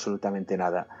nadie dijo absolutamente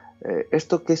nada.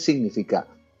 ¿Esto qué significa?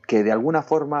 Que de alguna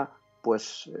forma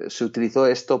pues se utilizó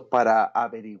esto para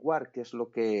averiguar qué es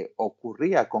lo que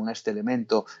ocurría con este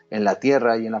elemento en la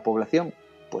Tierra y en la población.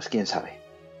 Pues quién sabe.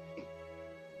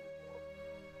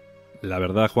 La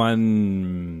verdad,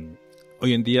 Juan,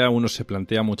 hoy en día uno se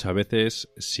plantea muchas veces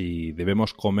si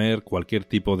debemos comer cualquier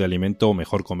tipo de alimento, o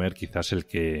mejor comer quizás el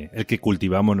que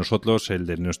cultivamos nosotros, el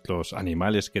de nuestros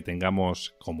animales que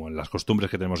tengamos, como en las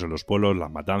costumbres que tenemos en los pueblos, las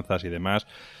matanzas y demás.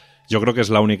 Yo creo que es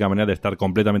la única manera de estar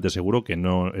completamente seguro que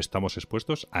no estamos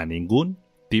expuestos a ningún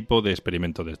tipo de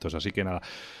experimento de estos. Así que nada,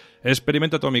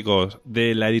 Experimento Atómicos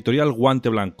de la editorial Guante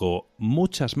Blanco.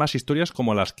 Muchas más historias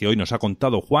como las que hoy nos ha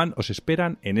contado Juan os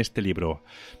esperan en este libro.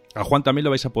 A Juan también lo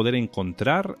vais a poder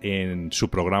encontrar en su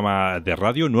programa de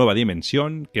radio Nueva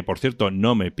Dimensión, que por cierto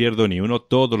no me pierdo ni uno,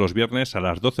 todos los viernes a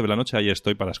las 12 de la noche ahí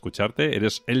estoy para escucharte.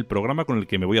 Eres el programa con el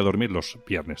que me voy a dormir los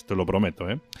viernes, te lo prometo,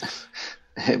 ¿eh?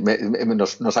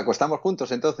 Nos acostamos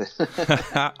juntos entonces.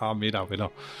 Mira,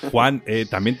 bueno. Juan,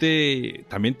 también te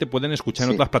pueden escuchar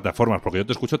en otras plataformas, porque yo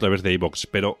te escucho a través de iVoox,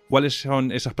 pero ¿cuáles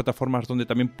son esas plataformas donde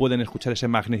también pueden escuchar ese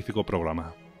magnífico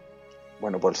programa?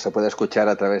 Bueno, pues se puede escuchar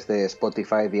a través de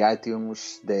Spotify, de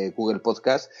iTunes, de Google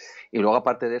Podcast, y luego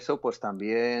aparte de eso, pues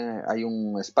también hay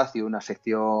un espacio, una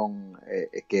sección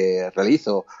que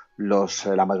realizo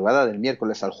la madrugada del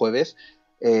miércoles al jueves,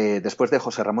 después de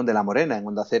José Ramón de la Morena en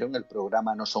Onda Cero, en el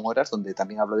programa No Son Horas, donde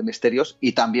también hablo de misterios,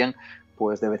 y también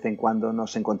pues de vez en cuando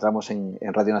nos encontramos en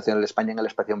Radio Nacional de España en el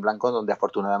Espacio en Blanco, donde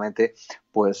afortunadamente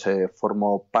pues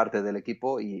formo parte del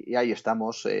equipo y ahí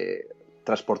estamos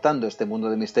transportando este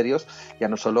mundo de misterios, ya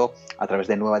no solo a través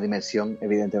de Nueva Dimensión,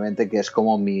 evidentemente, que es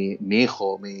como mi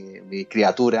hijo, mi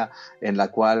criatura, en la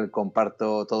cual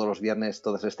comparto todos los viernes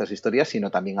todas estas historias,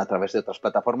 sino también a través de otras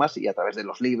plataformas y a través de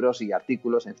los libros y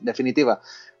artículos. En definitiva,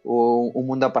 un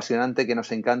mundo apasionante que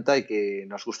nos encanta y que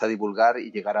nos gusta divulgar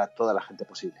y llegar a toda la gente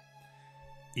posible.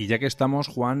 Y ya que estamos,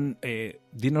 Juan,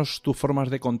 dinos tus formas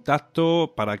de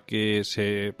contacto para que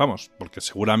porque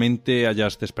seguramente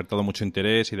hayas despertado mucho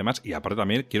interés y demás, y aparte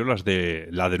también quiero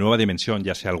la de Nueva Dimensión,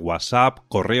 ya sea el WhatsApp,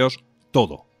 correos,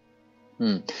 todo.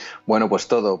 Bueno, pues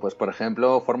todo. Pues por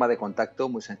ejemplo, forma de contacto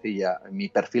muy sencilla. Mi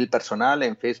perfil personal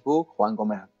en Facebook, Juan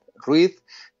Gómez Ruiz,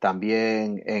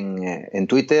 también en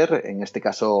Twitter, en este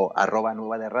caso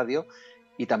 @Nueva de Radio,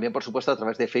 y también, por supuesto, a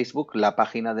través de Facebook, la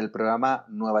página del programa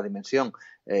Nueva Dimensión.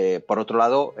 Por otro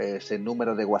lado, ese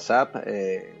número de WhatsApp,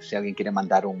 si alguien quiere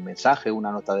mandar un mensaje,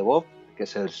 una nota de voz, que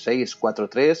es el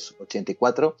 643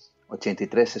 84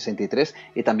 83 63,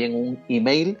 y también un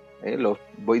email, lo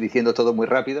voy diciendo todo muy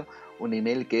rápido, un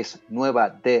email que es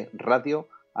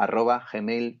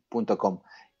nuevaderadio@gmail.com.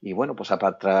 Y bueno, pues a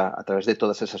través de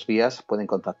todas esas vías pueden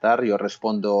contactar, yo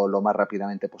respondo lo más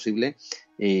rápidamente posible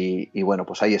y bueno,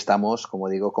 pues ahí estamos, como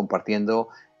digo, compartiendo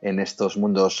en estos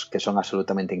mundos que son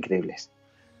absolutamente increíbles.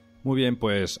 Muy bien,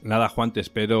 pues nada, Juan, te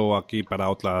espero aquí para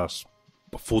otras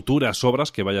futuras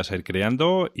obras que vayas a ir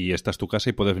creando y esta es tu casa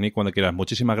y puedes venir cuando quieras.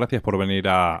 Muchísimas gracias por venir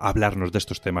a hablarnos de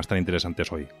estos temas tan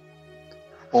interesantes hoy.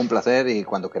 Un placer y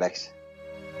cuando queráis.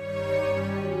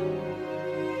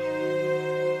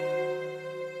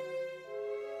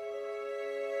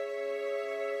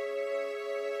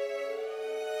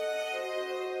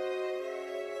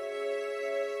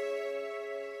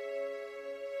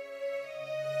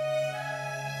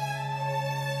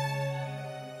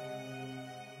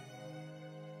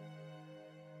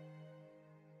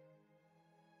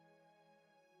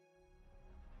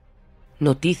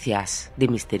 Noticias de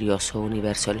Misterioso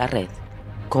Universo en la Red,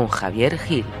 con Javier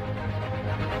Gil.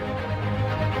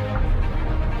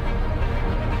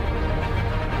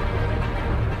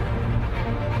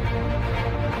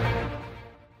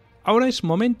 Ahora es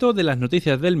momento de las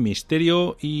noticias del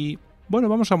misterio y, bueno,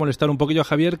 vamos a molestar un poquillo a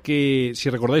Javier, que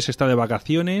si recordáis está de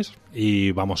vacaciones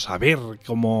y vamos a ver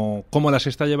cómo las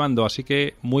está llevando. Así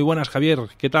que, muy buenas, Javier,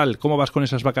 ¿qué tal? ¿Cómo vas con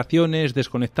esas vacaciones?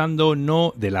 ¿Desconectando?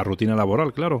 No de la rutina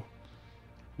laboral, claro.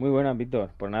 Muy buenas,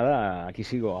 Víctor. Pues nada, aquí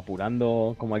sigo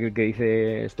apurando, como aquel que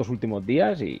dice, estos últimos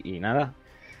días y nada,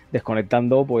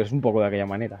 desconectando pues un poco de aquella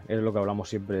manera. Es lo que hablamos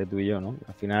siempre tú y yo, ¿no?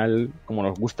 Al final, como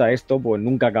nos gusta esto, pues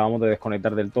nunca acabamos de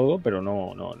desconectar del todo, pero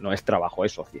no es trabajo,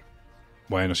 es ocio.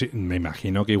 Bueno, sí, me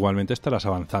imagino que igualmente estarás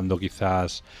avanzando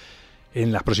quizás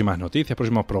en las próximas noticias,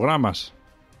 próximos programas.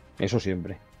 Eso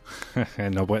siempre.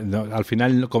 Al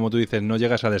final, como tú dices, no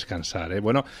llegas a descansar, ¿eh?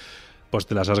 Bueno, pues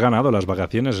te las has ganado las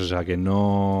vacaciones, o sea que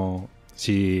no...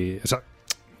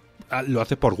 lo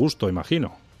haces por gusto,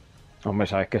 imagino. Hombre,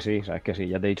 sabes que sí. Ya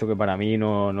te he dicho que para mí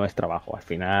no es trabajo. Al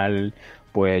final,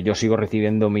 pues yo sigo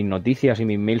recibiendo mis noticias y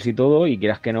mis mails y todo, y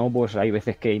quieras que no, pues hay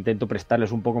veces que intento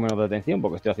prestarles un poco menos de atención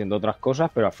porque estoy haciendo otras cosas,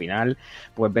 pero al final,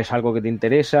 pues ves algo que te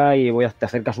interesa y te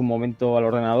acercas un momento al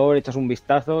ordenador, echas un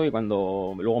vistazo y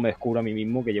cuando luego me descubro a mí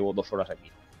mismo que llevo 2 horas aquí.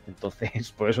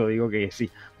 Entonces, por eso digo que sí,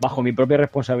 bajo mi propia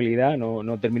responsabilidad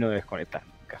no termino de desconectar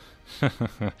nunca.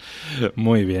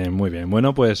 Muy bien, muy bien.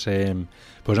 Bueno, pues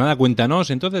nada, cuéntanos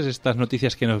entonces estas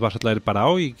noticias que nos vas a traer para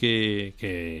hoy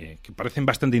que parecen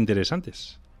bastante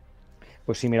interesantes.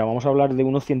 Pues sí, mira, vamos a hablar de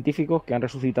unos científicos que han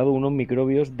resucitado unos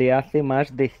microbios de hace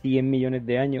más de 100 millones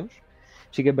de años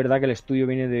Sí que es verdad que el estudio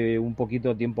viene de un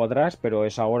poquito tiempo atrás, pero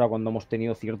es ahora cuando hemos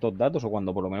tenido ciertos datos o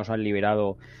cuando por lo menos han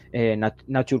liberado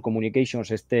Nature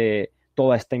Communications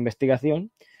toda esta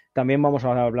investigación. También vamos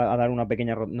a dar una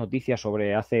pequeña noticia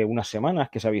sobre hace unas semanas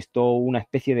que se ha visto una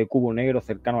especie de cubo negro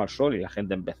cercano al Sol y la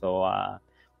gente empezó a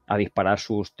disparar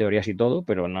sus teorías y todo,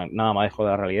 pero nada más lejos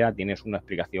de la realidad. Tienes una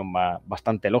explicación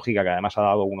bastante lógica que además ha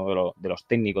dado uno de los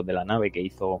técnicos de la nave que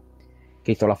hizo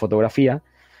la fotografía.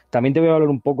 También te voy a hablar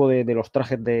un poco de los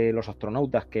trajes de los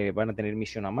astronautas que van a tener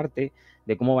misión a Marte,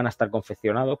 de cómo van a estar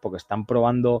confeccionados, porque están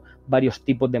probando varios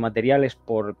tipos de materiales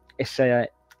por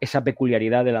esa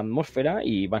peculiaridad de la atmósfera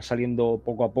y van saliendo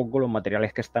poco a poco los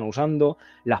materiales que están usando,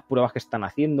 las pruebas que están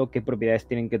haciendo, qué propiedades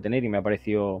tienen que tener y me ha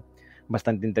parecido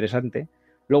bastante interesante.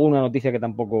 Luego una noticia que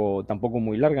tampoco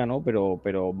muy larga, ¿no?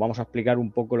 Pero vamos a explicar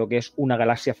un poco lo que es una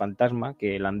galaxia fantasma,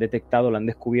 que la han detectado, la han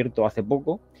descubierto hace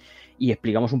poco y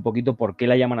explicamos un poquito por qué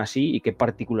la llaman así y qué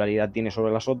particularidad tiene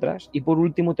sobre las otras. Y por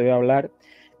último te voy a hablar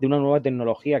de una nueva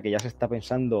tecnología que ya se está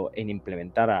pensando en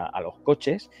implementar a los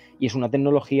coches y es una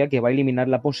tecnología que va a eliminar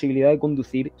la posibilidad de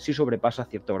conducir si sobrepasa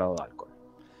cierto grado de alcohol.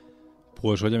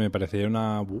 Pues oye, me parecería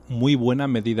una muy buena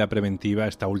medida preventiva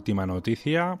esta última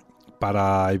noticia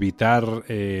para evitar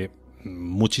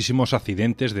muchísimos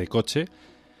accidentes de coche,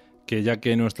 que ya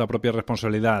que nuestra propia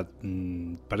responsabilidad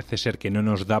parece ser que no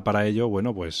nos da para ello,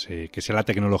 bueno, pues que sea la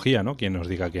tecnología, ¿no?, quien nos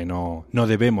diga que no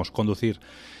debemos conducir.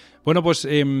 Bueno, pues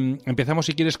empezamos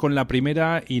si quieres con la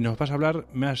primera y nos vas a hablar,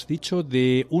 me has dicho,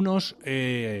 de unos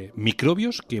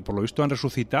microbios que por lo visto han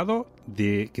resucitado,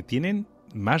 que tienen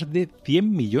más de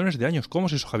 100 millones de años. ¿Cómo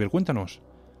es eso, Javier? Cuéntanos.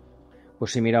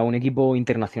 Pues sí, mira, un equipo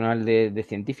internacional de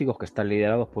científicos que están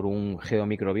liderados por un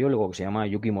geomicrobiólogo que se llama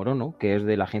Yuki Morono, que es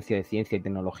de la Agencia de Ciencia y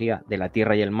Tecnología de la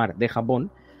Tierra y el Mar de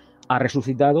Japón, ha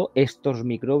resucitado estos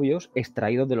microbios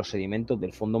extraídos de los sedimentos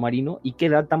del fondo marino y que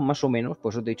datan más o menos,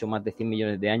 por eso te he dicho más de 100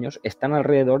 millones de años, están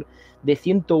alrededor de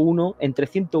entre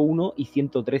 101 y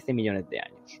 113 millones de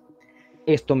años.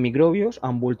 Estos microbios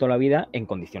han vuelto a la vida en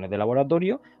condiciones de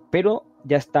laboratorio, pero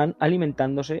ya están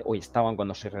alimentándose, o estaban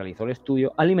cuando se realizó el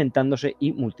estudio, alimentándose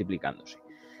y multiplicándose.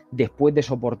 Después de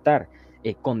soportar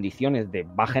condiciones de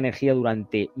baja energía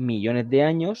durante millones de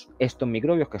años, estos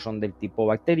microbios, que son del tipo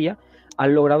bacteria,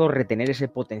 han logrado retener ese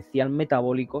potencial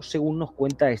metabólico, según nos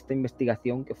cuenta esta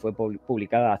investigación que fue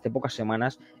publicada hace pocas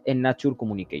semanas en Nature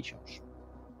Communications.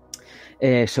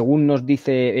 Según nos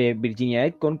dice Virginia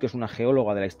Edcon, que es una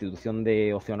geóloga de la institución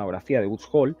de oceanografía de Woods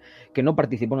Hole, que no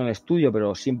participó en el estudio,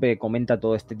 pero siempre comenta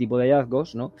todo este tipo de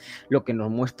hallazgos, ¿no? Lo que nos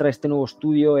muestra este nuevo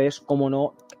estudio es, cómo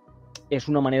no, es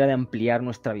una manera de ampliar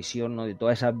nuestra visión, ¿no?, de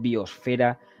toda esa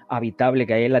biosfera habitable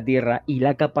que hay en la Tierra y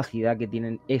la capacidad que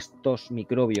tienen estos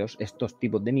microbios, estos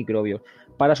tipos de microbios,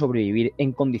 para sobrevivir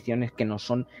en condiciones que no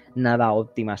son nada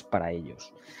óptimas para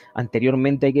ellos.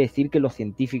 Anteriormente hay que decir que los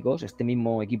científicos, este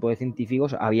mismo equipo de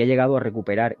científicos, había llegado a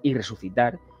recuperar y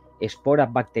resucitar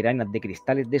esporas bacterianas de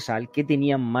cristales de sal que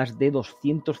tenían más de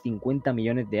 250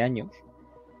 millones de años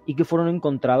y que fueron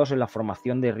encontrados en la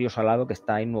formación de Río Salado que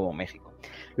está en Nuevo México.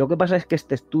 Lo que pasa es que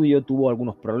este estudio tuvo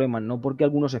algunos problemas, ¿no?, porque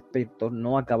algunos expertos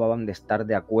no acababan de estar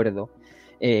de acuerdo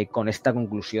con esta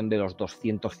conclusión de los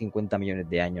 250 millones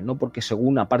de años, ¿no?, porque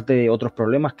según, aparte de otros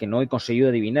problemas que no he conseguido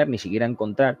adivinar ni siquiera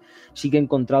encontrar, sí que he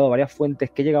encontrado varias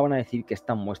fuentes que llegaban a decir que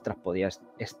estas muestras podían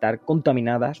estar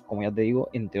contaminadas, como ya te digo,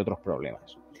 entre otros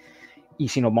problemas. Y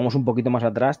si nos vamos un poquito más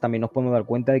atrás, también nos podemos dar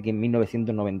cuenta de que en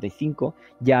 1995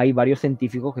 ya hay varios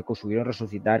científicos que consiguieron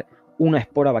resucitar una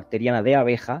espora bacteriana de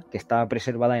abeja que estaba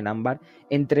preservada en ámbar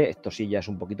entre, esto sí ya es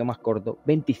un poquito más corto,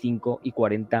 25 y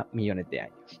 40 millones de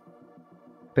años.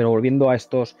 Pero volviendo a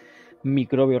estos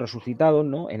microbios resucitados,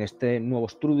 ¿no?, en este nuevo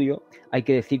estudio hay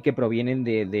que decir que provienen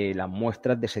de las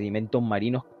muestras de sedimentos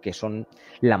marinos que son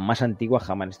las más antiguas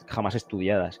jamás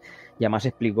estudiadas. Y además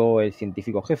explicó el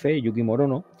científico jefe, Yuki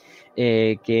Morono,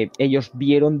 que ellos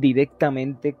vieron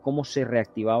directamente cómo se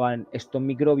reactivaban estos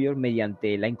microbios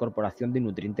mediante la incorporación de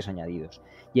nutrientes añadidos.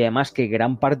 Y además que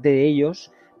gran parte de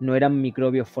ellos no eran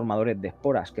microbios formadores de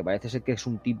esporas, que parece ser que es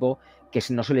un tipo que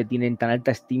no se le tiene en tan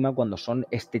alta estima cuando son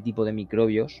este tipo de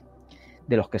microbios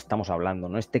de los que estamos hablando,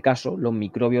 ¿no? En este caso, los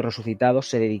microbios resucitados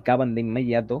se dedicaban de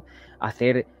inmediato a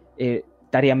hacer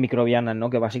tareas microbianas,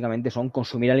 ¿no?, que básicamente son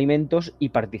consumir alimentos y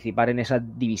participar en esa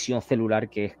división celular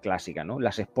que es clásica, ¿no?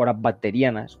 Las esporas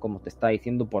bacterianas, como te estaba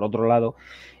diciendo, por otro lado,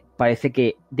 parece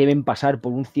que deben pasar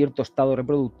por un cierto estado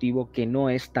reproductivo que no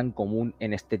es tan común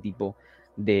en este tipo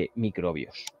de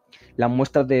microbios. Las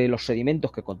muestras de los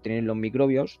sedimentos que contienen los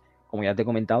microbios, como ya te he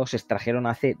comentado, se extrajeron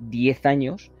hace 10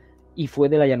 años y fue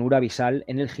de la llanura abisal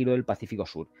en el giro del Pacífico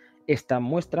Sur. Estas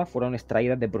muestras fueron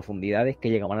extraídas de profundidades que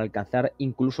llegaban a alcanzar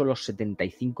incluso los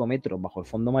 75 metros bajo el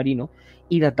fondo marino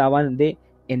y databan de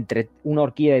entre una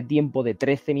horquilla de tiempo de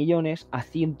 13 millones a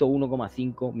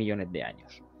 101,5 millones de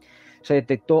años. Se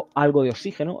detectó algo de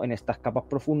oxígeno en estas capas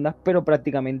profundas, pero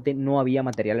prácticamente no había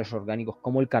materiales orgánicos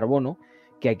como el carbono,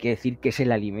 que hay que decir que es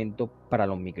el alimento para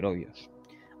los microbios.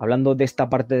 Hablando de esta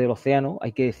parte del océano,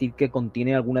 hay que decir que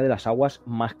contiene algunas de las aguas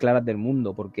más claras del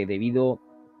mundo, porque debido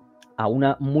a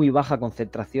una muy baja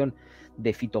concentración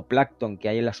de fitoplancton que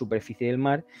hay en la superficie del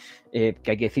mar, que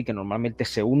hay que decir que normalmente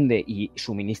se hunde y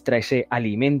suministra ese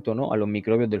alimento, ¿no?, a los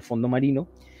microbios del fondo marino,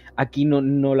 aquí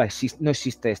no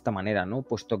existe de esta manera, ¿no?,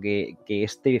 puesto que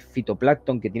este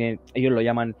fitoplancton que tienen, ellos lo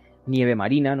llaman nieve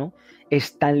marina, ¿no?,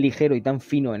 es tan ligero y tan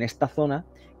fino en esta zona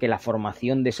que la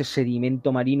formación de ese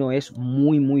sedimento marino es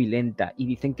muy muy lenta y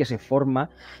dicen que se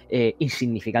forma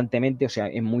insignificantemente, o sea,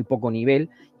 en muy poco nivel,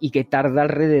 y que tarda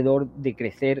alrededor de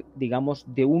crecer, digamos,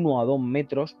 de 1 a 2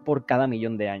 metros por cada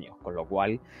millón de años, con lo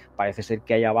cual parece ser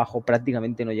que ahí abajo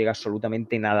prácticamente no llega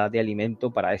absolutamente nada de alimento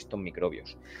para estos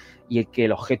microbios. Y que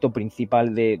el objeto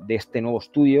principal de este nuevo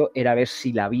estudio era ver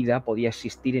si la vida podía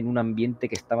existir en un ambiente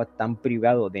que estaba tan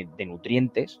privado de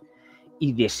nutrientes,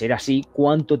 y de ser así,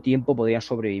 cuánto tiempo podrían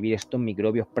sobrevivir estos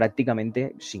microbios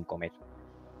prácticamente sin comer.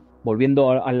 Volviendo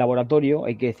al laboratorio,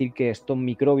 hay que decir que estos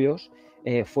microbios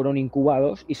fueron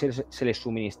incubados y se les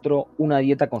suministró una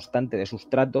dieta constante de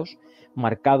sustratos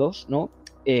marcados, ¿no?,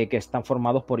 que están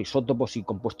formados por isótopos y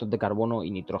compuestos de carbono y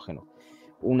nitrógeno.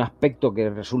 Un aspecto que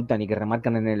resultan y que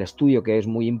remarcan en el estudio, que es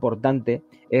muy importante,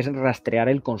 es rastrear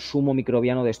el consumo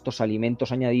microbiano de estos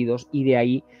alimentos añadidos y de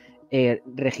ahí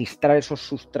registrar esos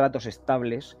sustratos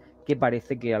estables que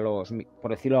parece que a los,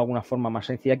 por decirlo de alguna forma más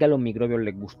sencilla, que a los microbios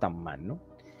les gustan más, ¿no?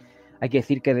 Hay que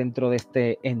decir que dentro de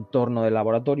este entorno del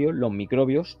laboratorio, los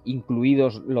microbios,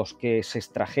 incluidos los que se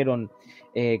extrajeron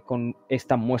con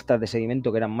estas muestras de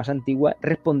sedimento que eran más antiguas,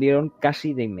 respondieron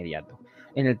casi de inmediato.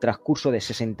 En el transcurso de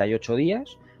 68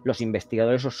 días, los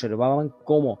investigadores observaban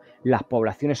cómo las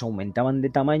poblaciones aumentaban de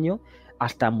tamaño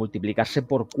hasta multiplicarse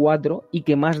por 4 y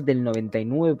que más del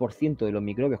 99% de los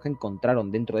microbios que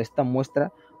encontraron dentro de estas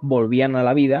muestras volvían a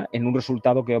la vida, en un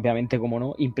resultado que obviamente, como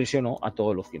no, impresionó a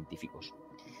todos los científicos.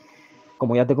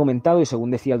 Como ya te he comentado y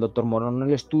según decía el doctor Morón en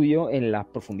el estudio, en las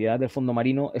profundidades del fondo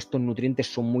marino estos nutrientes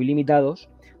son muy limitados,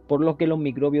 por lo que los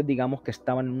microbios, digamos que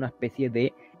estaban en una especie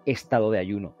de estado de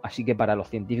ayuno. Así que para los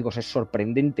científicos es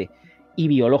sorprendente y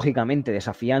biológicamente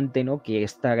desafiante, ¿no?, que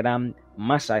esta gran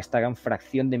masa, esta gran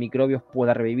fracción de microbios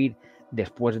pueda revivir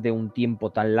después de un tiempo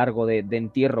tan largo de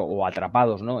entierro o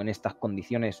atrapados, ¿no?, en estas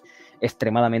condiciones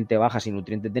extremadamente bajas y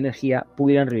nutrientes de energía,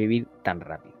 pudieran revivir tan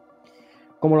rápido.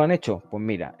 ¿Cómo lo han hecho? Pues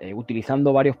mira,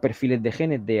 utilizando varios perfiles de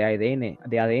genes de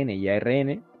ADN y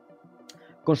ARN,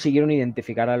 consiguieron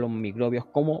identificar a los microbios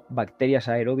como bacterias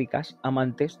aeróbicas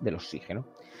amantes del oxígeno.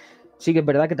 Sí que es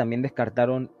verdad que también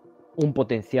descartaron un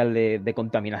potencial de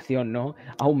contaminación, ¿no?,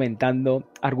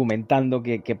 argumentando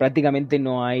que prácticamente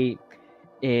no hay,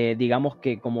 digamos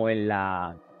que como en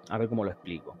la... A ver cómo lo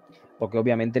explico. Porque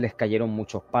obviamente les cayeron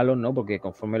muchos palos, ¿no? Porque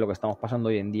conforme lo que estamos pasando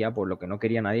hoy en día, pues lo que no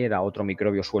quería nadie era otro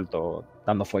microbio suelto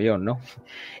dando follón, ¿no?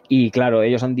 Y claro,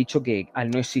 ellos han dicho que al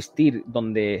no existir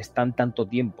donde están tanto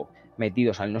tiempo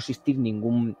metidos, al no existir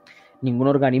ningún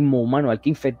organismo humano al que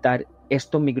infectar,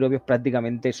 estos microbios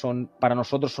prácticamente para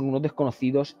nosotros son unos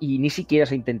desconocidos y ni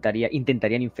siquiera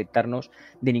intentarían infectarnos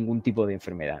de ningún tipo de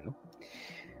enfermedad, ¿no?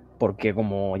 Porque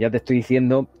como ya te estoy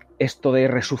diciendo, esto de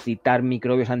resucitar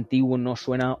microbios antiguos nos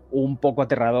suena un poco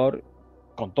aterrador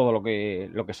con todo lo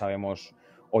que sabemos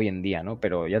hoy en día, ¿no?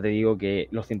 Pero ya te digo que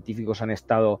los científicos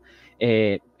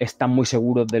están muy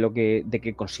seguros de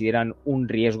que consideran un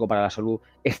riesgo para la salud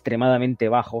extremadamente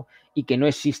bajo y que no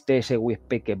existe ese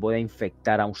huésped que pueda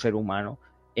infectar a un ser humano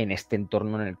en este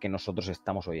entorno en el que nosotros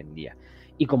estamos hoy en día.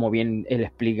 Y como bien él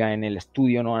explica en el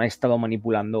estudio, ¿no?, han estado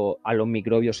manipulando a los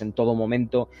microbios en todo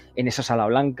momento en esa sala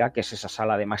blanca, que es esa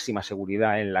sala de máxima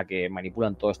seguridad en la que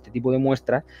manipulan todo este tipo de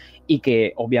muestras y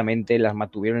que obviamente las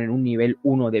mantuvieron en un nivel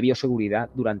 1 de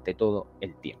bioseguridad durante todo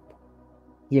el tiempo.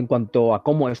 Y en cuanto a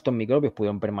cómo estos microbios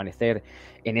pudieron permanecer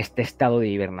en este estado de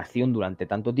hibernación durante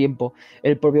tanto tiempo,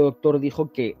 el propio doctor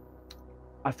dijo que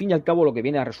al fin y al cabo lo que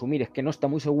viene a resumir es que no está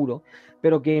muy seguro,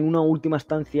 pero que en una última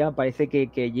instancia parece que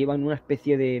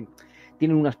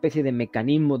tienen una especie de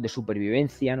mecanismos de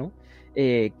supervivencia, ¿no?,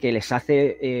 que les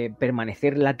hace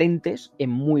permanecer latentes en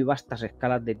muy vastas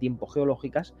escalas de tiempo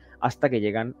geológicas hasta que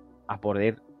llegan a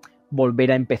poder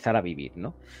volver a empezar a vivir,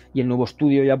 ¿no? Y el nuevo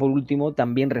estudio, ya por último,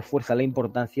 también refuerza la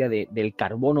importancia del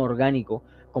carbono orgánico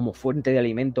como fuente de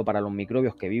alimento para los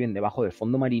microbios que viven debajo del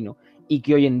fondo marino y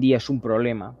que hoy en día es un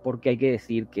problema porque hay que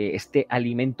decir que este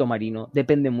alimento marino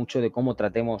depende mucho de cómo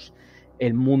tratemos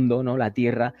el mundo, ¿no? La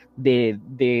Tierra,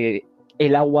 de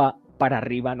el agua para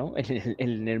arriba, ¿no?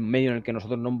 En el medio en el que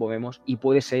nosotros nos movemos, y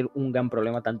puede ser un gran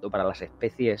problema tanto para las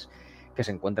especies que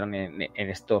se encuentran en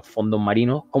estos fondos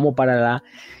marinos como para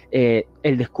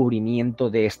el descubrimiento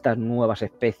de estas nuevas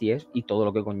especies y todo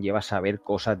lo que conlleva saber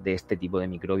cosas de este tipo de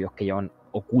microbios que llevan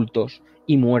ocultos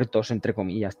y muertos, entre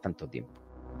comillas, tanto tiempo.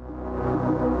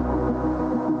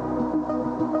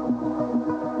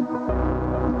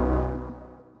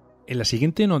 En la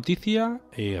siguiente noticia,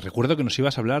 recuerdo que nos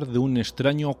ibas a hablar de un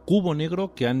extraño cubo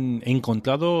negro que han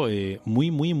encontrado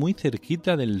muy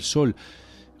cerquita del Sol.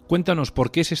 Cuéntanos,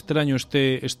 ¿por qué es extraño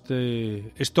este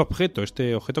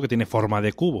objeto que tiene forma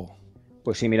de cubo?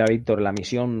 Pues sí, mira, Víctor, la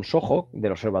misión SOHO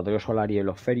del Observatorio Solar y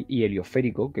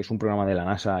Heliosférico, que es un programa de la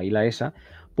NASA y la ESA,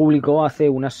 publicó hace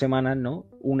unas semanas, ¿no?,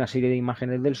 una serie de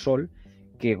imágenes del Sol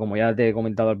que, como ya te he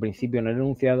comentado al principio en el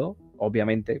enunciado,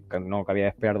 obviamente, no cabía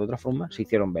esperar de otra forma, se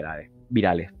hicieron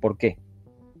virales. ¿Por qué?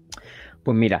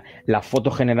 Pues mira, las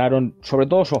fotos generaron, sobre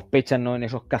todo sospechas, ¿no?, en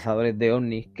esos cazadores de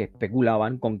ovnis que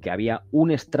especulaban con que había un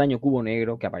extraño cubo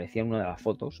negro que aparecía en una de las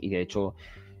fotos, y de hecho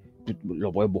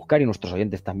lo puedes buscar, y nuestros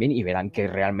oyentes también, y verán que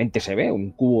realmente se ve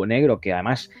un cubo negro que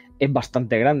además es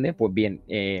bastante grande. Pues bien,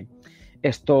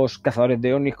 estos cazadores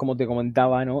de ovnis, como te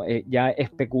comentaba, ¿no?, ya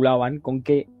especulaban con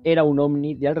que era un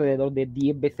ovni de alrededor de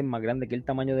 10 veces más grande que el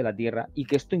tamaño de la Tierra, y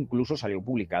que esto incluso salió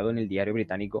publicado en el diario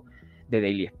británico The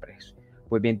Daily Express.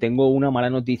 Pues bien, tengo una mala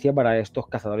noticia para estos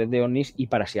cazadores de ovnis y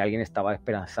para si alguien estaba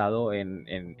esperanzado en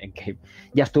que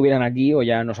ya estuvieran aquí o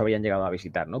ya nos habían llegado a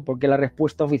visitar, ¿no? Porque la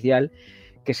respuesta oficial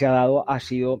que se ha dado ha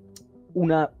sido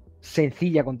una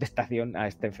sencilla contestación a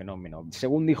este fenómeno.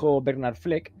 Según dijo Bernard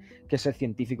Fleck, que es el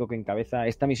científico que encabeza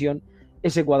esta misión,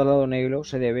 ese cuadrado negro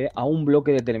se debe a un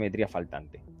bloque de telemetría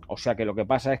faltante. O sea que lo que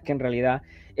pasa es que en realidad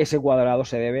ese cuadrado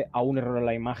se debe a un error en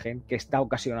la imagen que está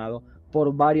ocasionado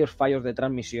por varios fallos de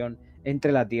transmisión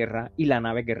entre la Tierra y la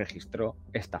nave que registró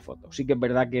esta foto. Sí que es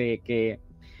verdad que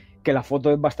la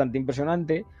foto es bastante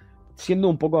impresionante. Siendo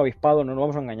un poco avispado, no nos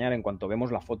vamos a engañar, en cuanto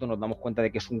vemos la foto nos damos cuenta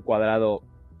de que es un cuadrado,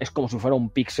 es como si fuera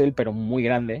un píxel, pero muy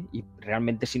grande, y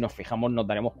realmente si nos fijamos nos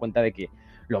daremos cuenta de que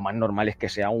lo más normal es que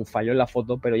sea un fallo en la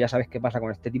foto, pero ya sabes qué pasa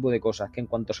con este tipo de cosas, que en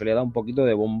cuanto se le da un poquito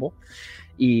de bombo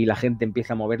y la gente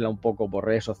empieza a moverla un poco por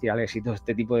redes sociales y todo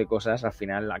este tipo de cosas, al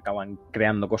final acaban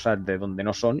creando cosas de donde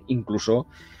no son. Incluso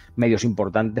medios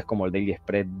importantes como el Daily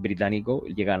Express británico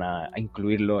llegan a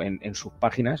incluirlo en sus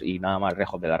páginas, y nada más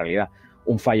lejos de la realidad.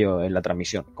 Un fallo en la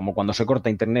transmisión, como cuando se corta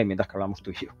internet mientras que hablamos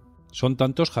tú y yo. Son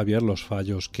tantos, Javier, los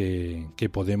fallos que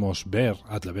podemos ver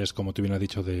a través, como tú bien has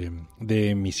dicho,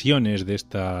 de misiones de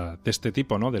este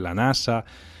tipo, ¿no?, de la NASA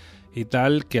y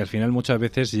tal, que al final muchas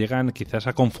veces llegan quizás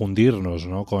a confundirnos,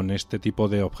 ¿no?, con este tipo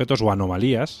de objetos o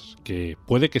anomalías, que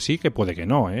puede que sí, que puede que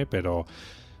no, pero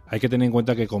hay que tener en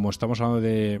cuenta que como estamos hablando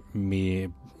de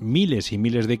miles y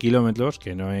miles de kilómetros,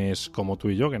 que no es como tú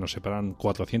y yo, que nos separan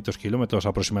 400 kilómetros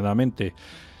aproximadamente,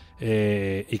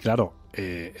 y claro,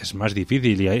 es más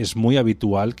difícil y es muy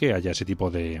habitual que haya ese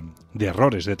tipo de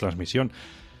errores de transmisión.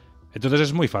 Entonces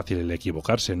es muy fácil el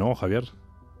equivocarse, ¿no, Javier?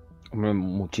 Hombre,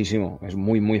 muchísimo, es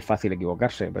muy fácil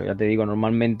equivocarse, pero ya te digo,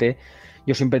 normalmente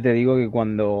yo siempre te digo que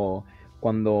cuando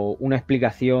una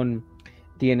explicación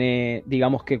tiene,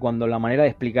 digamos que cuando la manera de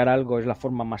explicar algo es la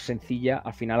forma más sencilla,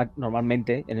 al final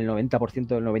normalmente en el 90%,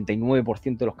 del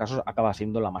 99% de los casos acaba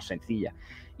siendo la más sencilla.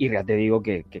 Y ya te digo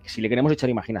que si le queremos echar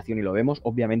imaginación y lo vemos,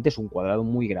 obviamente es un cuadrado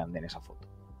muy grande en esa foto.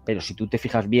 Pero si tú te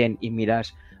fijas bien y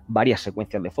miras varias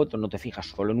secuencias de fotos, no te fijas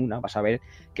solo en una, vas a ver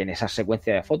que en esas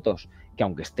secuencias de fotos, que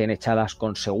aunque estén echadas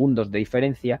con segundos de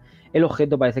diferencia, el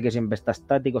objeto parece que siempre está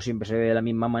estático, siempre se ve de la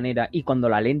misma manera, y cuando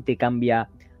la lente cambia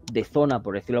de zona,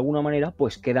 por decirlo de alguna manera,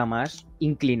 pues queda más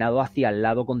inclinado hacia el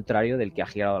lado contrario del que ha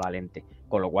girado la lente.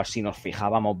 Con lo cual, si nos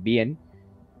fijábamos bien,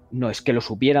 no es que lo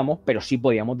supiéramos, pero sí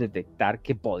podíamos detectar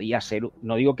que podía ser,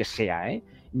 no digo que sea,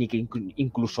 ni que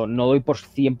incluso no doy por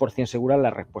 100% segura la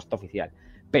respuesta oficial,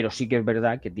 pero sí que es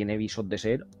verdad que tiene visos de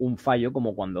ser un fallo,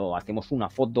 como cuando hacemos una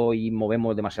foto y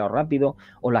movemos demasiado rápido,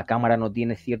 o la cámara no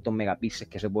tiene ciertos megapíxeles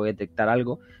que se puede detectar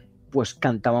algo, pues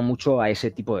cantaba mucho a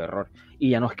ese tipo de error. Y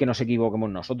ya no es que nos equivoquemos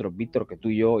nosotros, Víctor, que tú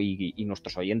y yo y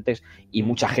nuestros oyentes y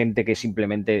mucha gente que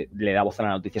simplemente le da voz a la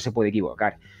noticia se puede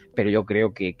equivocar, pero yo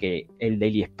creo que el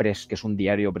Daily Express, que es un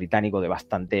diario británico de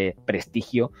bastante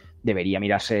prestigio, debería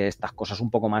mirarse estas cosas un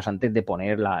poco más antes de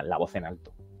poner la voz en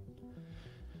alto.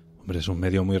 Hombre, es un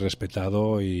medio muy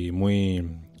respetado y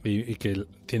que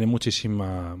tiene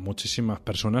muchísimas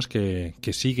personas que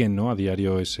siguen, ¿no?, a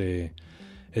diario ese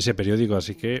ese periódico,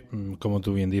 así que, como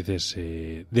tú bien dices,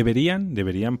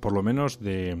 deberían por lo menos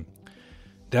de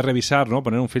revisar, ¿no?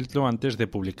 Poner un filtro antes de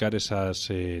publicar esas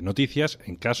noticias,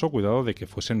 en caso, cuidado, de que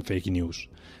fuesen fake news.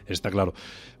 Está claro.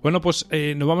 Bueno, pues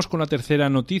nos vamos con la tercera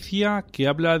noticia, que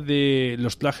habla de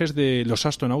los trajes de los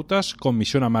astronautas con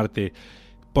misión a Marte.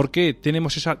 ¿Por qué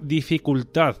tenemos esa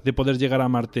dificultad de poder llegar a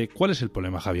Marte? ¿Cuál es el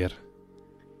problema, Javier?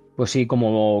 Pues sí,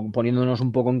 como poniéndonos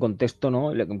un poco en contexto,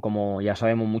 ¿no? Como ya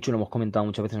sabemos mucho, lo hemos comentado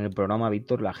muchas veces en el programa,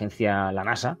 Víctor, la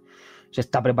NASA, se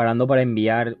está preparando para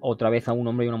enviar otra vez a un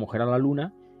hombre y una mujer a la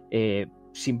Luna,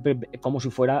 siempre como si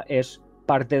es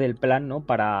parte del plan, ¿no?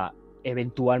 Para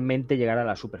eventualmente llegar a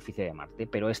la superficie de Marte.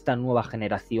 Pero esta nueva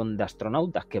generación de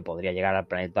astronautas que podría llegar al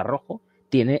planeta rojo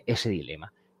tiene ese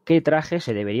dilema. ¿Qué traje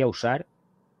se debería usar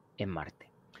en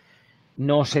Marte?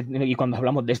 No sé, y cuando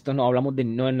hablamos de esto no hablamos de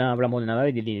nada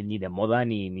ni de moda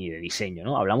ni de diseño,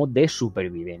 ¿no? Hablamos de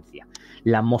supervivencia.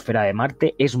 La atmósfera de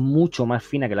Marte es mucho más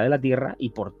fina que la de la Tierra y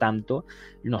por tanto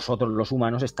nosotros los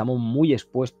humanos estamos muy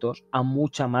expuestos a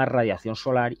mucha más radiación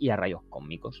solar y a rayos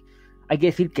cósmicos. Hay que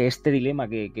decir que este dilema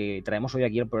que traemos hoy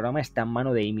aquí al programa está en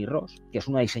mano de Amy Ross, que es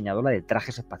una diseñadora de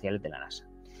trajes espaciales de la NASA.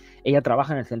 Ella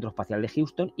trabaja en el Centro Espacial de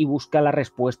Houston y busca la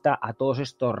respuesta a todos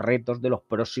estos retos de los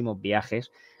próximos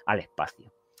viajes al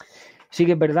espacio. Sí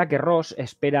que es verdad que Ross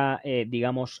espera,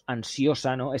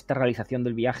 ansiosa, ¿no? Esta realización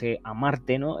del viaje a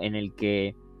Marte, ¿no? En el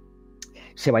que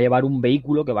se va a llevar un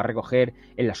vehículo que va a recoger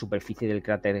en la superficie del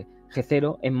cráter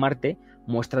G0 en Marte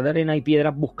muestras de arena y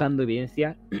piedras buscando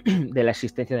evidencia de la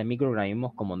existencia de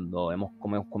microorganismos como hemos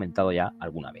comentado ya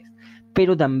alguna vez.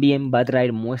 Pero también va a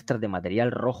traer muestras de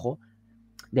material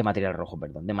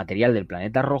del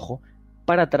planeta rojo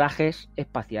para trajes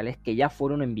espaciales que ya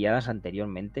fueron enviadas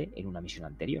anteriormente en una misión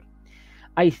anterior.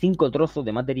 Hay 5 trozos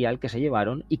de material que se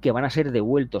llevaron y que van a ser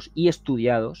devueltos y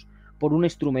estudiados por un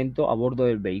instrumento a bordo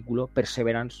del vehículo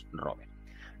Perseverance rover.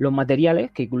 Los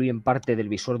materiales, que incluyen parte del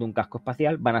visor de un casco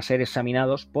espacial, van a ser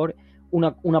examinados por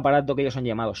un aparato que ellos han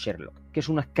llamado Sherlock, que es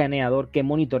un escaneador que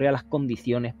monitorea las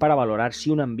condiciones para valorar si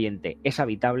un ambiente es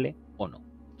habitable o no.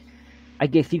 Hay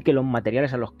que decir que los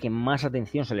materiales a los que más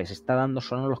atención se les está dando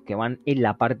son los que van en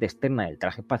la parte externa del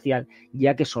traje espacial,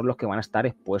 ya que son los que van a estar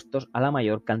expuestos a la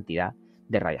mayor cantidad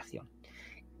de radiación.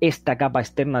 Esta capa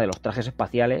externa de los trajes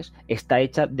espaciales está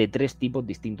hecha de 3 tipos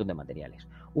distintos de materiales.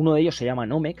 Uno de ellos se llama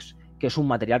Nomex, que es un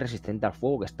material resistente al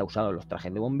fuego que está usado en los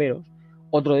trajes de bomberos.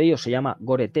 Otro de ellos se llama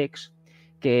Gore-Tex,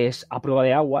 que es a prueba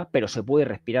de agua, pero se puede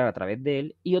respirar a través de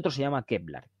él. Y otro se llama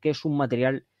Kevlar, que es un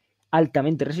material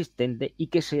altamente resistente y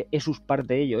que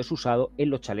parte de ello es usado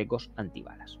en los chalecos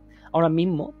antibalas. Ahora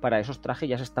mismo, para esos trajes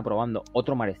ya se está probando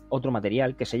otro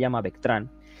material que se llama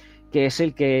Vectran, que es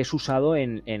el que es usado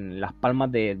en las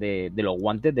palmas de los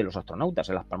guantes de los astronautas,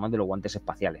 en las palmas de los guantes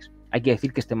espaciales. Hay que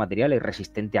decir que este material es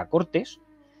resistente a cortes,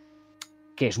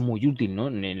 que es muy útil, ¿no?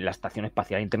 En la Estación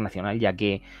Espacial Internacional, ya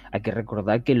que hay que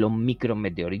recordar que los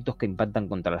micrometeoritos que impactan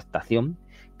contra la estación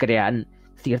crean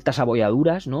ciertas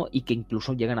abolladuras, ¿no? Y que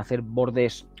incluso llegan a hacer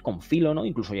bordes con filo, ¿no?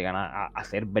 Incluso llegan a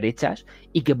hacer brechas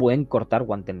y que pueden cortar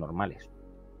guantes normales.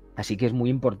 Así que es muy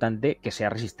importante que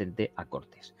sea resistente a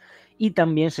cortes. Y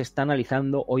también se está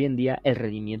analizando hoy en día el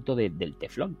rendimiento del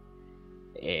teflón.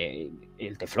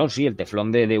 El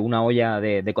teflón de una olla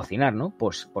de cocinar, ¿no?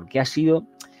 Pues porque ha sido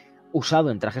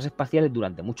usado en trajes espaciales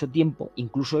durante mucho tiempo,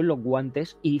 incluso en los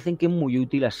guantes, y dicen que es muy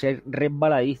útil a ser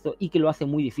resbaladizo y que lo hace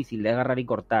muy difícil de agarrar y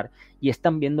cortar, y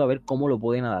están viendo a ver cómo lo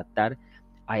pueden adaptar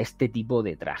a este tipo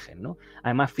de trajes, ¿no?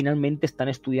 Además, finalmente están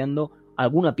estudiando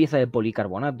alguna pieza de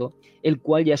policarbonato, el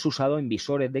cual ya es usado en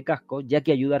visores de casco, ya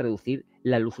que ayuda a reducir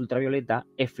la luz ultravioleta,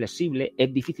 es flexible,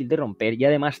 es difícil de romper y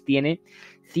además tiene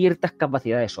ciertas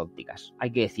capacidades ópticas.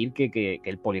 Hay que decir que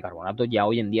el policarbonato ya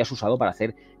hoy en día es usado para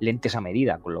hacer lentes a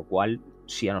medida, con lo cual,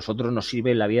 si a nosotros nos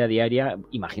sirve en la vida diaria,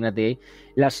 imagínate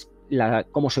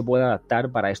cómo se puede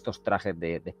adaptar para estos trajes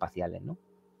de espaciales, ¿no?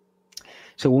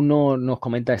 Según nos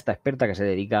comenta esta experta que se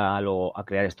dedica a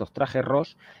crear estos trajes,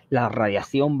 Ross, la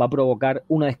radiación va a provocar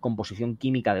una descomposición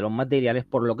química de los materiales,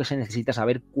 por lo que se necesita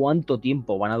saber cuánto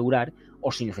tiempo van a durar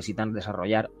o si necesitan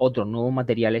desarrollar otros nuevos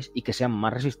materiales y que sean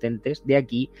más resistentes de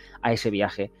aquí a ese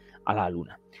viaje a la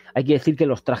Luna. Hay que decir que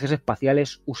los trajes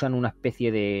espaciales usan una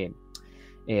especie de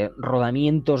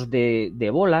rodamientos de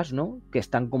bolas, ¿no? Que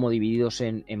están como divididos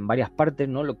en varias partes,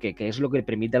 ¿no? Que es lo que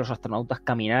permite a los astronautas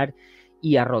caminar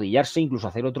y arrodillarse, incluso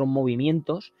hacer otros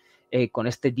movimientos con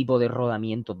este tipo de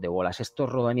rodamientos de bolas. Estos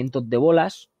rodamientos de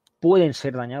bolas pueden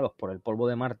ser dañados por el polvo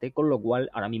de Marte, con lo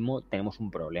cual ahora mismo tenemos un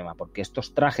problema, porque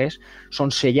estos trajes son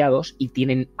sellados y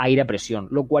tienen aire a presión,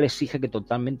 lo cual exige que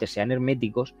totalmente sean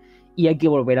herméticos y hay que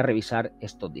volver a revisar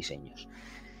estos diseños.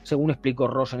 según explicó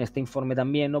Ross en este informe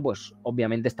también, ¿no? Pues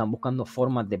obviamente están buscando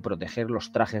formas de proteger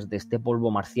los trajes de este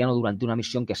polvo marciano durante una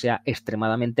misión que sea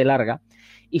extremadamente larga,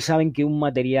 y saben que un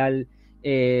material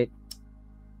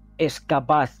es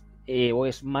capaz o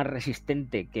es más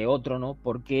resistente que otro, ¿no?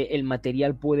 Porque el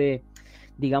material puede,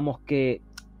 digamos que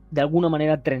de alguna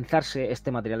manera trenzarse.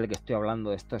 Este material del que estoy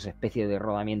hablando, estas especies de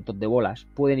rodamientos de bolas,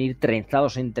 pueden ir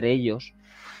trenzados entre ellos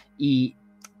y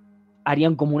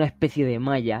harían como una especie de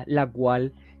malla, la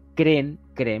cual creen,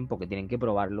 porque tienen que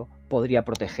probarlo, podría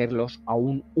protegerlos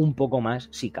aún un poco más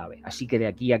si cabe. Así que de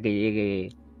aquí a que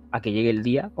llegue el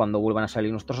día, cuando vuelvan a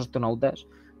salir nuestros astronautas,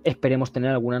 esperemos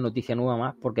tener alguna noticia nueva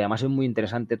más, porque además es muy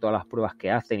interesante todas las pruebas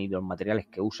que hacen y los materiales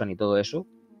que usan y todo eso,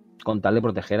 con tal de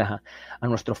proteger a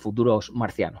nuestros futuros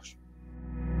marcianos.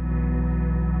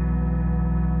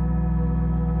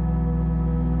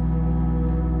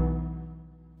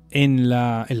 En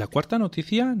la cuarta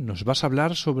noticia nos vas a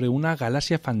hablar sobre una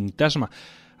galaxia fantasma.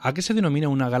 ¿A qué se denomina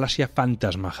una galaxia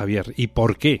fantasma, Javier? ¿Y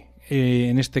por qué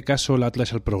en este caso la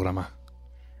traes al programa?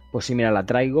 Pues sí, mira, la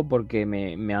traigo porque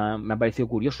me ha parecido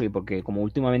curioso y porque como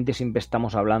últimamente siempre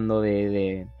estamos hablando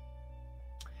de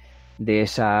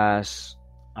esas...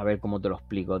 A ver cómo te lo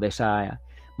explico. De esa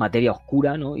materia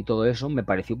oscura, ¿no? Y todo eso, me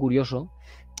pareció curioso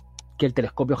que el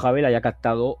telescopio Javier haya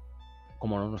captado,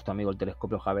 como nuestro amigo el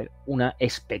telescopio Javier, una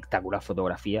espectacular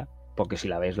fotografía, porque si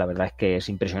la ves, la verdad es que es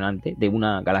impresionante, de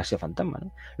una galaxia fantasma,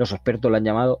 ¿no? Los expertos la han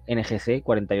llamado NGC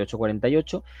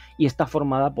 4848 y está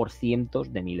formada por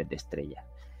cientos de miles de estrellas.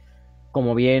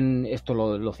 Como bien esto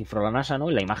lo cifró la NASA, ¿no?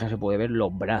 En la imagen se puede ver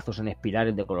los brazos en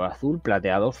espirales de color azul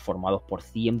plateados formados por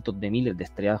cientos de miles de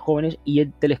estrellas jóvenes, y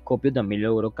el telescopio también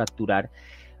logró capturar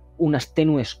unas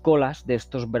tenues colas de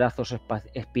estos brazos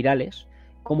espirales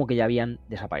como que ya habían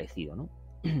desaparecido, ¿no?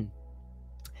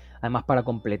 Además, para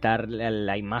completar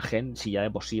la imagen, si ya de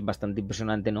por sí es bastante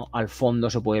impresionante, ¿no? Al fondo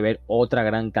se puede ver otra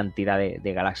gran cantidad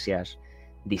de galaxias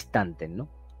distantes, ¿no?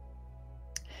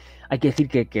 Hay que decir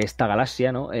que esta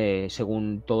galaxia, ¿no?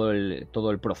 Según todo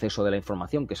el proceso de la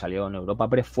información que salió en Europa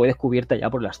Press, fue descubierta ya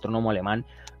por el astrónomo alemán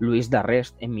Louis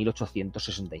d'Arrest en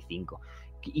 1865.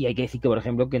 Y hay que decir que, por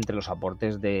ejemplo, que entre los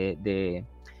aportes de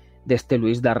este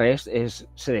Louis d'Arrest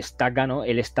se destaca, ¿no?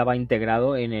 Él estaba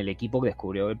integrado en el equipo que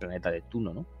descubrió el planeta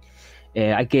Neptuno, ¿no?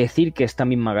 Hay que decir que esta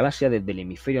misma galaxia, desde el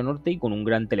hemisferio norte y con un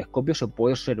gran telescopio, se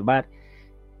puede observar.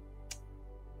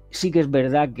 Sí que es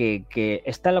verdad que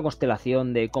está en la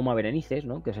constelación de Coma Berenices,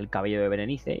 ¿no? Que es el cabello de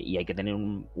Berenice, y hay que tener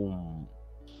un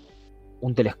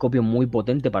telescopio muy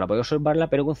potente para poder observarla,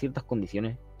 pero con ciertas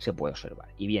condiciones se puede observar.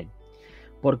 Y bien,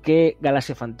 ¿por qué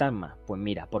galaxia fantasma? Pues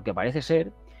mira, porque parece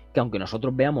ser que aunque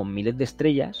nosotros veamos miles de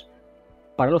estrellas,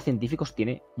 para los científicos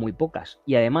tiene muy pocas.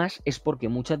 Y además es porque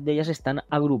muchas de ellas están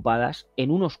agrupadas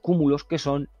en unos cúmulos que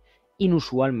son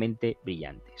inusualmente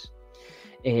brillantes.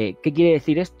 ¿Qué quiere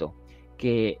decir esto?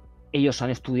 Que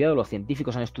los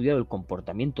científicos han estudiado el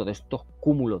comportamiento de estos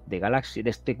cúmulos de galaxias,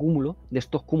 de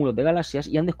estos cúmulos de galaxias,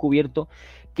 y han descubierto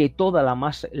que toda la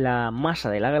masa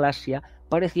de la galaxia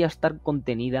parecía estar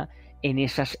contenida en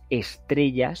esas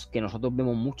estrellas que nosotros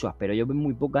vemos muchas, pero ellos ven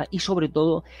muy pocas, y sobre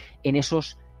todo en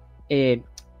esos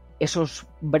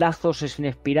brazos en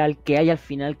espiral que hay al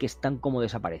final, que están como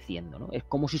desapareciendo, ¿no? Es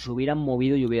como si se hubieran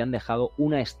movido y hubieran dejado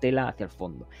una estela hacia el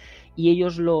fondo. Y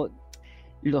ellos lo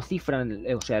cifran,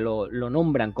 o sea, lo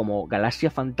nombran como galaxia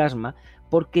fantasma,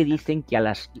 porque dicen que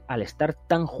al estar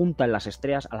tan juntas las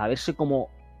estrellas, al haberse como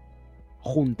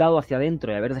juntado hacia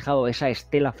adentro y haber dejado esa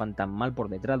estela fantasmal por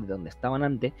detrás de donde estaban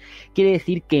antes, quiere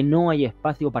decir que no hay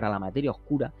espacio para la materia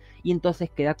oscura, y entonces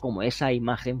queda como esa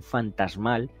imagen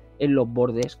fantasmal en los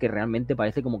bordes, que realmente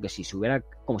parece como si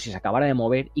se acabara de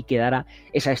mover y quedara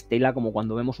esa estela, como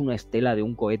cuando vemos una estela de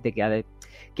un cohete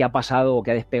que ha pasado o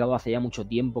que ha despegado hace ya mucho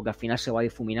tiempo, que al final se va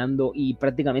difuminando y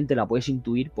prácticamente la puedes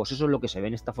intuir. Pues eso es lo que se ve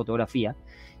en esta fotografía,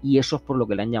 y eso es por lo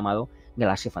que le han llamado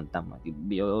galaxia fantasma.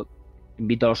 Yo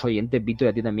invito a los oyentes, Víctor, y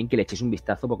a ti también, que le echéis un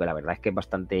vistazo, porque la verdad es que es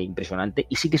bastante impresionante,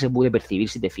 y sí que se puede percibir,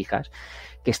 si te fijas,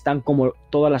 que están como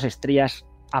todas las estrellas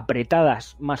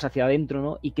apretadas más hacia adentro,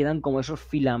 ¿no? Y quedan como esos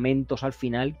filamentos al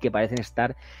final que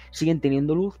siguen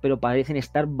teniendo luz, pero parecen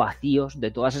estar vacíos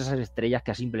de todas esas estrellas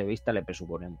que a simple vista le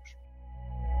presuponemos.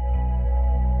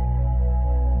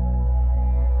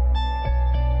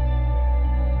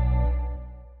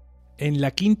 En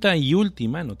la quinta y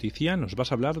última noticia nos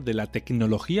vas a hablar de la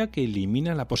tecnología que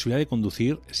elimina la posibilidad de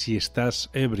conducir si estás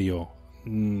ebrio.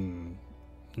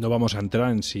 No vamos a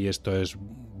entrar en si esto es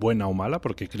buena o mala,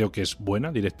 porque creo que es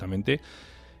buena directamente.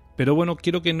 Pero bueno,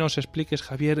 quiero que nos expliques,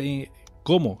 Javier,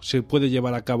 cómo se puede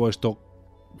llevar a cabo esto,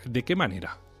 de qué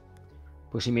manera.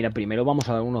 Pues sí, mira, primero vamos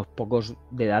a dar unos pocos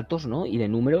de datos, ¿no? Y de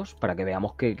números para que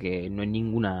veamos que no es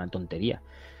ninguna tontería.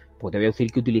 Pues te voy a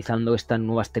decir que utilizando estas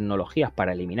nuevas tecnologías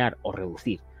para eliminar o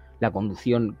reducir la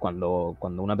conducción cuando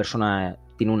una persona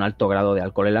tiene un alto grado de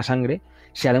alcohol en la sangre,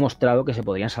 se ha demostrado que se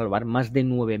podrían salvar más de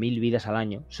 9.000 vidas al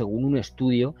año, según un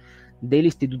estudio del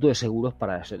Instituto de Seguros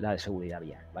para la Seguridad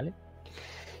Vial, ¿vale?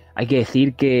 Hay que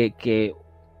decir que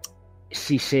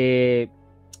si se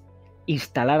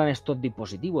instalaran estos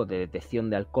dispositivos de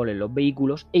detección de alcohol en los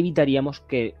vehículos, evitaríamos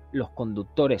que los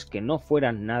conductores que no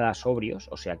fueran nada sobrios,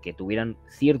 o sea, que tuvieran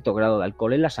cierto grado de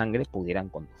alcohol en la sangre, pudieran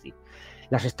conducir.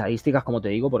 Las estadísticas, como te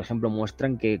digo, por ejemplo,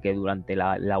 muestran que durante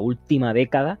la última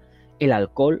década el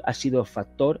alcohol ha sido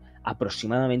factor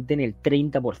aproximadamente en el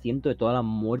 30% de todas las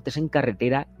muertes en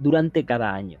carretera durante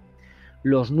cada año.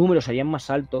 Los números serían más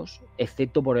altos,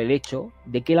 excepto por el hecho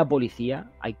de que la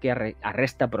policía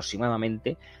arresta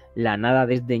aproximadamente la nada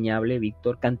desdeñable,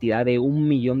 Víctor, cantidad de 1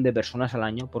 millón de personas al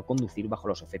año por conducir bajo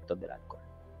los efectos del alcohol.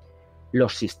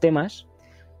 Los sistemas,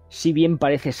 si bien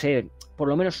parece ser, por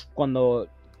lo menos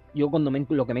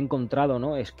lo que me he encontrado,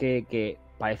 ¿no? Es que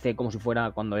parece como si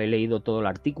fuera, cuando he leído todo el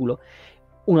artículo,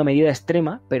 una medida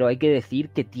extrema, pero hay que decir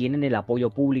que tienen el apoyo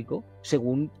público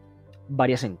según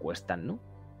varias encuestas, ¿no?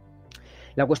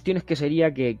 La cuestión es que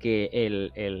sería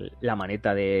que la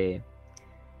maneta de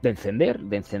encender,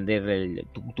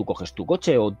 tú coges tu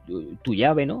coche o tu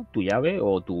llave, ¿no? Tu llave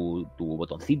o tu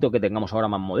botoncito que tengamos ahora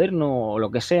más moderno o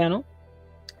lo que sea, ¿no?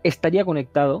 Estaría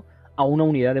conectado a una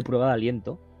unidad de prueba de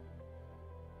aliento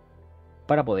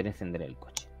para poder encender el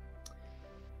coche.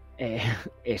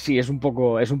 Sí, es un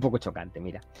poco chocante,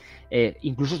 mira.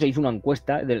 Incluso se hizo una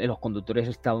encuesta de los conductores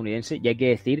estadounidenses y hay que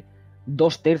decir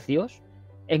 2/3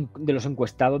 de los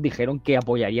encuestados dijeron que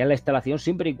apoyarían la instalación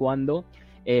siempre y cuando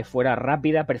fuera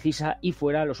rápida, precisa y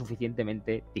fuera lo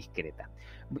suficientemente discreta.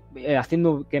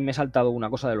 Haciendo que me he saltado una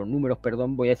cosa de los números,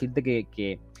 perdón, voy a decirte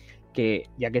que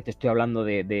ya que te estoy hablando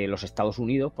de los Estados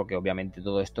Unidos, porque obviamente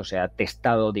todo esto se ha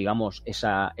testado, digamos,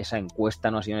 esa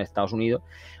encuesta no ha sido en Estados Unidos,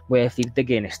 voy a decirte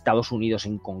que en Estados Unidos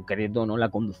en concreto, ¿no? La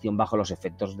conducción bajo los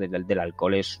efectos del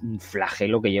alcohol es un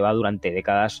flagelo que lleva durante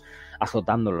décadas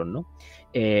azotándolos, ¿no?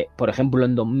 Por ejemplo,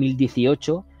 en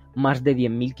 2018, más de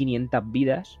 10.500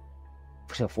 vidas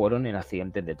se fueron en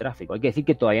accidentes de tráfico. Hay que decir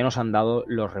que todavía nos han dado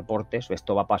los reportes,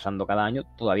 esto va pasando cada año,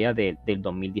 todavía del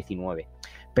 2019.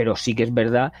 Pero sí que es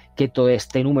verdad que todo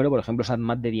este número, por ejemplo, esas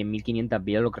más de 10.500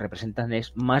 vidas, lo que representan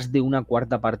es más de una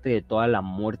cuarta parte de todas las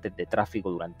muertes de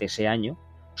tráfico durante ese año,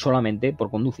 solamente por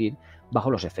conducir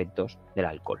bajo los efectos del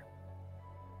alcohol,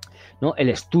 ¿no? El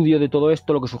estudio de todo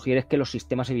esto lo que sugiere es que los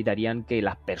sistemas evitarían que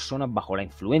las personas bajo la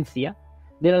influencia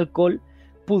del alcohol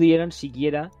pudieran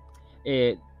siquiera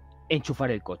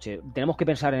enchufar el coche. Tenemos que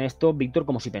pensar en esto, Víctor,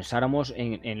 como si pensáramos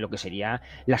en lo que sería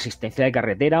la asistencia de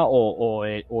carretera o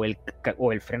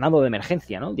el frenado de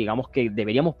emergencia, ¿no? Digamos que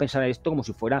deberíamos pensar en esto como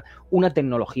si fuera una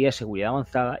tecnología de seguridad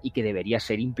avanzada y que debería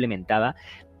ser implementada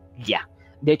ya.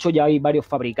 De hecho, ya hay varios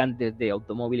fabricantes de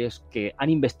automóviles que han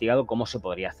investigado cómo se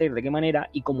podría hacer, de qué manera,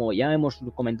 y como ya hemos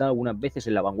comentado algunas veces,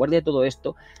 en la vanguardia de todo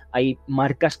esto hay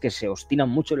marcas que se obstinan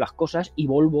mucho en las cosas y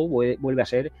Volvo vuelve a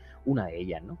ser una de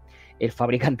ellas, ¿no? El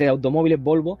fabricante de automóviles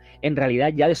Volvo en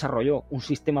realidad ya desarrolló un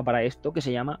sistema para esto que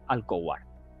se llama Alcoward.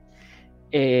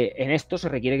 En esto se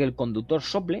requiere que el conductor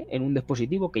sople en un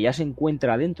dispositivo que ya se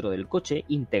encuentra dentro del coche,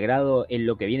 integrado en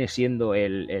lo que viene siendo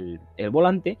el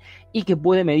volante, y que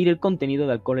puede medir el contenido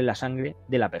de alcohol en la sangre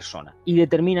de la persona y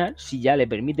determinar si ya le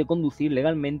permite conducir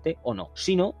legalmente o no.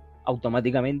 Si no,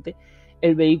 automáticamente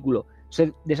el vehículo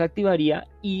se desactivaría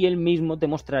y él mismo te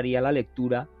mostraría la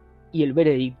lectura y el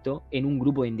veredicto en un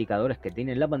grupo de indicadores que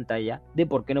tiene en la pantalla de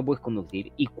por qué no puedes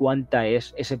conducir y cuál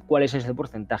es ese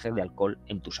porcentaje de alcohol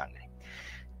en tu sangre.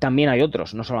 También hay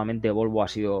otros, no solamente Volvo ha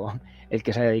sido el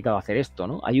que se ha dedicado a hacer esto,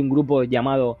 ¿no? Hay un grupo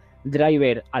llamado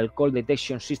Driver Alcohol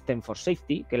Detection System for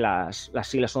Safety, que las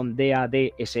siglas son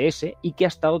DADSS, y que ha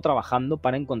estado trabajando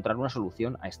para encontrar una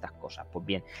solución a estas cosas. Pues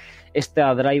bien,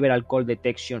 esta Driver Alcohol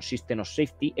Detection System of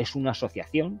Safety es una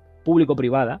asociación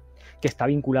público-privada que está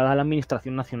vinculada a la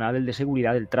Administración Nacional de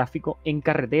Seguridad del Tráfico en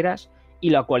Carreteras y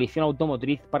la Coalición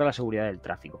Automotriz para la Seguridad del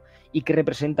Tráfico, y que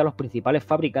representa a los principales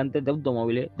fabricantes de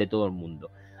automóviles de todo el mundo.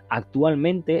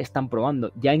 Actualmente están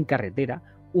probando ya en carretera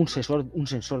un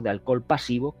sensor de alcohol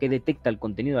pasivo que detecta el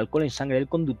contenido de alcohol en sangre del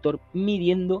conductor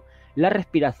midiendo la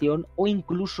respiración o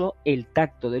incluso el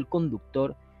tacto del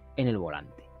conductor en el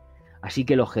volante. Así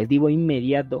que el objetivo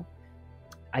inmediato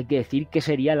hay que decir que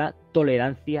sería la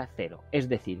tolerancia cero, es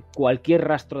decir, cualquier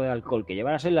rastro de alcohol que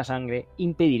llevaras en la sangre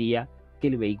impediría que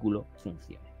el vehículo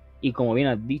funcione. Y como bien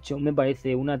has dicho, me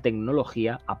parece una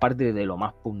tecnología, aparte de lo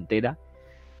más puntera,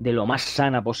 de lo más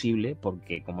sana posible,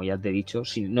 porque como ya te he dicho,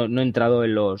 si no he entrado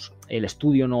en el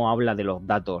estudio no habla de los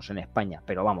datos en España,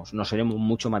 pero vamos, no seremos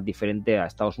mucho más diferentes a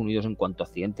Estados Unidos en cuanto a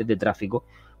accidentes de tráfico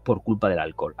por culpa del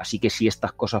alcohol. Así que si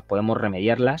estas cosas podemos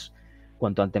remediarlas,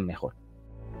 cuanto antes mejor.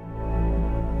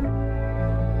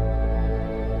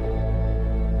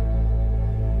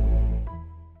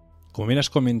 Como bien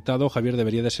has comentado, Javier,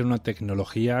 debería de ser una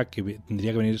tecnología que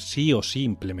tendría que venir sí o sí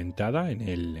implementada en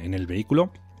el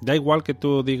vehículo. Da igual que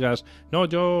tú digas, no,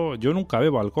 yo nunca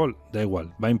bebo alcohol, da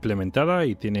igual, va implementada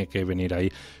y tiene que venir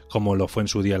ahí, como lo fue en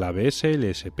su día el ABS, el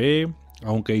ESP,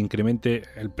 aunque incremente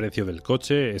el precio del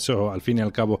coche, eso al fin y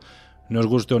al cabo, nos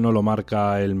guste o no lo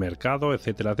marca el mercado,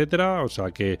 etcétera, etcétera. O sea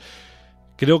que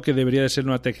creo que debería de ser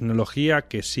una tecnología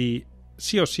que sí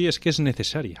o sí es que es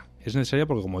necesaria. Es necesaria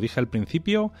porque, como dije al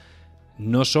principio,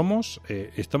 no somos,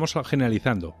 estamos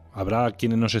generalizando. Habrá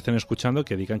quienes nos estén escuchando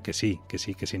que digan que sí,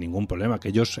 sin ningún problema, que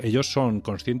ellos son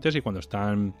conscientes y cuando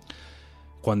están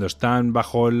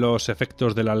bajo los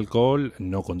efectos del alcohol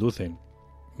no conducen.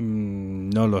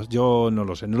 Yo no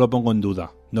lo sé, no lo pongo en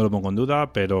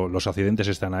duda, pero los accidentes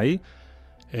están ahí.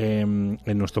 En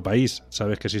nuestro país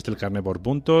sabes que existe el carné por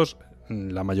puntos.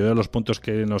 La mayoría de los puntos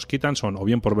que nos quitan son o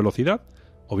bien por velocidad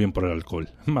o bien por el alcohol,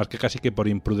 más que casi que por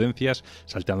imprudencias,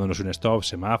 saltándonos un stop,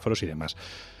 semáforos y demás.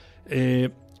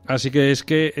 Así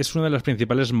que es una de las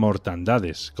principales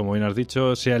mortandades, como bien has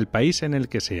dicho, sea el país en el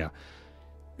que sea.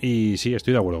 Y sí,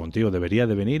 estoy de acuerdo contigo, debería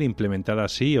de venir implementada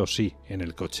sí o sí en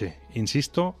el coche.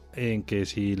 Insisto en que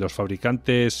si los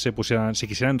fabricantes si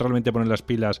quisieran realmente poner las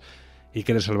pilas y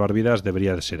querer salvar vidas,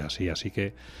 debería de ser así. Así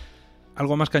que,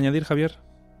 ¿algo más que añadir, Javier?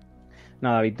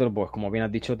 Nada, Víctor, pues como bien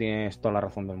has dicho, tienes toda la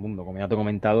razón del mundo. Como ya te he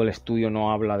comentado, el estudio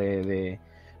no habla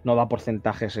no da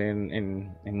porcentajes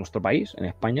en nuestro país, en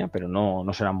España, pero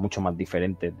no serán mucho más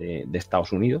diferentes de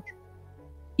Estados Unidos.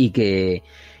 Y que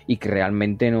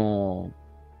realmente no...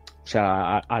 O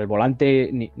sea, al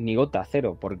volante ni gota,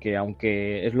 cero, porque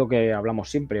aunque es lo que hablamos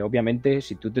siempre, obviamente,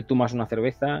 si tú te tomas una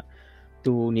cerveza,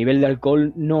 tu nivel de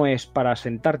alcohol no es para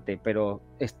sentarte, pero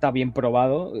está bien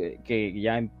probado que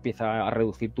ya empieza a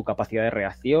reducir tu capacidad de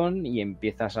reacción y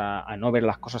empiezas a no ver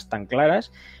las cosas tan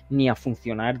claras ni a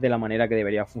funcionar de la manera que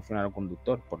debería funcionar un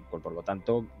conductor. Por lo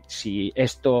tanto, si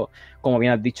esto, como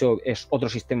bien has dicho, es otro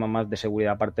sistema más de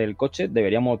seguridad aparte del coche,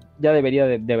 deberíamos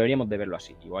de verlo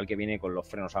así. Igual que viene con los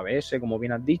frenos ABS, como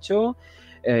bien has dicho,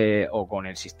 o con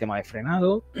el sistema de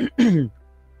frenado.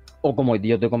 O como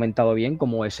yo te he comentado bien,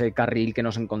 como ese carril que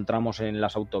nos encontramos en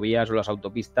las autovías o las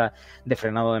autopistas de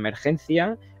frenado de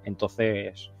emergencia.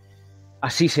 Entonces,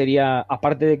 así sería,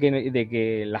 aparte de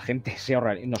que la gente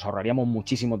nos ahorraríamos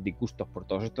muchísimos disgustos por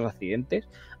todos estos accidentes,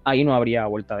 ahí no habría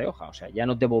vuelta de hoja. O sea, ya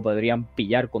no te podrían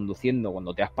pillar conduciendo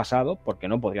cuando te has pasado porque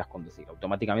no podrías conducir.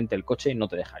 Automáticamente el coche no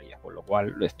te dejaría. Por lo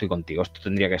cual, estoy contigo. Esto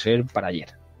tendría que ser para ayer.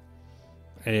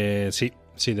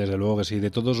 Sí, desde luego que sí. De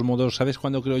todos modos, ¿sabes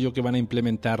cuándo creo yo que van a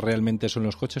implementar realmente eso en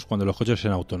los coches? Cuando los coches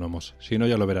sean autónomos. Si no,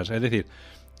 ya lo verás. Es decir,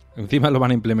 encima lo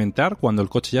van a implementar cuando el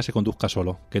coche ya se conduzca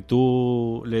solo. Que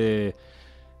tú le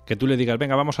digas,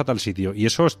 venga, vamos a tal sitio. Y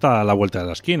eso está a la vuelta de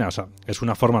la esquina. O sea, es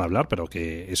una forma de hablar, pero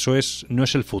que eso no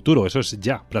es el futuro. Eso es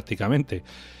ya, prácticamente.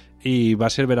 Y va a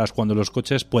ser, verás, cuando los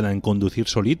coches puedan conducir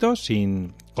solitos,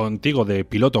 contigo de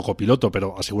piloto o copiloto,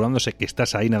 pero asegurándose que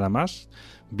estás ahí nada más.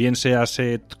 Bien seas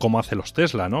como hace los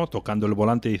Tesla, ¿no? Tocando el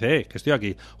volante y dice, que estoy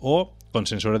aquí. O con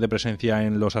sensores de presencia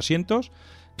en los asientos,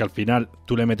 que al final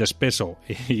tú le metes peso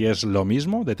y es lo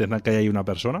mismo, detectan que hay ahí una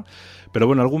persona. Pero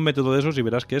bueno, algún método de esos y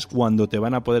verás que es cuando te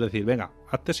van a poder decir, venga,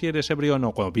 hazte si eres ebrio o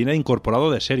no, cuando viene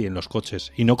incorporado de serie en los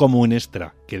coches y no como un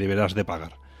extra que deberás de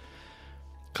pagar.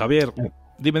 Javier,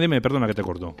 dime, perdona que te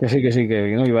corto. Que sí,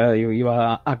 que no,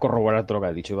 iba a corroborar todo lo que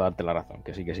has dicho, iba a darte la razón,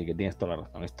 que tienes toda la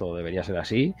razón, esto debería ser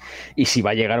así, y si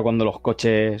va a llegar cuando los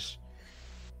coches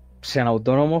sean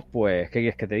autónomos, pues, ¿qué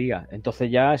quieres que te diga? Entonces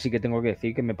ya sí que tengo que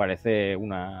decir que me parece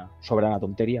una soberana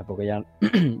tontería, porque ya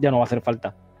no va a hacer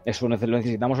falta, eso lo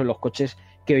necesitamos en los coches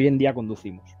que hoy en día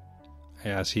conducimos.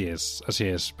 Así es,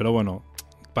 pero bueno,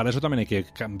 para eso también hay que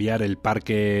cambiar el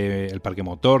parque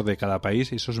motor de cada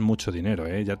país y eso es mucho dinero,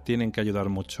 ¿eh? Ya tienen que ayudar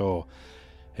mucho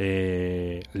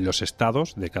los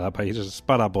estados de cada país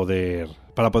para poder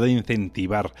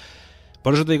incentivar.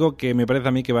 Por eso te digo que me parece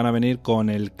a mí que van a venir con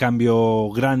el cambio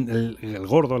grande,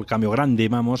 el cambio grande,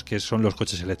 vamos, que son los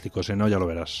coches eléctricos, ¿eh? No, ya lo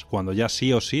verás. Cuando ya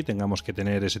sí o sí tengamos que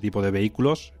tener ese tipo de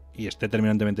vehículos y esté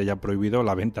terminantemente ya prohibido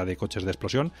la venta de coches de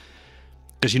explosión,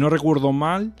 que si no recuerdo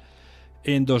mal,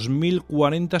 en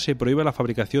 2040 se prohíbe la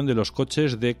fabricación de los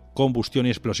coches de combustión y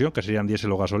explosión, que serían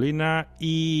diésel o gasolina,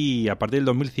 y a partir del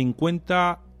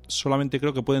 2050 solamente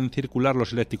creo que pueden circular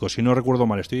los eléctricos, si no recuerdo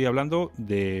mal, estoy hablando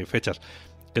de fechas.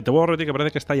 Que te vuelvo a repetir que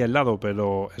parece que está ahí al lado,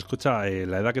 pero escucha,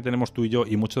 la edad que tenemos tú y yo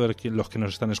y muchos de los que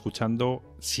nos están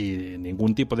escuchando, si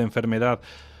ningún tipo de enfermedad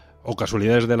o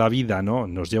casualidades de la vida, ¿no?,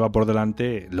 nos lleva por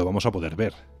delante, lo vamos a poder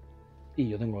ver. Y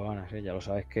yo tengo ganas, ya lo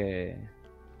sabes, que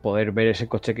poder ver ese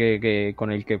coche que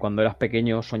con el que cuando eras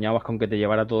pequeño soñabas con que te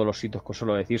llevara a todos los sitios con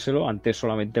solo decírselo. Antes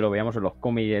solamente lo veíamos en los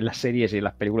cómics, en las series y en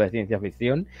las películas de ciencia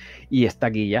ficción, y está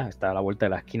aquí ya, está a la vuelta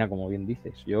de la esquina, como bien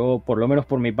dices. Yo, por lo menos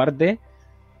por mi parte,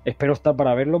 espero estar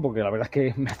para verlo porque la verdad es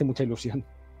que me hace mucha ilusión.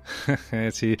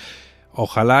 Sí,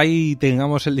 ojalá y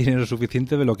tengamos el dinero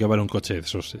suficiente de lo que vale un coche de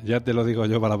esos. Ya te lo digo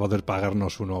yo, para poder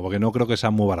pagarnos uno, porque no creo que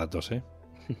sean muy baratos, ¿eh?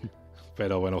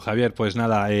 Pero bueno, Javier, pues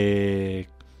nada,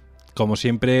 como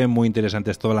siempre, muy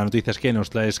interesantes todas las noticias que nos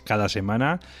traes cada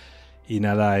semana. Y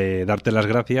nada, darte las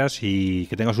gracias y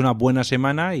que tengas una buena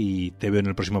semana y te veo en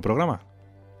el próximo programa.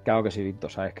 Claro que sí,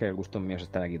 Víctor, sabes que el gusto mío es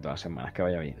estar aquí todas las semanas, que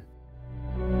vaya bien.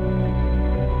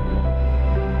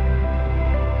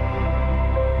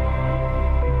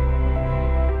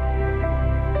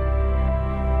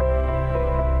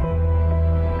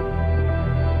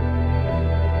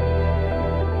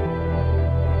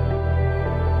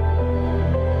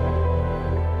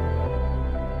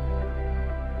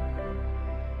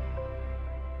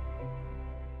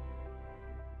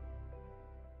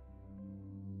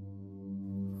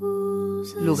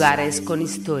 Lugares con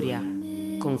historia,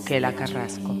 con Kela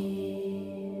Carrasco.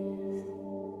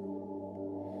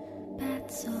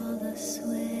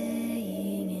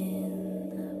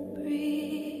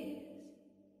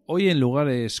 Hoy en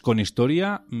Lugares con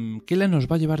Historia, Kela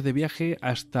nos va a llevar de viaje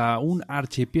hasta un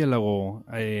archipiélago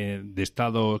de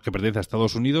estado que pertenece a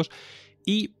Estados Unidos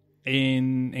y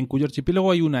en cuyo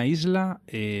archipiélago hay una isla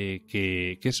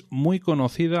que es muy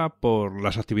conocida por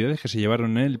las actividades que se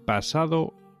llevaron en el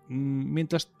pasado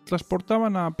mientras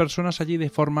transportaban a personas allí de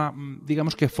forma,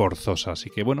 digamos que forzosa. Así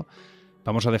que bueno,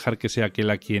 vamos a dejar que sea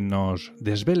Kela quien nos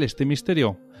desvele este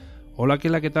misterio. Hola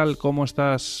Kela, ¿qué tal? ¿Cómo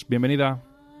estás? Bienvenida.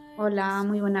 Hola,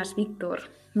 muy buenas, Víctor.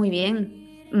 Muy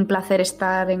bien. Un placer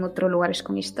estar en otro Lugares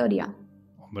con Historia.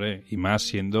 Hombre, y más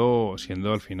siendo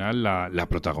al final la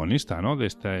protagonista, ¿no?, de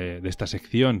esta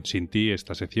sección. Sin ti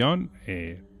esta sección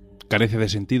carece de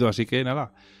sentido, así que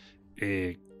nada.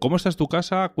 ¿Cómo está tu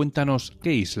casa? Cuéntanos,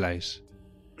 ¿qué isla es?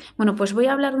 Bueno, pues voy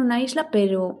a hablar de una isla,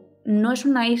 pero no es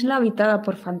una isla habitada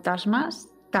por fantasmas,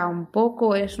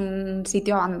 tampoco es un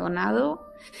sitio abandonado,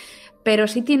 pero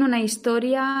sí tiene una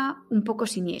historia un poco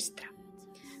siniestra,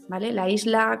 ¿vale? La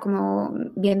isla, como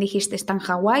bien dijiste, está en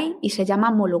Hawái y se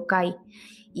llama Molokai,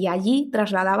 y allí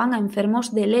trasladaban a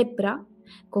enfermos de lepra,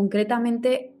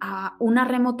 concretamente a una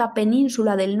remota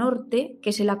península del norte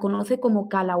que se la conoce como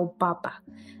Kalaupapa.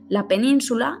 La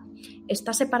península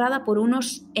está separada por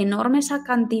unos enormes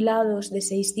acantilados de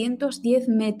 610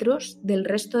 metros del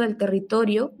resto del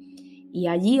territorio, y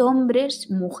allí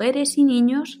hombres, mujeres y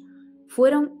niños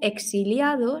fueron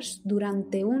exiliados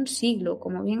durante un siglo,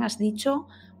 como bien has dicho,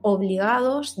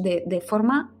 obligados de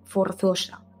forma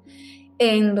forzosa.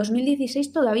 En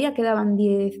 2016 todavía quedaban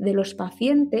 10 de los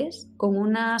pacientes con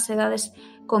unas edades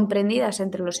comprendidas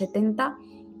entre los 70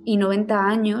 y 90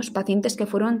 años, pacientes que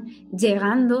fueron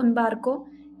llegando en barco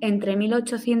entre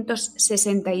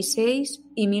 1866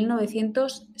 y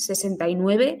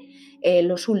 1969,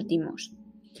 los últimos.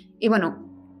 Y bueno,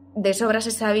 de sobra se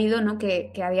ha sabido, ¿no?,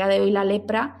 que a día de hoy la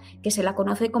lepra, que se la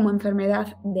conoce como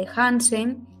enfermedad de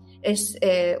Hansen, es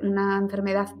una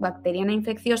enfermedad bacteriana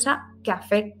infecciosa que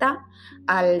afecta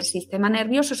al sistema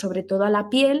nervioso, sobre todo a la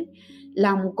piel,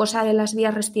 la mucosa de las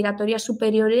vías respiratorias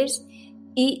superiores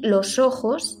y los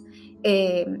ojos,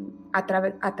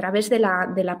 a través de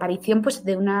la aparición, pues,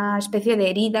 de una especie de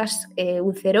heridas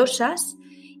ulcerosas,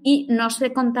 y no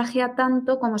se contagia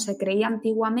tanto como se creía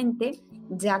antiguamente,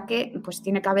 ya que pues,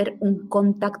 tiene que haber un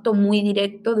contacto muy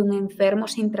directo de un enfermo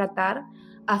sin tratar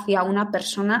hacia una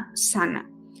persona sana.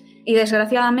 Y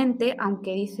desgraciadamente,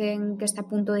 aunque dicen que está a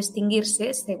punto de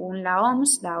extinguirse, según la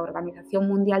OMS, la Organización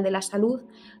Mundial de la Salud,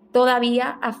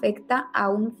 todavía afecta a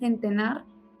un centenar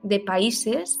de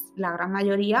países, la gran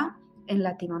mayoría en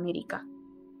Latinoamérica.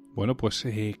 Bueno, pues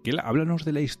Kela, háblanos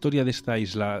de la historia de esta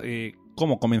isla.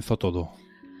 ¿Cómo comenzó todo?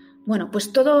 Bueno,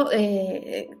 pues todo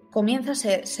comienza,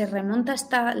 se remonta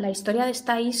la historia de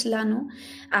esta isla, ¿no?,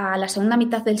 a la segunda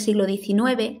mitad del siglo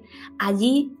XIX.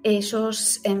 Allí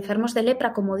esos enfermos de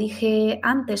lepra, como dije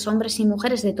antes, hombres y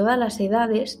mujeres de todas las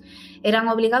edades, eran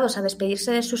obligados a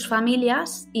despedirse de sus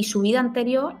familias y su vida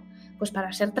anterior, pues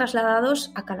para ser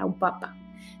trasladados a Kalaupapa.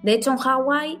 De hecho, en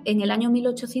Hawái, en el año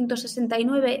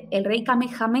 1869, el rey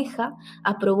Kamehameha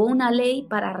aprobó una ley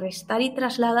para arrestar y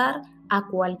trasladar a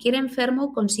cualquier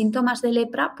enfermo con síntomas de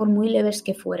lepra, por muy leves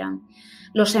que fueran.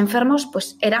 Los enfermos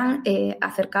pues, eran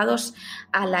acercados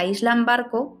a la isla en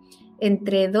barco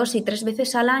entre 2 y 3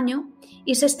 veces al año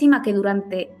y se estima que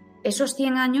durante esos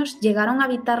 100 años llegaron a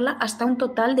habitarla hasta un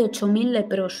total de 8.000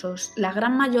 leprosos, la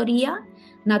gran mayoría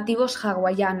nativos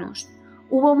hawaianos.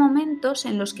 Hubo momentos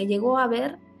en los que llegó a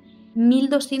haber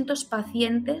 1.200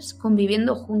 pacientes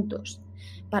conviviendo juntos.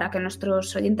 Para que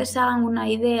nuestros oyentes se hagan una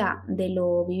idea de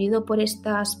lo vivido por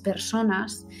estas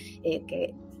personas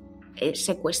que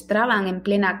secuestraban en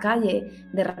plena calle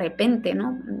de repente,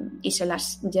 ¿no? Y se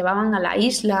las llevaban a la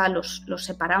isla, los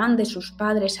separaban de sus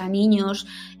padres, a niños,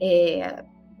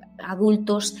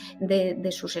 adultos,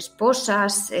 de sus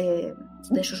esposas,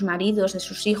 de sus maridos, de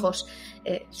sus hijos.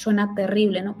 Suena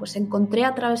terrible, ¿no? Pues encontré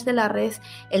a través de la red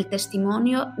el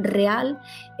testimonio real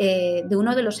de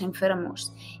uno de los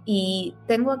enfermos. Y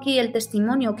tengo aquí el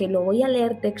testimonio que lo voy a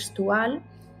leer textual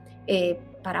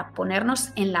para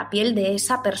ponernos en la piel de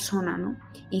esa persona, ¿no?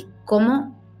 Y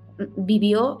cómo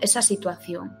vivió esa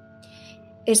situación.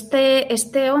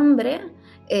 Este hombre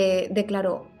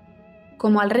declaró: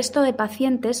 como al resto de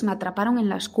pacientes, me atraparon en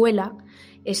la escuela,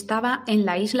 estaba en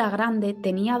la Isla Grande,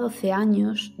 tenía 12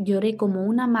 años, lloré como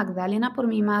una Magdalena por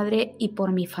mi madre y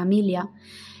por mi familia,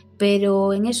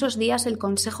 pero en esos días el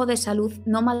Consejo de Salud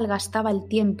no malgastaba el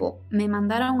tiempo. Me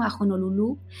mandaron a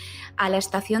Honolulu, a la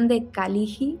estación de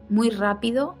Kaliji, muy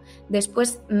rápido,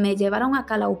 después me llevaron a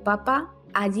Kalaupapa,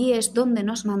 allí es donde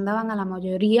nos mandaban a la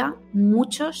mayoría,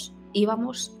 muchos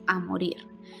íbamos a morir.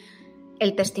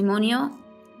 El testimonio,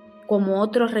 como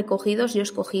otros recogidos, yo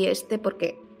escogí este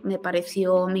porque me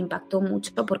impactó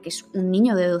mucho, porque es un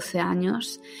niño de 12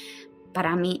 años.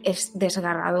 Para mí es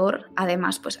desgarrador.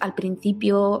 Además, pues al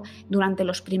principio, durante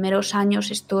los primeros años,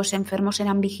 estos enfermos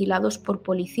eran vigilados por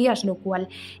policías, lo cual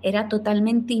era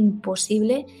totalmente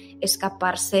imposible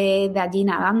escaparse de allí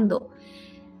nadando.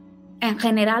 En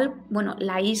general, bueno,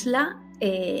 la isla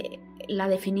la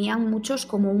definían muchos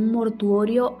como un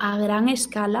mortuorio a gran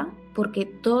escala, porque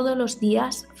todos los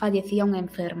días fallecía un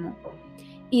enfermo.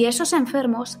 Y esos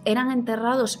enfermos eran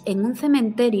enterrados en un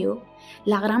cementerio,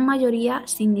 la gran mayoría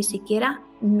sin ni siquiera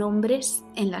nombres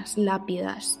en las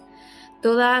lápidas.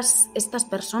 Todas estas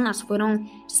personas fueron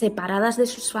separadas de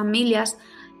sus familias,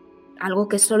 algo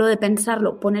que solo de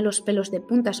pensarlo pone los pelos de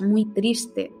punta, es muy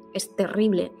triste, es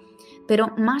terrible.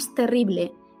 Pero más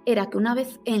terrible era que una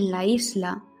vez en la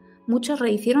isla, muchos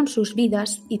rehicieron sus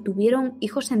vidas y tuvieron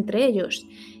hijos entre ellos.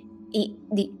 ¿Y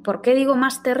por qué digo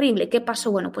más terrible? ¿Qué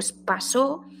pasó? Bueno, pues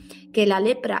pasó que la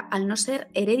lepra, al no ser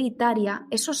hereditaria,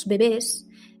 esos bebés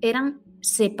eran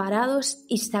separados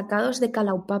y sacados de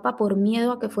Kalaupapa por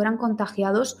miedo a que fueran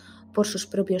contagiados por sus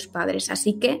propios padres.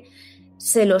 Así que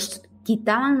se los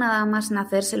quitaban nada más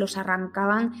nacer, se los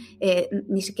arrancaban,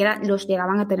 ni siquiera los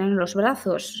llegaban a tener en los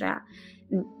brazos. O sea,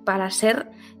 para ser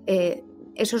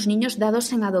esos niños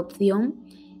dados en adopción,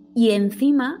 y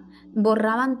encima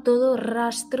borraban todo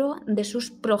rastro de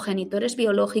sus progenitores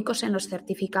biológicos en los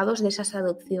certificados de esas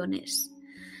adopciones.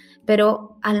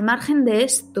 Pero al margen de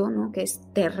esto, ¿no?, que es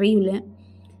terrible,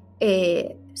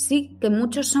 sí que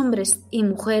muchos hombres y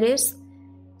mujeres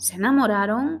se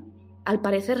enamoraron. Al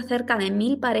parecer cerca de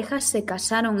 1.000 parejas se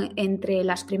casaron entre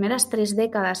las primeras 3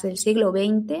 décadas del siglo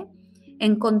XX,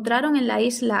 encontraron en la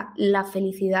isla la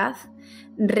felicidad,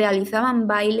 realizaban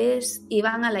bailes,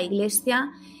 iban a la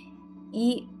iglesia.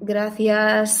 Y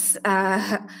gracias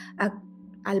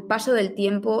al paso del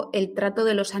tiempo, el trato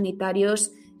de los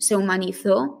sanitarios se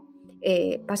humanizó,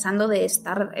 pasando de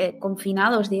estar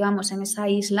confinados, digamos, en esa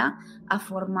isla a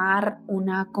formar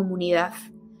una comunidad.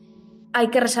 Hay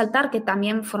que resaltar que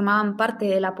también formaban parte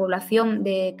de la población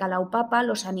de Kalaupapa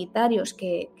los sanitarios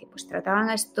que pues, trataban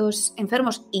a estos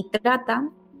enfermos y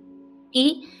tratan,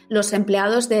 y los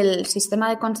empleados del sistema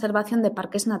de conservación de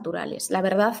parques naturales. La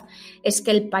verdad es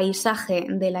que el paisaje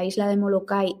de la isla de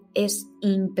Molokai es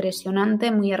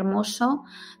impresionante, muy hermoso,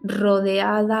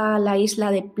 rodeada la isla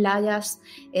de playas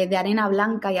de arena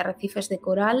blanca y arrecifes de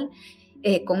coral,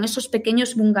 con esos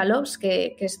pequeños bungalows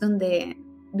que es donde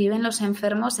viven los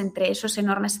enfermos entre esos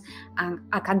enormes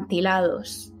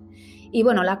acantilados. Y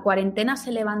bueno, la cuarentena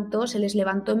se les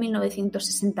levantó en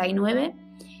 1969,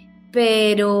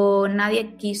 pero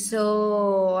nadie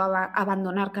quiso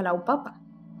abandonar Kalaupapa.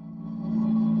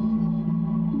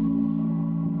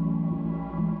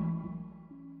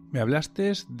 Me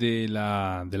hablaste de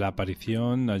la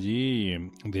aparición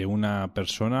allí de una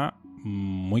persona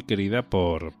muy querida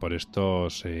por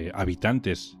estos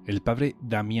habitantes, el padre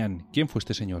Damián. ¿Quién fue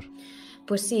este señor?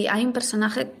 Pues sí, hay un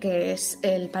personaje que es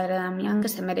el padre Damián que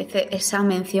se merece esa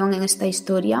mención en esta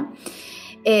historia.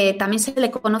 También se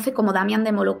le conoce como Damián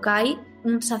de Molokai,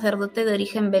 un sacerdote de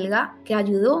origen belga que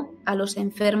ayudó a los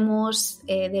enfermos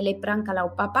de lepra en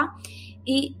Kalaupapa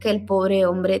y que el pobre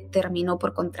hombre terminó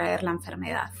por contraer la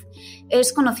enfermedad.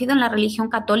 Es conocido en la religión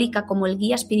católica como el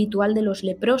guía espiritual de los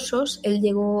leprosos. Él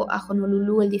llegó a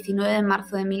Honolulu el 19 de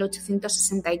marzo de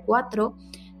 1864,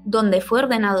 donde fue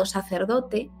ordenado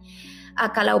sacerdote.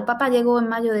 A Kalaupapa llegó en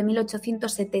mayo de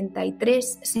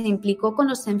 1873, se implicó con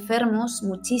los enfermos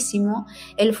muchísimo.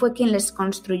 Él fue quien les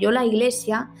construyó la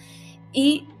iglesia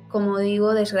y, como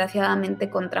digo, desgraciadamente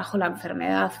contrajo la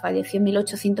enfermedad. Falleció en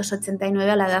 1889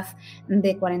 a la edad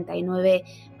de 49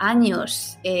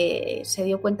 años. Se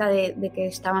dio cuenta de que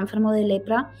estaba enfermo de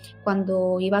lepra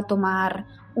cuando iba a tomar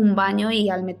un baño y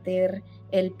al meter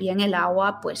el pie en el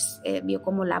agua, pues vio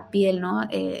como la piel, ¿no?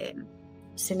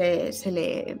 Se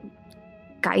le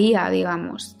caía,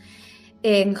 digamos.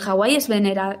 En Hawái es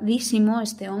veneradísimo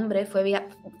este hombre, fue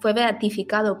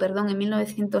beatificado, en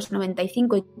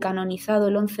 1995 y canonizado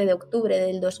el 11 de octubre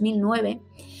del 2009.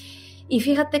 Y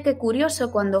fíjate qué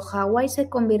curioso, cuando Hawái se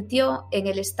convirtió en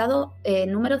el estado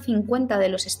número 50 de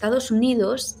los Estados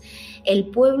Unidos, el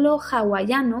pueblo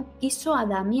hawaiano quiso a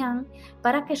Damián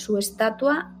para que su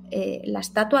estatua, la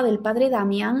estatua del padre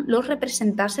Damián, los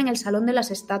representase en el Salón de las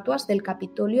Estatuas del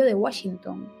Capitolio de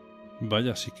Washington.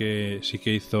 Vaya, sí que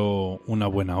hizo una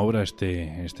buena obra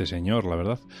este señor, la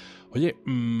verdad. Oye,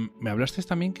 me hablaste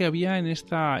también que había en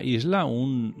esta isla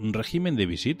un régimen de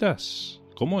visitas.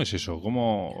 ¿Cómo es eso?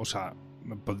 ¿Cómo, o sea,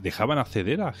 dejaban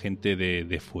acceder a gente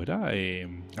de fuera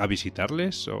a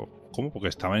visitarles? ¿O cómo? Porque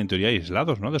estaban en teoría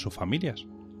aislados, ¿no?, de sus familias.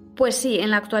 Pues sí,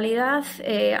 en la actualidad,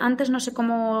 antes no sé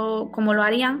cómo lo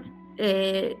harían.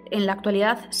 En la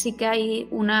actualidad sí que hay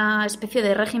una especie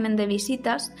de régimen de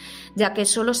visitas, ya que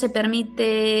solo se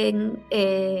permite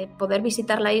poder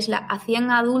visitar la isla a 100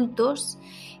 adultos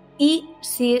y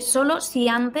solo si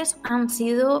antes han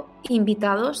sido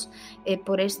invitados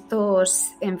por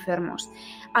estos enfermos.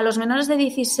 A los menores de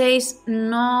 16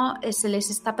 no se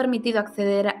les está permitido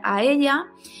acceder a ella.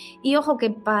 Y ojo que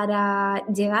para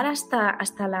llegar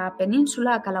hasta la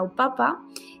península, a Kalaupapa,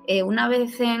 una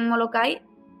vez en Molokai,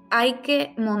 hay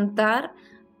que montar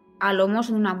a lomos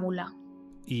de una mula.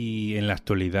 Y en la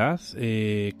actualidad,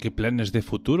 ¿qué planes de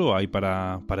futuro hay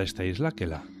para esta isla,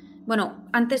 Kela? Bueno,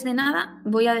 antes de nada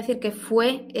voy a decir que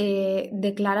fue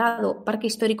declarado Parque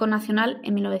Histórico Nacional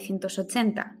en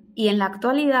 1980 y en la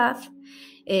actualidad,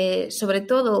 sobre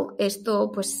todo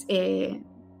esto pues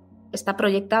está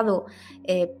proyectado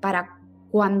para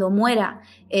cuando muera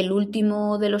el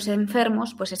último de los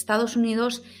enfermos, pues Estados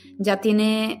Unidos ya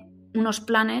tiene unos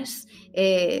planes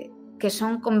que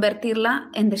son convertirla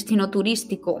en destino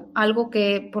turístico, algo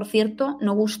que, por cierto,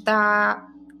 no gusta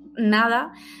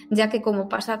nada, ya que como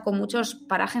pasa con muchos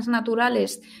parajes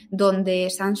naturales donde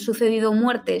se han sucedido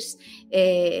muertes,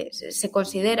 se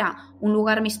considera un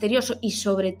lugar misterioso y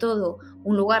sobre todo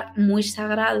un lugar muy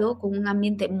sagrado, con un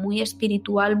ambiente muy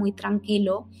espiritual, muy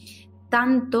tranquilo,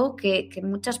 tanto que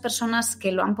muchas personas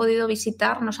que lo han podido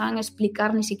visitar no saben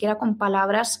explicar ni siquiera con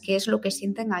palabras qué es lo que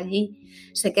sienten allí.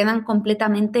 Se quedan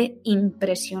completamente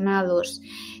impresionados.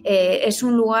 Es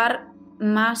un lugar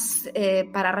más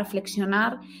para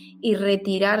reflexionar y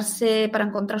retirarse, para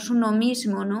encontrarse uno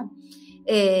mismo, ¿no?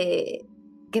 Que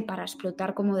para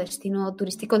explotar como destino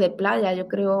turístico de playa. Yo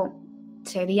creo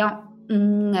sería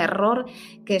un error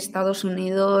que Estados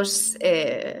Unidos,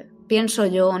 pienso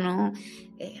yo, ¿no?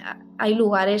 Hay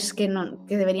lugares que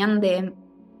deberían de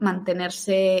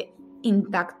mantenerse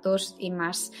intactos y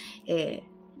más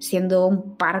siendo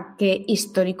un parque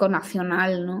histórico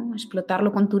nacional, ¿no?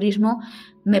 Explotarlo con turismo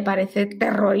me parece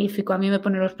terrorífico, a mí me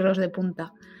pone los pelos de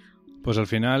punta. Pues al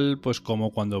final, pues como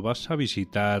cuando vas a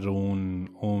visitar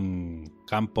un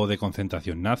campo de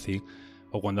concentración nazi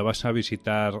o cuando vas a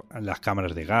visitar las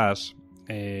cámaras de gas,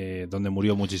 donde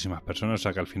murió muchísimas personas, o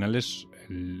sea que al final es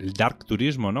el dark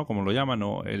turismo, ¿no? Como lo llaman,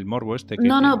 o el morbo este.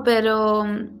 No, pero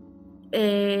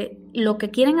lo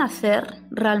que quieren hacer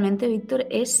realmente, Víctor,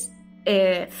 es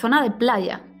zona de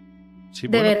playa, sí,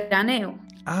 de veraneo.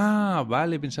 Ah,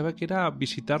 vale, pensaba que era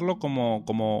visitarlo como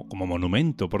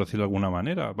monumento, por decirlo de alguna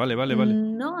manera. Vale.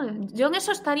 No, yo en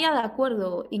eso estaría de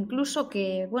acuerdo, incluso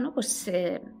que, bueno, pues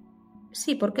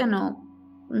sí, ¿por qué no?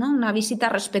 Una visita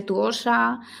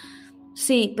respetuosa.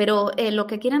 Sí, pero lo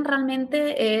que quieren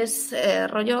realmente es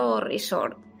rollo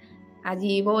resort.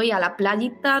 Allí voy a la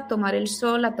playita a tomar el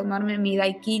sol, a tomarme mi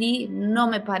daiquiri. No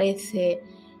me parece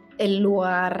el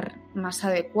lugar más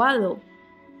adecuado.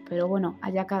 Pero bueno,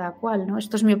 allá cada cual, ¿no?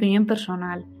 Esto es mi opinión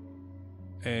personal.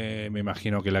 Me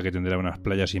imagino que la que tendrá unas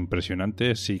playas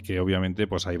impresionantes y que obviamente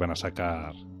pues ahí van a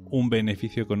sacar un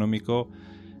beneficio económico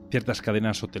ciertas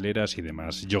cadenas hoteleras y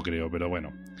demás, yo creo, pero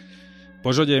bueno.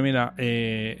 Pues oye, mira,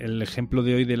 el ejemplo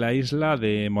de hoy de la isla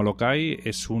de Molokai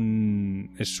es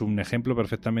un ejemplo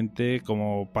perfectamente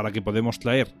como para que podemos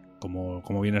traer,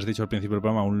 como bien has dicho al principio del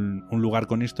programa, un lugar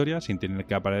con historia sin tener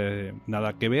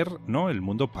nada que ver, ¿no? El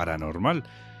mundo paranormal.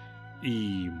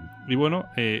 Y bueno,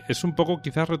 es un poco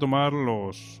quizás retomar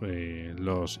los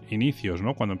inicios,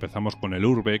 ¿no? Cuando empezamos con el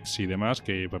Urbex y demás,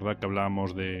 que es verdad que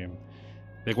hablábamos de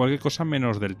cualquier cosa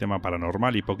menos del tema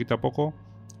paranormal, y poquito a poco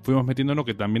fuimos metiéndonos,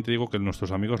 que también te digo que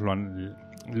nuestros amigos lo han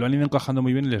ido encajando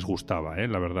muy bien y les gustaba,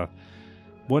 la verdad.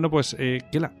 Bueno, pues,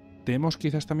 Kela, ¿tenemos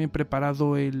quizás también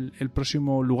preparado el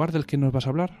próximo lugar del que nos vas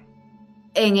a hablar?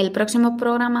 En el próximo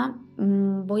programa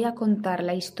voy a contar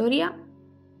la historia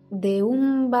de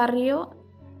un barrio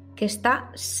que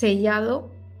está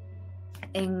sellado,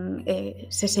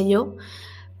 se selló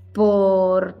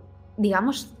por,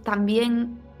 digamos,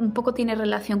 también un poco tiene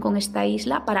relación con esta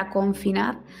isla para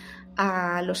confinar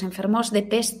a los enfermos de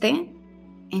peste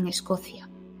en Escocia.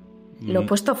 Lo he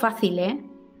puesto fácil, ¿eh?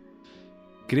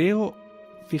 Creo,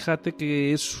 fíjate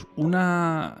que es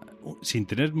sin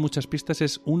tener muchas pistas,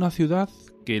 es una ciudad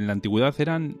que en la antigüedad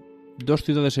eran 2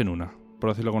 ciudades en una,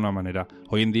 por decirlo de alguna manera.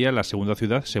 Hoy en día la segunda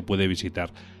ciudad se puede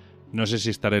visitar. No sé si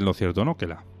estaré en lo cierto o no,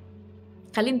 Kela.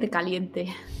 Caliente, caliente.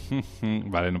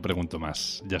 Vale, no pregunto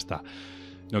más, ya está.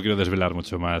 No quiero desvelar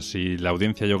mucho más. Y la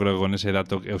audiencia, yo creo que con ese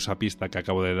dato, esa pista que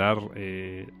acabo de dar,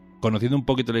 conociendo un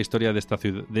poquito la historia de esta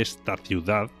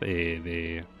ciudad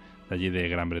de allí de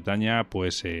Gran Bretaña,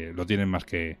 pues lo tienen más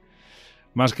que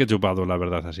chupado, la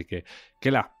verdad. Así que,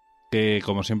 Kela, que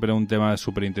como siempre un tema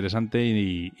súper interesante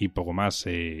y poco más.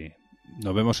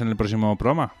 Nos vemos en el próximo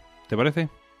programa, ¿te parece?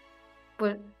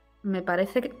 Pues me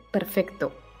parece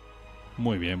perfecto.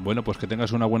 Muy bien, bueno, pues que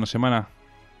tengas una buena semana.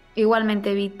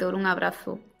 Igualmente, Víctor, un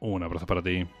abrazo. Un abrazo para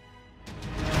ti.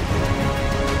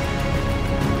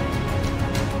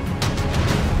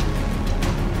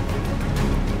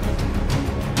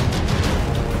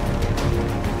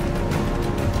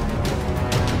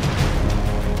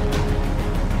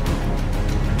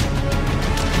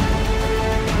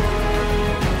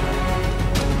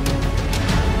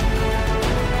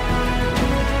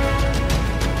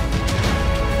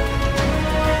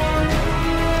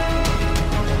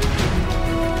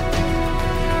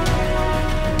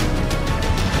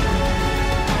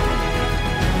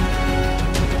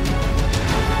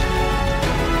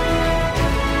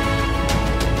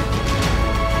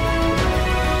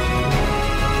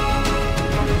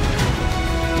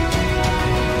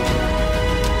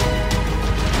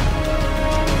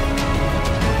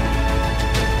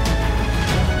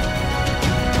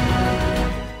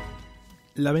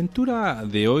 La aventura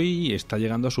de hoy está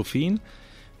llegando a su fin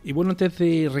y bueno, antes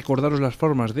de recordaros las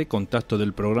formas de contacto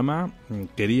del programa,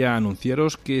 quería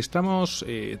anunciaros que estamos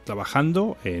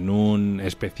trabajando en un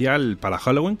especial para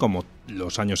Halloween como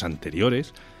los años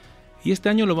anteriores, y este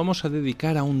año lo vamos a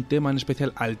dedicar a un tema en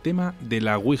especial, al tema de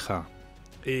la Ouija.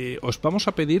 Os vamos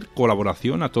a pedir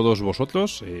colaboración a todos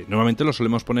vosotros. Normalmente lo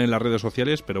solemos poner en las redes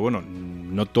sociales, pero bueno,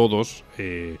 no todos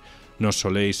nos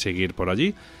soléis seguir por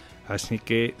allí. Así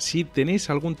que si tenéis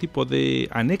algún tipo de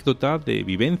anécdota, de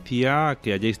vivencia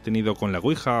que hayáis tenido con la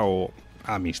Ouija o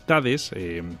amistades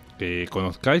que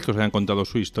conozcáis, que os hayan contado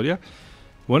su historia,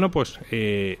 bueno, pues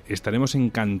estaremos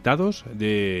encantados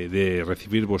de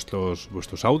recibir vuestros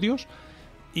audios.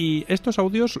 Y estos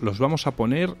audios los vamos a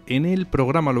poner en el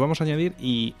programa, los vamos a añadir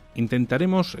y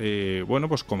intentaremos, bueno,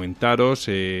 pues comentaros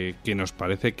que nos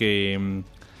parece que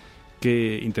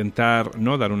intentar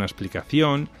no dar una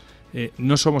explicación.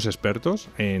 No somos expertos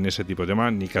en ese tipo de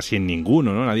tema, ni casi en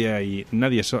ninguno, ¿no? Nadie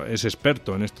es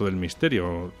experto en esto del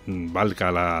misterio, valga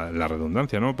la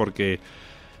redundancia, ¿no? Porque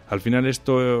al final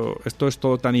esto es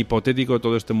todo tan hipotético,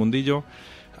 todo este mundillo.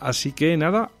 Así que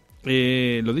nada,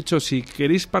 lo dicho, si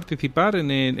queréis participar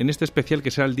en este especial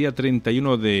que será el día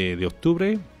 31 de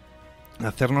octubre,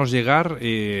 hacernos llegar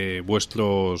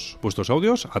vuestros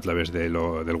audios a través del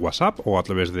WhatsApp o a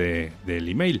través del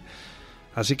email.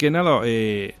 Así que nada,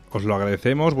 os lo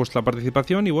agradecemos vuestra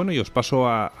participación y bueno, y os paso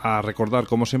a recordar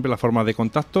como siempre la forma de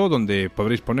contacto donde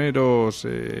podréis poneros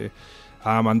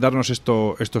a mandarnos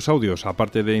estos audios,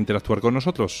 aparte de interactuar con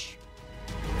nosotros.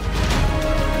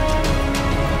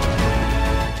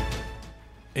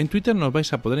 En Twitter nos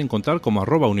vais a poder encontrar como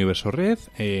 @universored,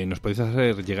 nos podéis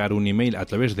hacer llegar un email a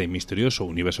través de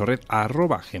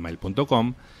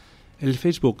misteriosouniversored@gmail.com. El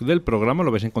Facebook del programa lo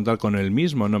vais a encontrar con el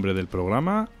mismo nombre del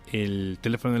programa. El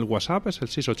teléfono del WhatsApp es el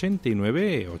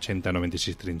 689 80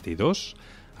 96 32.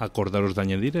 Acordaros de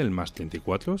añadir el más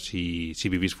 34 si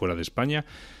vivís fuera de España.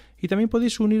 Y también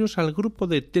podéis uniros al grupo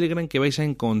de Telegram que vais a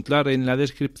encontrar en la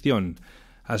descripción.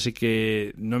 Así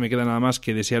que no me queda nada más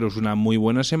que desearos una muy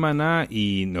buena semana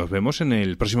y nos vemos en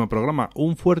el próximo programa.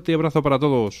 Un fuerte abrazo para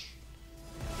todos.